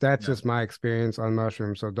 that's Yeah. just my experience on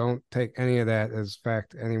mushrooms. So don't take any of that as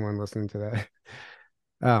fact, anyone listening to that.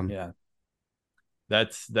 Um, Yeah.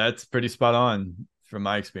 That's pretty spot on from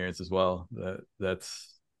my experience as well.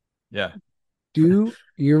 That's yeah. do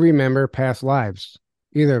you remember past lives?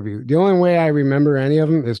 Either of you. The only way I remember any of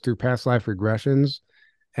them is through past life regressions.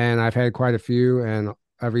 And I've had quite a few, and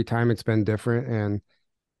every time it's been different. And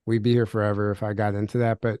we'd be here forever if I got into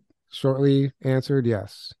that, but shortly answered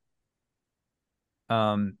yes.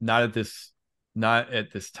 Not at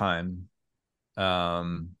this time.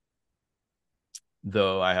 Um,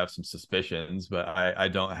 though I have some suspicions, but I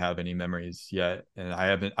don't have any memories yet, and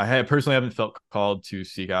I personally haven't felt called to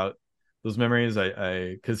seek out those memories.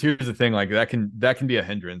 Because here's the thing, like that can be a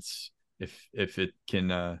hindrance if it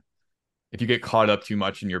can if you get caught up too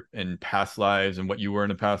much in your in past lives and what you were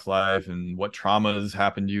in a past life and what traumas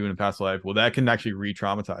happened to you in a past life. Well, that can actually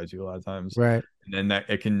re-traumatize you a lot of times, Right. and then that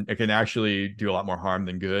it can actually do a lot more harm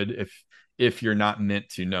than good if you're not meant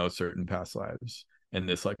to know certain past lives in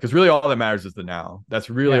this life. Because really, all that matters is the now. That's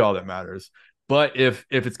really Yeah. all that matters. But if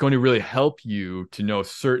it's going to really help you to know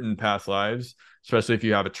certain past lives, especially if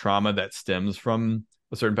you have a trauma that stems from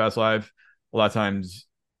a certain past life, a lot of times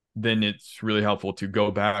then it's really helpful to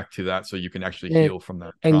go back to that so you can actually And heal from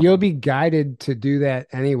that and you'll trauma. be guided to do that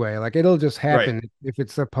anyway. Like it'll just Right. happen if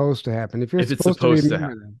it's supposed to happen. If you're If it's supposed to supposed to remember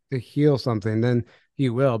happen. them to heal something, then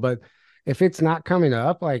you will. But if it's not coming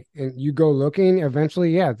up, like and you go looking,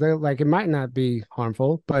 eventually, yeah, like it might not be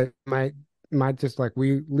harmful, but it might just like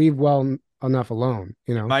we leave well enough alone,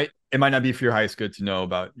 you know? It might not be for your highest good to know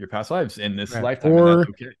about your past lives in this Right. lifetime, and that's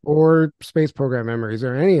okay. Or space program memories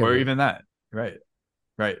or any of Or it. even that. Right.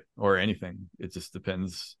 Right. Or anything. It just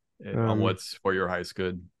depends on Um, what's for your highest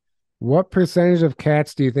good. what percentage of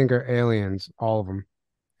cats do you think are aliens? All of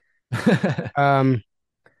them. Um,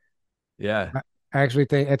 Yeah. I I actually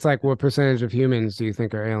think it's like what percentage of humans do you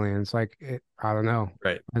think are aliens? I don't know.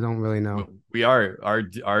 Right. I don't really know. We are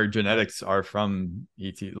our genetics are from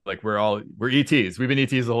ET. Like we're ETs. We've been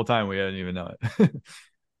ETs the whole time. We didn't even know it.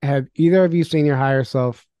 Have either of you seen your higher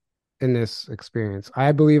self in this experience?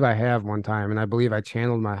 I believe I have one time, and I believe I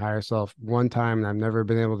channeled my higher self one time, and I've never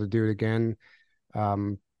been able to do it again.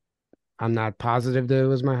 Um, I'm not positive that it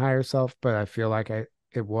was my higher self, but I feel like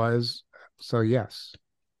it was. So yes,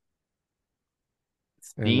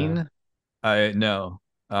 and Seen? I no.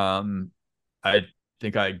 I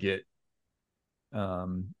think I get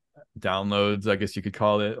um downloads, I guess you could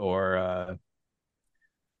call it, or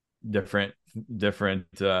different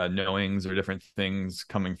knowings or different things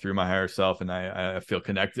coming through my higher self, and I feel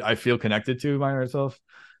connected. I feel connected to my higher self,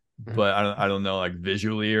 Mhm. but I don't know like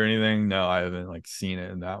visually or anything. No, I haven't like seen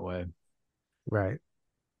it in that way. Right.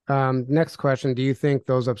 Next question. Do you think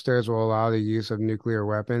those upstairs will allow the use of nuclear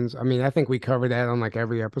weapons? I mean, I think we covered that on like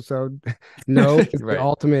every episode. No is the Right.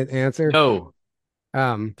 ultimate answer. No.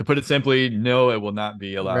 Um, To put it simply, no, it will not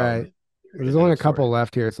be allowed right. There's in only any a couple sort.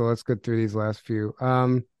 left here, so let's get through these last few.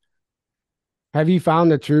 Have you found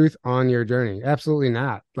the truth on your journey? Absolutely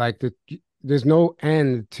not. There's no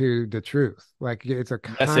end to the truth. Like it's a Yes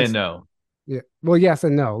and constant. no. Yeah. Well, yes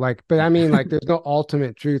and no. Like, but I mean, like, there's no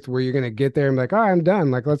ultimate truth where you're gonna get there and be like, oh, I'm done.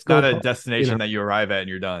 Like, let's It's go not a home. You know. destination that you arrive at and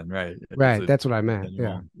you're done, right? It's Right. a That's what I meant. Yeah.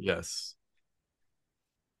 continual. Yes.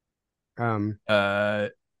 Um. Uh,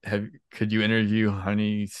 have could you interview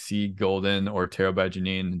Honey C. Golden or Tara by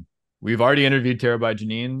Janine? We've already interviewed Tara by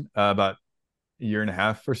Janine about a year and a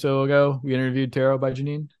half or so ago. We interviewed Tara by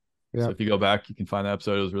Janine. So Yeah. if you go back, you can find that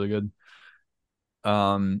episode. It was really good.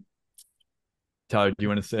 Um, Tyler, do you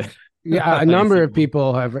want to say Yeah. A Honey C. number of Golden?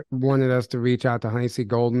 people have wanted us to reach out to Honey C.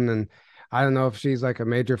 Golden, and I don't know if she's like a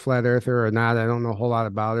major flat earther or not. I don't know a whole lot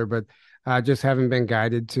about her, but I just haven't been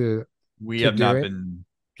guided We to have do not it. been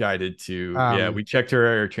guided to. Yeah, Um. we checked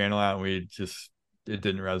her channel out and we just it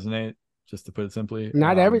didn't resonate. Just to put it simply.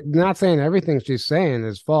 Not saying everything she's saying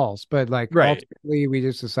is false, but like Right, ultimately we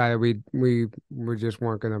just decided we just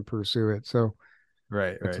weren't going to pursue it. So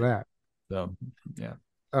right, that's right. that. So yeah.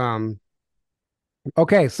 Um,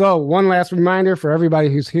 okay, so one last reminder for everybody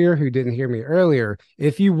who's here who didn't hear me earlier.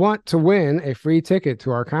 If you want to win a free ticket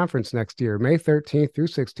to our conference next year, May 13th through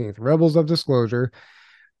 16th, Rebels of Disclosure,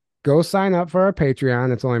 go sign up for our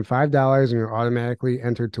Patreon. It's only $5 and you're automatically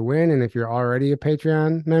entered to win. And if you're already a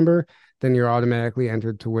Patreon member, then you're automatically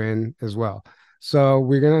entered to win as well. So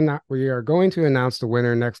we are going to announce the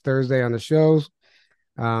winner next Thursday on the shows.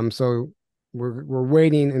 So we're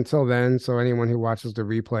waiting until then, so anyone who watches the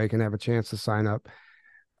replay can have a chance to sign up.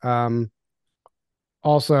 Um,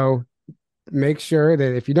 Also, make sure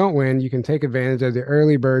that if you don't win, you can take advantage of the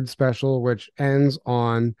early bird special, which ends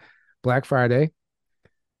on Black Friday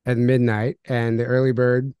at midnight. And the early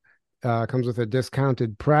bird comes with a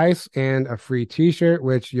discounted price and a free T-shirt,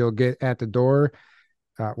 which you'll get at the door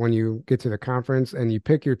when you get to the conference, and you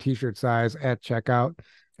pick your T-shirt size at checkout.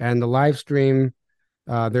 And the live stream,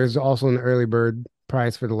 there's also an early bird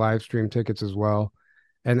price for the live stream tickets as well.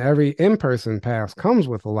 And every in-person pass comes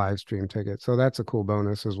with a live stream ticket, so that's a cool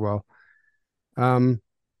bonus as well. Um,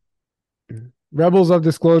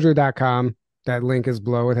 rebelsofdisclosure.com. That link is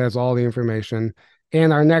below. It has all the information.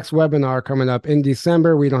 And our next webinar coming up in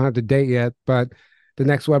December. We don't have the date yet, but the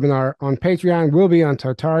next webinar on Patreon will be on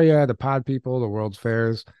Tartaria, the Pod People, the World's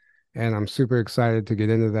Fairs. And I'm super excited to get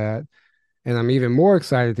into that. And I'm even more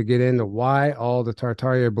excited to get into why all the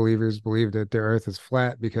Tartaria believers believe that the earth is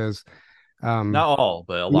flat, because Not all,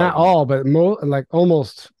 but a lot Not of them. all, but like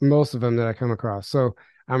almost most of them that I come across. So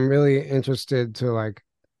I'm really interested to like,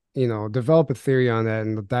 develop a theory on that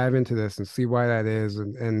and dive into this and see why that is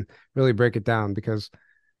and really break it down because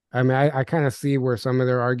I mean I kind of see where some of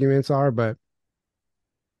their arguments are, but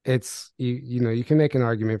it's you can make an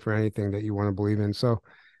argument for anything that you want to believe in. So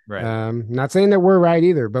Right. not saying that we're right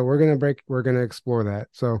either, but we're gonna explore that.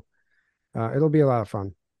 So it'll be a lot of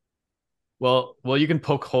fun. Well, you can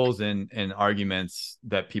poke holes in arguments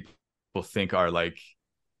that people think are like,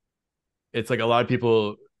 it's like a lot of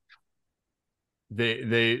people,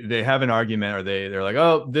 they have an argument, or they're like,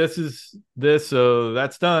 oh, this is this, so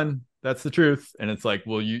that's done, that's the truth. And it's like,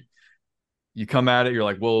 well, you come at it, you're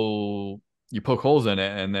like, well, you poke holes in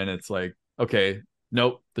it, and then it's like, okay,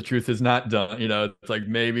 nope, the truth is not done. It's like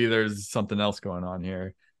maybe there's something else going on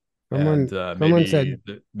here, and Someone said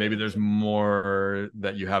maybe there's more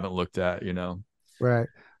that you haven't looked at. right.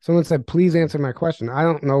 Someone said, please answer my question. I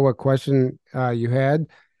don't know what question you had.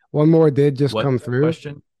 One more did just What come through.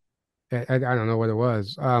 question? I don't know what it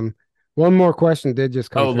was. One more question did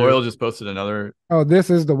just come Oh, through. Loyal just posted another. Oh, this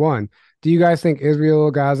is the one. Do you guys think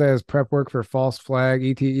Israel Gaza is prep work for false flag,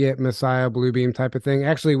 ET Messiah, blue beam type of thing?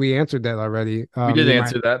 Actually, we answered that already. We did You might,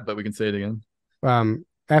 answer that, but we can say it again.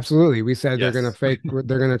 absolutely. We said Yes.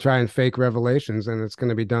 they're gonna try and fake revelations, and it's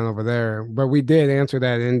gonna be done over there. But we did answer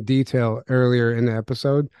that in detail earlier in the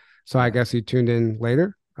episode. So I Yeah. guess you tuned in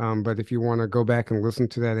later. But if you want to go back and listen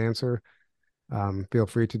to that answer, feel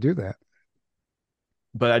free to do that.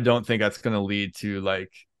 But I don't think that's going to lead to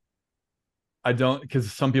like, I don't,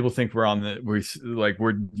 because some people think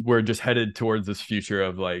we're just headed towards this future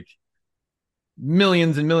of like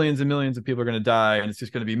millions and millions and millions of people are going to die, and it's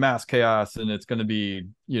just going to be mass chaos, and it's going to be,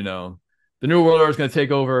 the new world order is going to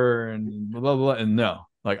take over, and blah blah blah. And no,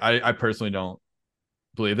 like I personally don't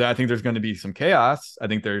believe that. I think there's going to be some chaos. I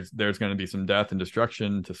think there's going to be some death and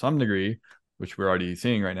destruction to some degree, which we're already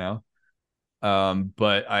seeing right now.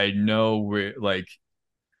 But I know we're like,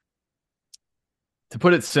 to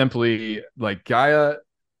put it simply, like Gaia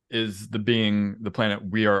is the planet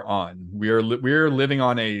we are on. We are living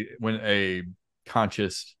on a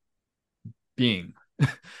conscious being.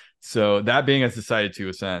 So that being has decided to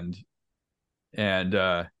ascend, and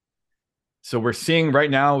so we're seeing right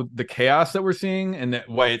now the chaos that we're seeing, and that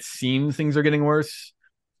why it seems things are getting worse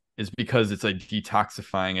is because it's like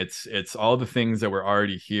detoxifying. It's all the things that were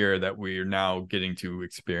already here that we're now getting to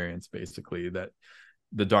experience, basically, that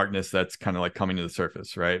the darkness that's kind of like coming to the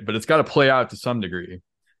surface, right? But it's got to play out to some degree,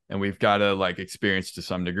 and we've got to like experience to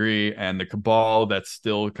some degree. And the cabal that's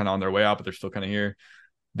still kind of on their way out, but they're still kind of here.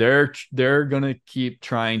 They're gonna keep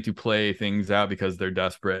trying to play things out because they're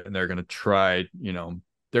desperate, and they're gonna try.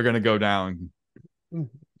 They're gonna go down They're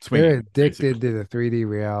swinging, addicted basically. to the 3D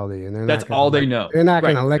reality, and That's all they know, they're not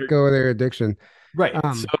right? gonna let go of their addiction. Right. So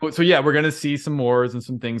Um, so yeah, we're gonna see some wars and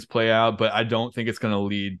some things play out, but I don't think it's gonna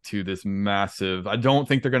lead to this massive. I don't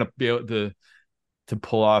think they're gonna be able to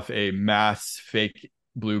pull off a mass fake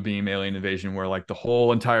blue beam alien invasion where like the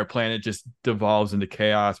whole entire planet just devolves into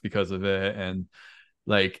chaos because of it. And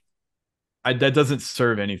like, that doesn't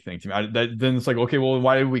serve anything to me. Then it's like, okay, well,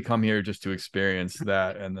 why did we come here just to experience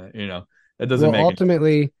that? And that doesn't well, make any.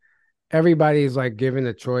 ultimately, everybody's like given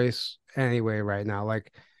a choice anyway right now.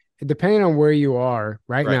 Like, depending on where you are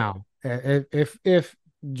right Right. now, if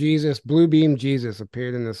Jesus, blue beam Jesus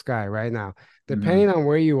appeared in the sky right now, Mm-hmm. depending on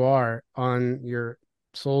where you are on your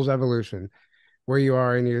soul's evolution, where you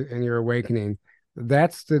are in your awakening,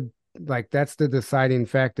 that's that's the deciding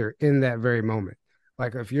factor in that very moment.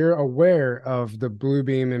 Like if you're aware of the blue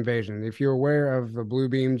beam invasion, if you're aware of the blue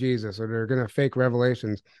beam Jesus, or they're going to fake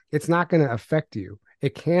revelations, it's not going to affect you.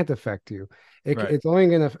 It can't affect you. Right. It's only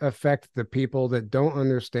going to affect the people that don't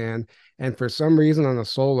understand. And for some reason, on a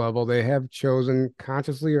soul level, they have chosen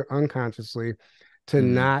consciously or unconsciously to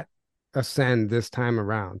Mm-hmm. not ascend this time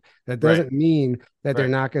around. That Right. doesn't mean that they're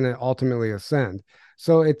Right. not going to ultimately ascend.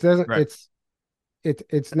 So it doesn't, Right.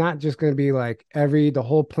 it's not just going to be like the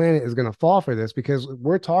whole planet is going to fall for this because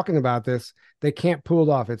we're talking about this. They can't pull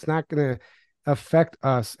it off. It's not going to affect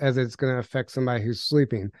us as it's going to affect somebody who's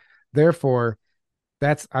sleeping. Therefore,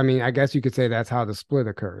 I mean, I guess you could say that's how the split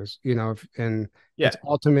occurs, and Yeah. it's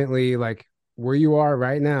ultimately like where you are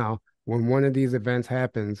right now when one of these events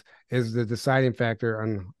happens is the deciding factor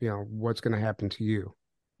on, what's going to happen to you.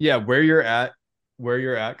 Yeah. Where you're at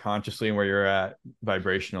consciously, and where you're at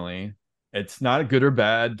vibrationally, it's not good or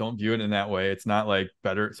bad. Don't view it in that way. It's not like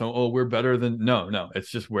better. So, oh, we're better than, no. It's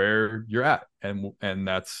just where you're at, and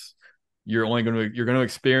that's, you're going to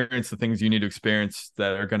experience the things you need to experience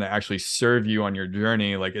that are going to actually serve you on your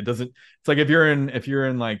journey. Like, it doesn't. It's like if you're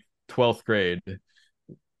in like 12th grade,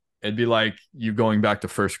 it'd be like you going back to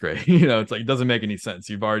first grade. You know, it's like it doesn't make any sense.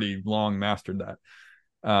 You've already long mastered that.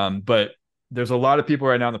 But there's a lot of people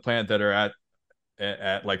right now on the planet that are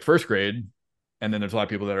at like first grade, and then there's a lot of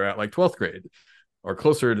people that are at like 12th grade or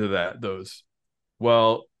closer to that. Those,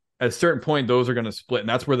 well, at a certain point, those are going to split, and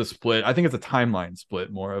that's where the split. I think it's a timeline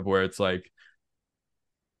split more of where it's like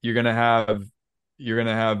you're gonna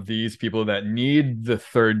have these people that need the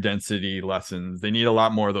third density lessons. They need a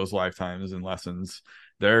lot more of those lifetimes and lessons.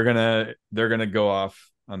 They're gonna go off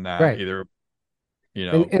on that Right. either,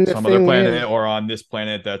 And the some other thing planet is, or on this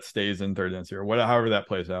planet that stays in third density or whatever, however that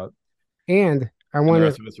plays out. and I And the want to,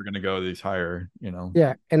 rest of us are gonna go these higher.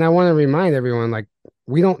 yeah, and I want to remind everyone, like,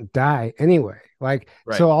 we don't die anyway. Like,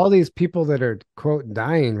 Right. so all these people that are quote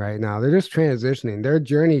dying right now, they're just transitioning. Their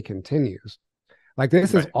journey continues. Like, this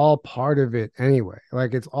is Right. all part of it anyway.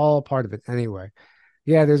 Like, it's all part of it anyway.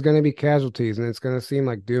 Yeah, there's going to be casualties and it's going to seem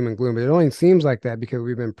like doom and gloom, but it only seems like that because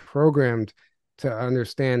we've been programmed to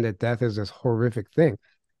understand that death is this horrific thing.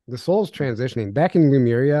 The soul's transitioning. Back in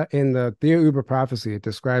Lemuria, in the Thea Uber prophecy, it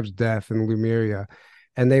describes death in Lemuria,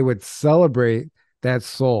 and they would celebrate that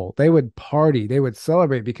soul. They would party, they would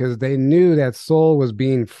celebrate because they knew that soul was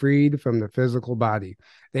being freed from the physical body.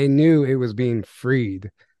 They knew it was being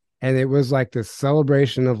freed. And it was like this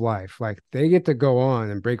celebration of life. Like they get to go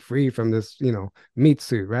on and break free from this, meat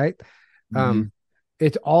suit, right? Mm-hmm. Um,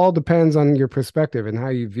 it all depends on your perspective and how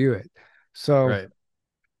you view it. So, Right.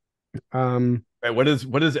 um, Right. What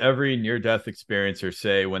does every near death experiencer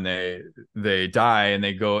say when they die and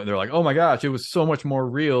they're like, oh my gosh, it was so much more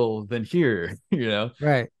real than here. right, You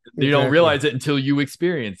don't exactly. realize it until you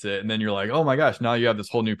experience it, and then you're like, oh my gosh, now you have this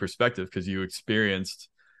whole new perspective because you experienced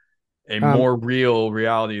a Um, more real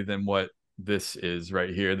reality than what this is right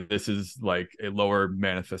here. This is like a lower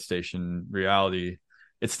manifestation reality.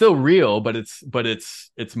 It's still real, but it's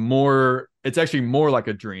actually more like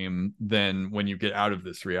a dream than when you get out of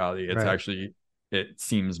this reality. right. It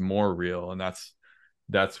seems more real, and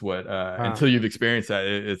that's what Uh, until you've experienced that,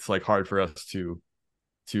 it's like hard for us to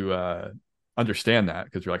understand that,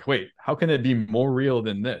 because you're like, wait, how can it be more real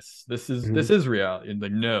than this? This mhm. is reality. And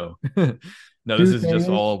like, no. No, this Two is just things,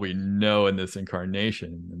 all we know in this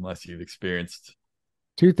incarnation, unless you've experienced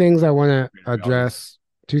two things I want to realities. address.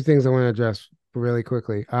 Two things I want to address really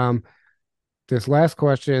quickly. This last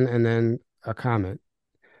question and then a comment.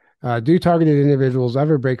 Do targeted individuals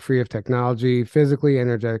ever break free of technology, physically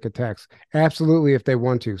energetic attacks? Absolutely, if they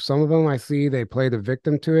want to. Some of them I see they play the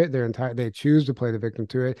victim to it. They choose to play the victim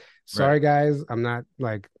to it. Right. Sorry, guys, I'm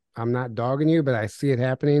not dogging you, but I see it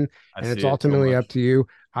happening, I and it's see it so ultimately up much. to you.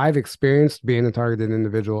 I've experienced being a targeted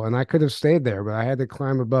individual, and I could have stayed there, but I had to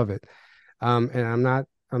climb above it. And I'm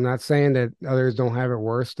not saying that others don't have it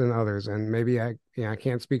worse than others, and maybe I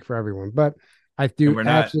can't speak for everyone, but I And do we're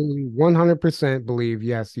not, absolutely 100% believe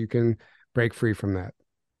yes, you can break free from that.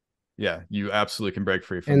 yeah, you absolutely can break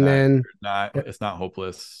free from And that. then It's not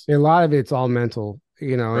hopeless. a lot of it's all mental,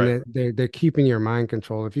 and Right. they're keeping your mind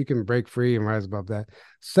controlled. If you can break free and rise above that.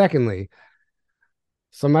 Secondly,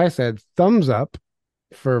 somebody said thumbs up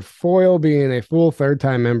for Foil being a full third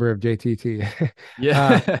time member of JTT. uh,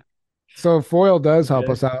 Yeah. So Foil does help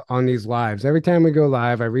Yeah. us out on these lives. Every time we go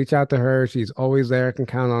live, I reach out to her. She's always there. I can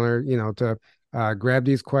count on her, to grab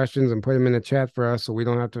these questions and put them in the chat for us, so we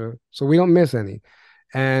don't miss any.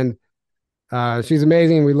 And she's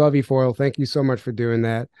amazing. We love you, Foil. Thank you so much for doing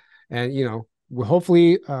that. And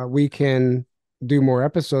hopefully we can do more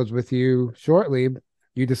episodes with you shortly.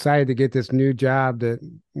 You decided to get this new job that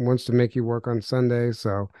wants to make you work on Sundays,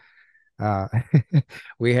 so uh,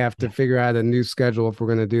 we have to figure out a new schedule if we're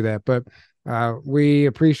going to do that. But we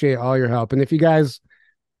appreciate all your help. And if you guys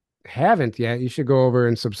haven't yet, you should go over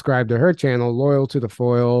and subscribe to her channel, Loyal to the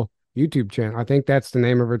Foil YouTube channel. I think that's the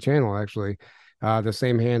name of her channel, actually. The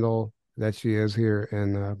same handle that she is here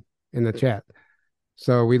in the chat.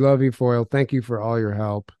 So we love you, Foil. Thank you for all your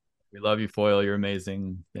help. We love you, Foil. You're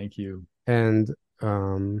amazing. Thank you. And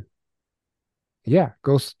yeah,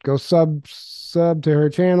 go sub to her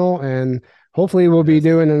channel, and hopefully we'll be Yes.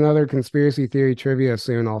 doing another conspiracy theory trivia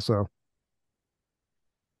soon also.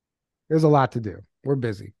 There's a lot to do. We're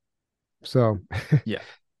busy. So Yeah.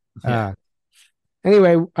 Yeah. uh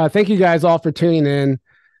anyway, thank you guys all for tuning in.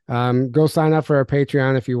 Go sign up for our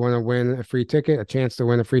Patreon if you want to win a free ticket, a chance to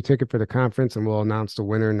win a free ticket for the conference, and we'll announce the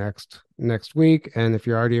winner next week. And if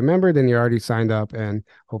you're already a member, then you're already signed up, and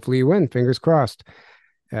hopefully you win. Fingers crossed.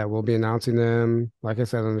 We'll be announcing them, like I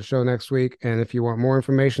said, on the show next week. And if you want more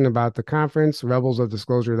information about the conference,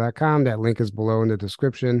 rebelsofdisclosure.com, that link is below in the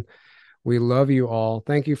description. We love you all.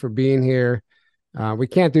 Thank you for being here. We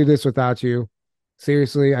can't do this without you.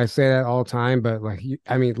 Seriously, I say that all the time, but like,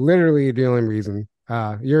 I mean, literally the only reason.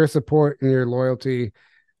 Your support and your loyalty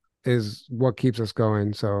is what keeps us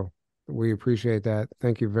going. So we appreciate that.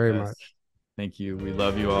 Thank you very Yes. much. Thank you. We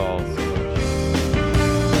love you all so much.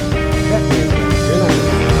 Good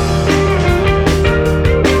night.